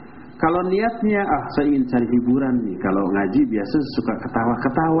 Kalau niatnya, saya ingin cari hiburan nih. Kalau ngaji biasa suka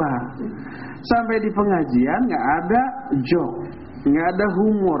ketawa-ketawa. Sampai di pengajian nggak ada joke, nggak ada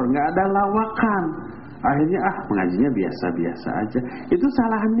humor, nggak ada lawakan. Akhirnya pengajinya biasa-biasa aja. Itu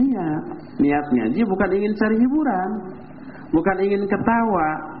salah niat. Niat ngaji bukan ingin cari hiburan, bukan ingin ketawa,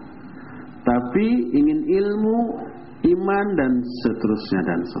 tapi ingin ilmu, iman dan seterusnya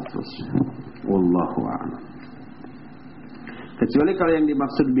dan seterusnya. Wallahu a'lam. Kecuali kalau yang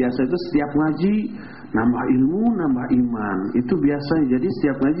dimaksud biasa itu setiap ngaji nambah ilmu, nambah iman. Itu biasa. Jadi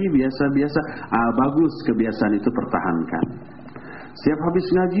setiap ngaji biasa-biasa. Bagus kebiasaan itu, pertahankan. Setiap habis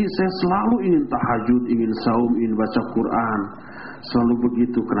ngaji saya selalu ingin tahajud, ingin saum, ingin baca Quran. Selalu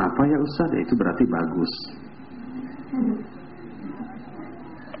begitu. Kenapa ya Ustaz? Itu berarti bagus.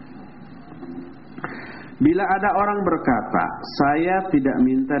 Bila ada orang berkata, saya tidak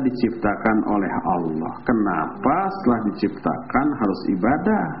minta diciptakan oleh Allah. Kenapa setelah diciptakan harus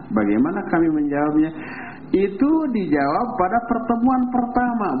ibadah? Bagaimana kami menjawabnya? Itu dijawab pada pertemuan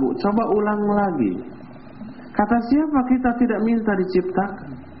pertama, Bu. Coba ulang lagi. Kata siapa kita tidak minta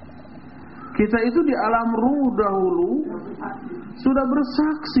diciptakan? Kita itu di alam ruh dahulu sudah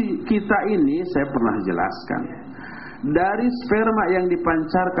bersaksi. Kita ini, saya pernah jelaskan, dari sperma yang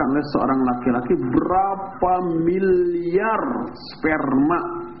dipancarkan oleh seorang laki-laki, berapa miliar sperma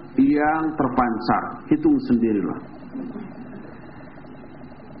yang terpancar, hitung sendirilah.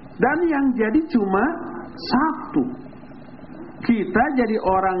 Dan yang jadi cuma satu. Kita jadi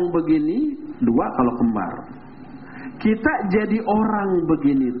orang begini, dua kalau kembar. Kita jadi orang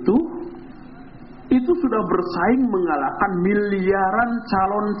begini tuh, itu sudah bersaing mengalahkan miliaran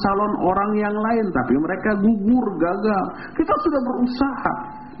calon-calon orang yang lain. Tapi mereka gugur, gagal. Kita sudah berusaha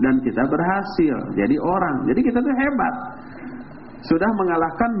dan kita berhasil jadi orang. Jadi kita tuh hebat. Sudah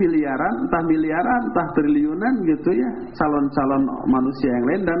mengalahkan miliaran, entah triliunan gitu ya, calon-calon manusia yang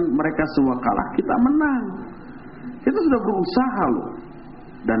lain, dan mereka semua kalah, kita menang. Kita sudah berusaha loh.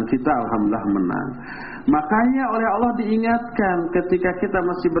 Dan kita alhamdulillah menang. Makanya oleh Allah diingatkan ketika kita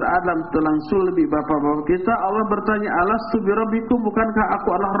masih beralam tulang sulbi bapak-bapak kita, Allah bertanya, alastu birabbikum, bukankah aku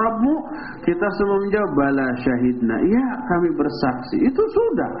adalah Rabbmu? Kita semua menjawab, bala syahidna, ya kami bersaksi. Itu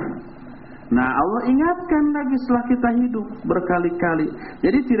sudah. Nah, Allah ingatkan lagi setelah kita hidup berkali-kali.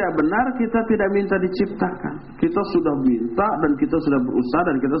 Jadi tidak benar kita tidak minta diciptakan. Kita sudah minta dan kita sudah berusaha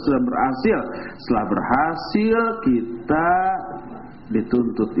dan kita sudah berhasil. Setelah berhasil kita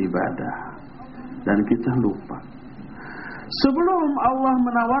dituntut ibadah dan kita lupa. Sebelum Allah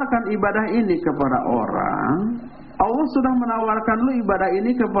menawarkan ibadah ini kepada orang, Allah sudah menawarkan lu ibadah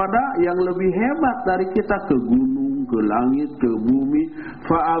ini kepada yang lebih hebat dari kita, ke gunung, ke langit, ke bumi.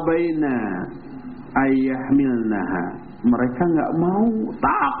 Fa'abaina ayyahmilnaha. Mereka enggak mau,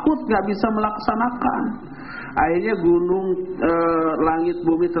 takut enggak bisa melaksanakan. Akhirnya gunung, langit,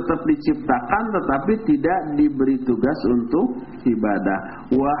 bumi tetap diciptakan, tetapi tidak diberi tugas untuk ibadah.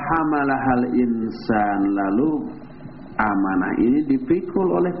 Wa hamalahal insan, lalu amanah ini dipikul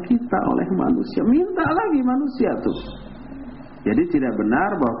oleh kita, oleh manusia. Minta lagi manusia tuh. Jadi tidak benar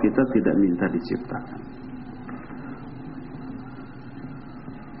bahwa kita tidak minta diciptakan.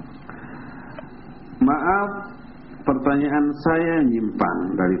 Maaf, pertanyaan saya nyimpang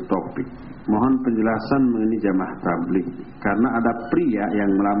dari topik. Mohon penjelasan mengenai jamaah tabligh, karena ada pria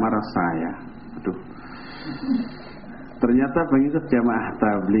yang melamar saya. Ternyata pengikut jamaah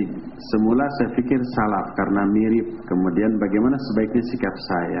tabligh. Semula saya pikir salaf karena mirip. Kemudian bagaimana sebaiknya sikap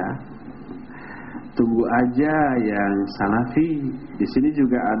saya? Tunggu aja yang salafi. Di sini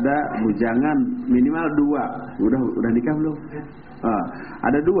juga ada bujangan minimal 2. Udah nikah belum?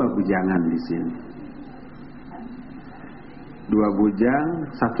 Ada 2 bujangan di sini. 2 bujang,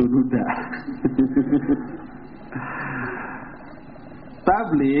 1 duda.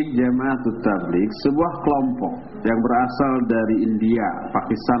 Tabligh, jamaah tabligh, sebuah kelompok yang berasal dari India,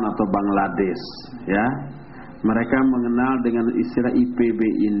 Pakistan atau Bangladesh, ya. Mereka mengenal dengan istilah IPB,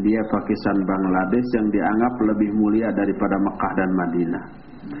 India, Pakistan, Bangladesh, yang dianggap lebih mulia daripada Mekah dan Madinah.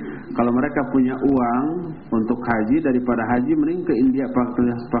 Kalau mereka punya uang untuk haji, daripada haji mending ke India,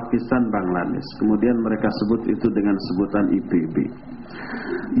 Pakistan, Bangladesh. Kemudian mereka sebut itu dengan sebutan IPB.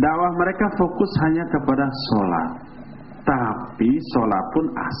 Dakwah mereka fokus hanya kepada sholat. Tapi sholat pun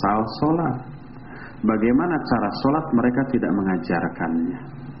asal sholat. Bagaimana cara sholat mereka tidak mengajarkannya.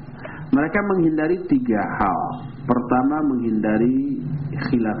 Mereka menghindari 3 hal. Pertama, menghindari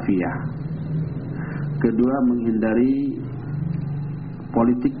khilafiyah. Kedua, menghindari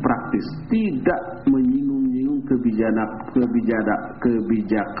politik praktis, tidak menyinggung-nyinggung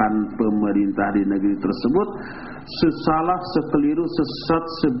kebijakan pemerintah di negeri tersebut, sesalah, sekeliru, sesat,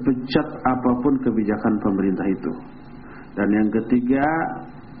 sebejat apapun kebijakan pemerintah itu. Dan yang ketiga,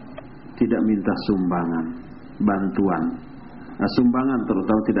 tidak minta sumbangan, bantuan. Nah, sumbangan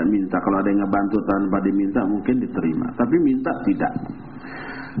terutama tidak minta. Kalau ada yang ngebantu tanpa diminta mungkin diterima, tapi minta tidak.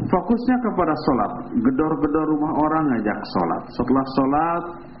 Fokusnya kepada sholat, gedor-gedor rumah orang ngajak sholat. Setelah sholat,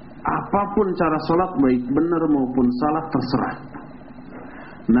 apapun cara sholat, baik benar maupun salah, terserah.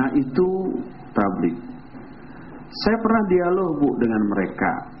 Nah, itu tabligh. Saya pernah dialog, Bu, dengan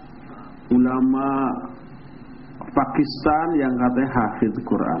mereka, ulama Pakistan yang katanya hafidz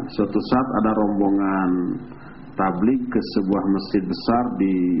Quran. Suatu saat ada rombongan tabligh ke sebuah masjid besar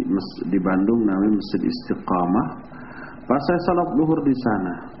di Bandung, namanya Masjid Istiqamah. Pas saya salat zuhur di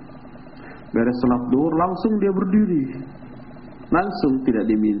sana, beres salat zuhur langsung dia berdiri, langsung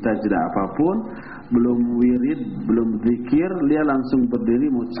tidak diminta jeda apapun, belum wirid, belum zikir, dia langsung berdiri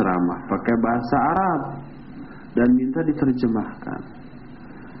mau ceramah pakai bahasa Arab dan minta diterjemahkan.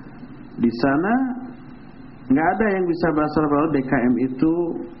 Di sana nggak ada yang bisa bahasa Arab. DKM itu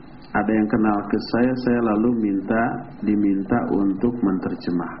ada yang kenal ke saya lalu diminta untuk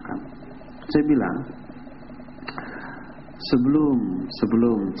menerjemahkan. Saya bilang,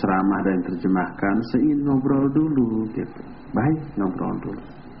 sebelum ceramah dan terjemahkan, saya ingin ngobrol dulu gitu. Baik, ngobrol dulu.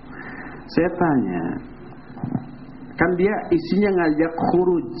 Saya tanya, kan dia isinya ngajak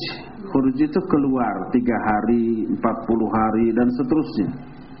khuruj. Khuruj itu keluar 3 hari, 40 hari dan seterusnya.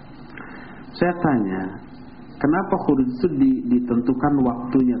 Saya tanya, kenapa khuruj itu ditentukan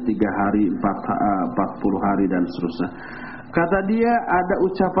waktunya 3 hari, 40 hari dan seterusnya? Kata dia, ada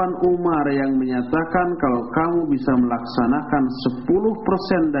ucapan Umar yang menyatakan kalau kamu bisa melaksanakan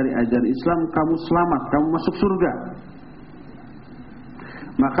 10% dari ajaran Islam, kamu selamat, kamu masuk surga.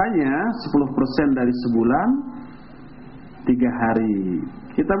 Makanya 10% dari sebulan 3 hari.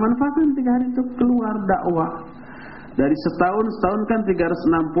 Kita manfaatkan 3 hari untuk keluar dakwah. Dari setahun kan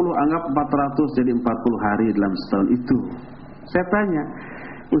 360, anggap 400 jadi 40 hari dalam setahun itu. Saya tanya,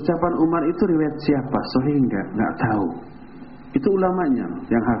 ucapan Umar itu riwayat siapa? Sahih enggak tahu. Itu ulamanya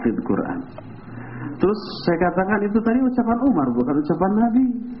yang hafidz Quran. Terus saya katakan itu tadi ucapan Umar, bukan ucapan Nabi.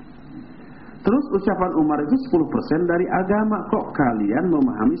 Terus ucapan Umar itu 10% dari agama. Kok kalian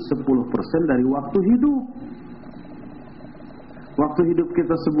memahami 10% dari waktu hidup? Waktu hidup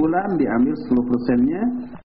kita sebulan diambil 10%-nya